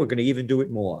to you. We're going to even do it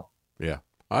more. Yeah,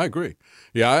 I agree.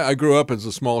 Yeah, I grew up as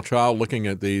a small child looking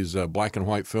at these black and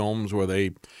white films where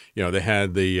they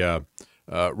had the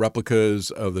replicas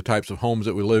of the types of homes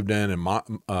that we lived in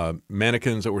and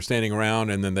mannequins that were standing around,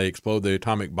 and then they explode the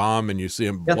atomic bomb and you see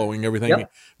them blowing everything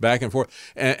back and forth.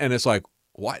 And it's like,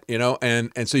 what? And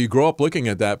so you grow up looking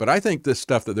at that. But I think this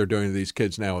stuff that they're doing to these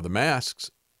kids now with the masks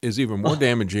is even more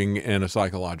damaging in a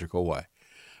psychological way.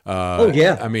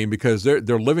 I mean, because they're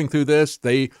living through this.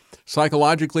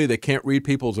 Psychologically, they can't read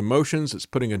people's emotions. It's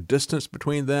putting a distance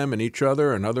between them and each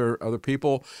other and other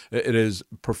people. It is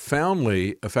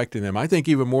profoundly affecting them. I think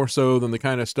even more so than the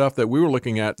kind of stuff that we were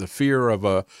looking at, the fear of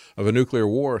a nuclear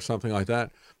war or something like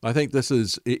that. I think this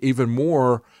is even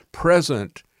more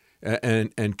present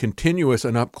and continuous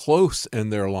and up close in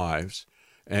their lives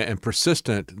and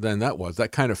persistent than that was.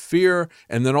 That kind of fear,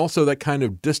 and then also that kind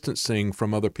of distancing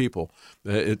from other people.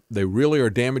 They really are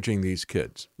damaging these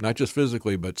kids, not just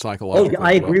physically, but psychologically.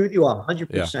 I agree with you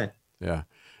 100%. Yeah.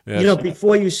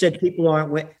 Before you said people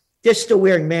aren't they're still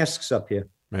wearing masks up here.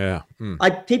 Yeah.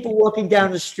 People walking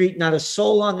down the street, not a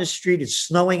soul on the street. It's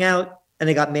snowing out, and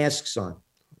they got masks on.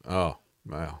 Oh,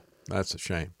 wow. That's a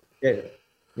shame. Yeah.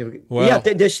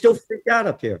 They're still freaked out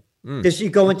up here. I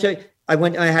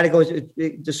had to go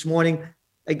this morning.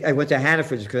 I went to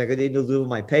Hannaford's because I needed to do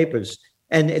my papers.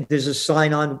 And there's a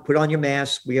sign on, put on your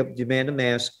mask. We have demand a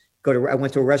mask. I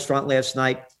went to a restaurant last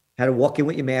night, had to walk in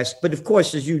with your mask. But of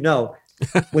course, as you know,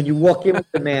 when you walk in with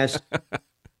the mask,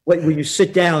 when you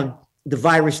sit down, the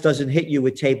virus doesn't hit you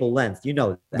at table length. You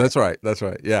know that. That's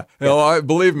right. Yeah.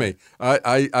 Believe me,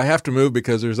 I have to move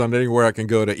because there's not anywhere I can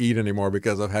go to eat anymore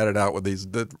because I've had it out with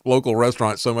the local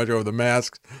restaurants so much over the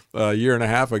masks a year and a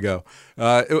half ago.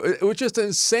 It was just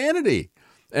insanity.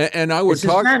 And I would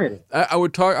talk. Insanity. I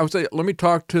would say, let me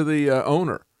talk to the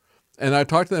owner. And I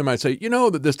talk to them. I'd say,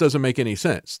 that this doesn't make any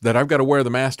sense, that I've got to wear the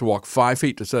mask to walk 5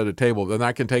 feet to set a table, then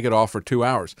I can take it off for 2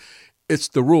 hours. It's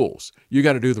the rules. You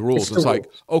got to do the rules. It's like,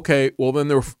 okay, well,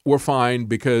 then we're fine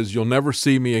because you'll never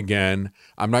see me again.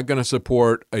 I'm not going to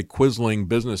support a quizzling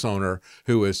business owner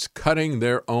who is cutting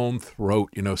their own throat,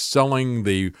 selling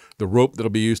the rope that'll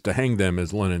be used to hang them,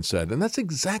 as Lennon said. And that's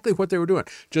exactly what they were doing.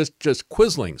 Just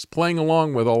quizzlings, playing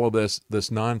along with all of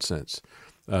this nonsense.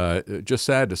 Just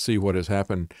sad to see what has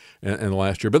happened in the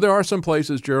last year. But there are some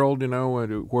places, Gerald,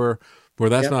 where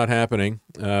that's not happening.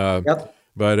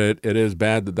 But it is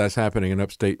bad that that's happening in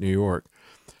upstate New York.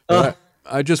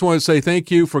 I just want to say thank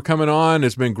you for coming on.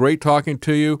 It's been great talking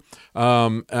to you.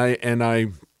 We're going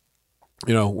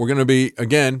to be,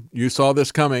 again, you saw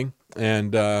this coming.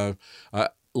 And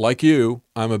like you,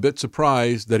 I'm a bit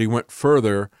surprised that he went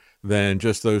further than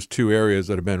just those two areas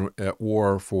that have been at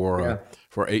war for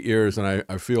 8 years. And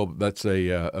I feel that's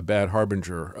a bad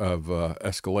harbinger of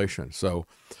escalation. So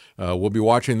we'll be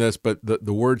watching this. But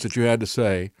the words that you had to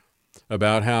say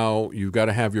about how you've got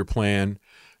to have your plan,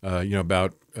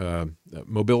 about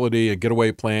mobility, a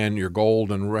getaway plan, your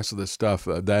gold, and the rest of this stuff,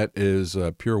 that is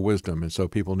pure wisdom. And so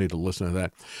people need to listen to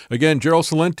that. Again, Gerald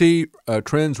Celente,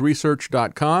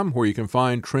 trendsresearch.com, where you can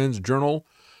find Trends Journal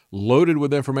loaded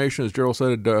with information. As Gerald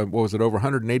said, what was it, over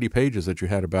 180 pages that you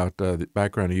had about the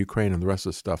background of Ukraine and the rest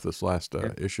of the stuff this last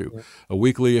issue, a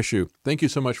weekly issue. Thank you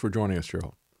so much for joining us,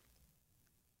 Gerald.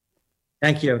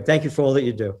 Thank you. Thank you for all that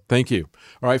you do. Thank you.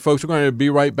 All right, folks, we're going to be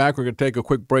right back. We're going to take a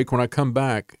quick break. When I come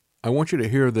back, I want you to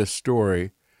hear this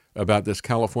story about this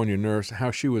California nurse,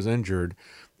 how she was injured,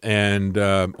 and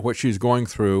what she's going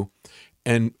through.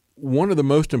 And one of the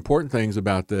most important things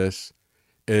about this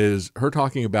is her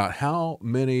talking about how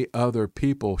many other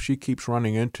people she keeps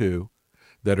running into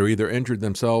that are either injured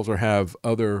themselves or have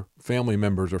other family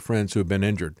members or friends who have been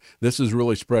injured. This is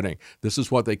really spreading. This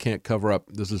is what they can't cover up.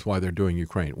 This is why they're doing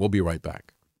Ukraine. We'll be right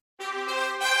back.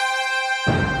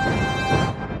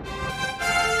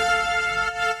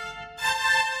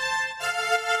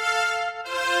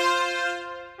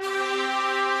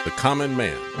 The common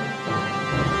man.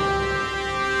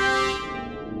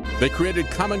 They created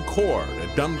Common Core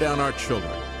to dumb down our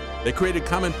children. They created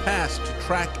Common Pass to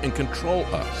track and control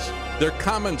us. Their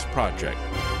Commons Project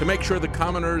to make sure the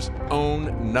commoners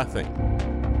own nothing.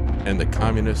 And the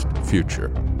communist future.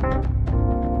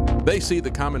 They see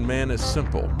the common man as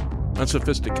simple,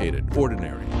 unsophisticated,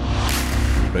 ordinary.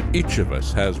 But each of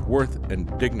us has worth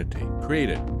and dignity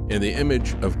created in the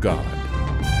image of God.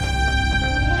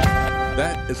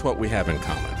 That is what we have in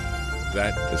common.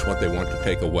 That is what they want to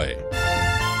take away.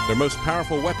 Their most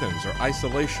powerful weapons are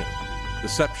isolation,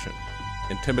 deception,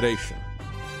 intimidation.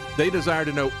 They desire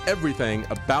to know everything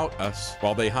about us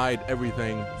while they hide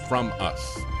everything from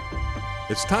us.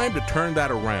 It's time to turn that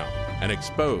around and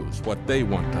expose what they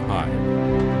want to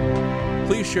hide.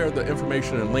 Please share the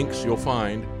information and links you'll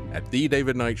find at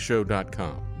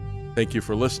thedavidknightshow.com. Thank you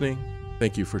for listening.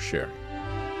 Thank you for sharing.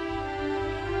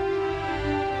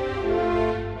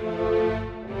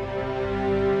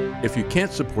 If you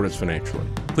can't support us financially,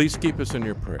 please keep us in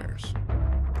your prayers.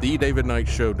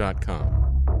 thedavidknightshow.com.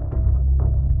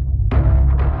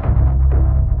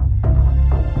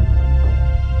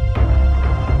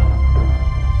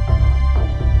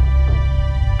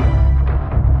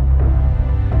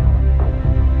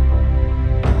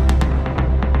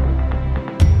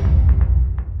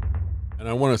 And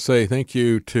I want to say thank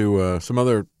you to some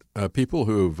other people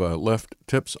who've left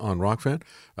tips on Rockfin.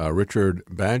 Richard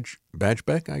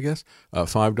Badgebeck, I guess,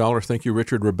 $5. Thank you,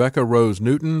 Richard. Rebecca Rose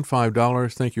Newton,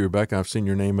 $5. Thank you, Rebecca. I've seen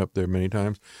your name up there many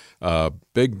times.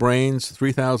 Big Brains,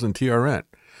 3000 TRN,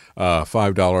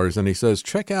 $5. And he says,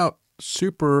 check out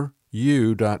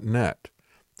superu.net,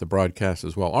 the broadcast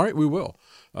as well. All right, we will.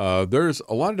 There's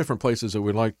a lot of different places that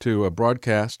we'd like to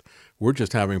broadcast. We're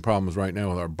just having problems right now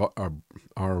with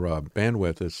our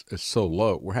bandwidth is so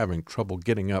low. We're having trouble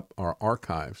getting up our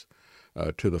archives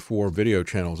to the 4 video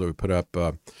channels that we put up,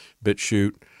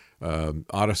 BitChute,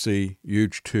 Odyssey,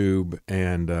 YouTube,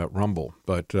 and Rumble.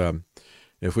 But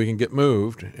if we can get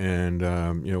moved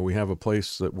and, we have a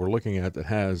place that we're looking at that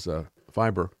has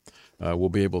fiber, we'll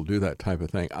be able to do that type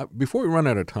of thing. Before we run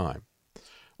out of time,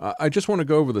 I just want to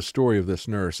go over the story of this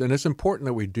nurse, and it's important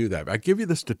that we do that. I give you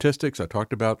the statistics. I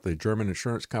talked about the German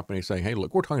insurance company saying, hey,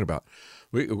 look, we've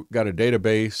got a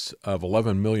database of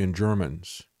 11 million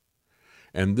Germans,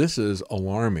 and this is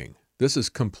alarming. This is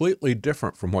completely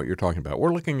different from what you're talking about.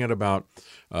 We're looking at about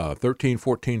 13,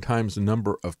 14 times the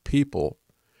number of people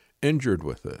injured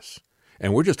with this,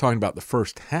 and we're just talking about the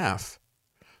first half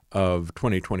of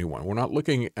 2021. We're not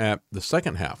looking at the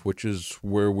second half, which is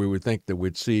where we would think that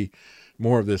we'd see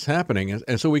more of this happening.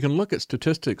 And so we can look at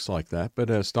statistics like that. But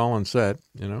as Stalin said,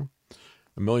 1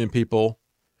 million people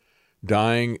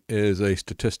dying is a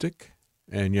statistic,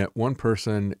 and yet one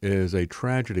person is a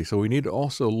tragedy. So we need to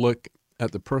also look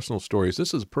at the personal stories.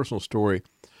 This is a personal story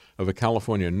of a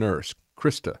California nurse,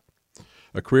 Krista,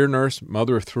 a career nurse,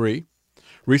 mother of 3.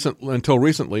 Until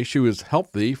recently, she was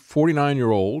healthy,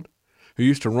 49-year-old, who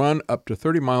used to run up to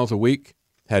 30 miles a week,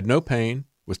 had no pain,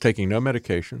 was taking no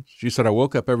medications. She said, I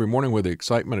woke up every morning with the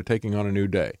excitement of taking on a new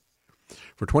day.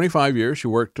 For 25 years, she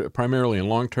worked primarily in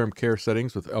long-term care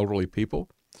settings with elderly people,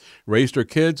 raised her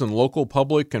kids in local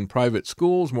public and private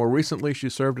schools. More recently, she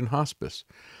served in hospice.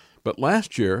 But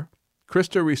last year,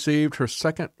 Krista received her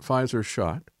second Pfizer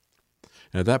shot.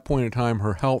 And at that point in time,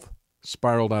 her health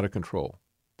spiraled out of control.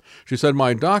 She said,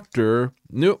 my doctor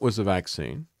knew it was a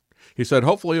vaccine. He said,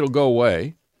 hopefully it'll go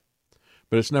away.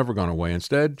 But it's never gone away.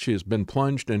 Instead, she has been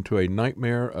plunged into a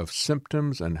nightmare of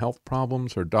symptoms and health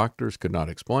problems her doctors could not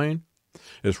explain.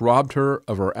 It's robbed her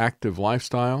of her active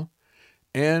lifestyle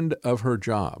and of her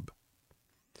job.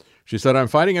 She said, I'm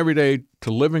fighting every day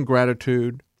to live in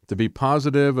gratitude, to be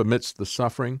positive amidst the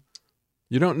suffering.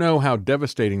 You don't know how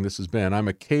devastating this has been. I'm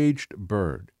a caged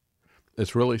bird.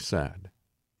 It's really sad.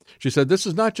 She said, this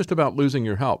is not just about losing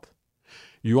your health.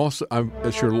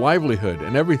 It's your livelihood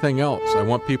and everything else. I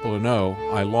want people to know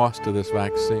I lost to this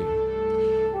vaccine.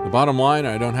 The bottom line,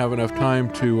 I don't have enough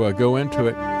time to go into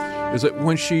it, is that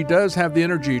when she does have the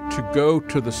energy to go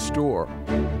to the store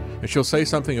and she'll say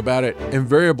something about it,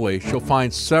 invariably she'll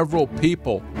find several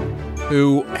people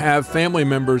who have family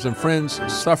members and friends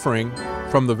suffering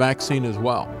from the vaccine as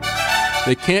well.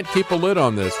 They can't keep a lid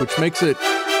on this, which makes it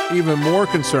even more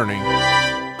concerning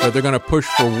that they're going to push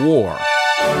for war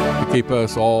to keep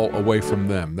us all away from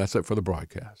them. That's it for the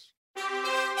broadcast.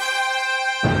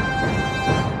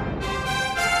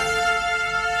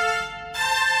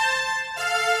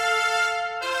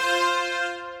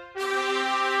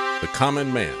 The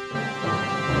common man.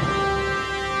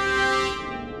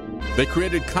 They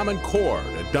created Common Core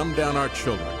to dumb down our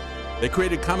children. They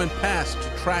created Common Pass to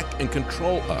track and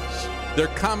control us. Their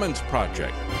Commons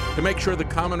Project to make sure the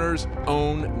commoners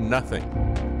own nothing.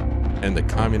 And the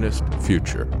communist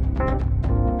future.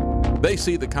 They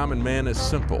see the common man as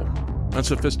simple,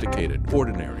 unsophisticated,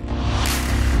 ordinary.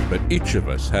 But each of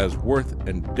us has worth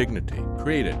and dignity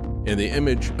created in the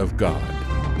image of God.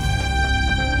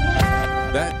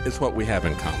 That is what we have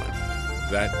in common.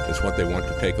 That is what they want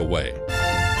to take away.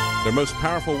 Their most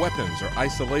powerful weapons are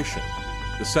isolation,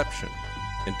 deception,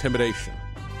 intimidation.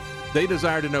 They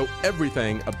desire to know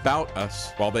everything about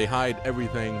us while they hide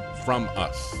everything from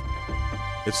us.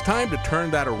 It's time to turn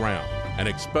that around and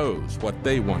expose what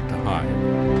they want to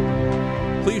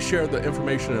hide. Please share the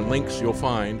information and links you'll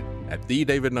find at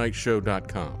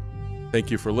thedavidknightshow.com.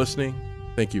 Thank you for listening.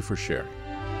 Thank you for sharing.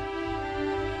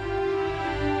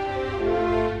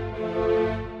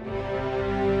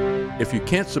 If you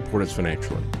can't support us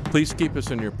financially, please keep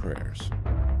us in your prayers.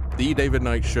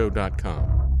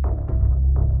 thedavidknightshow.com.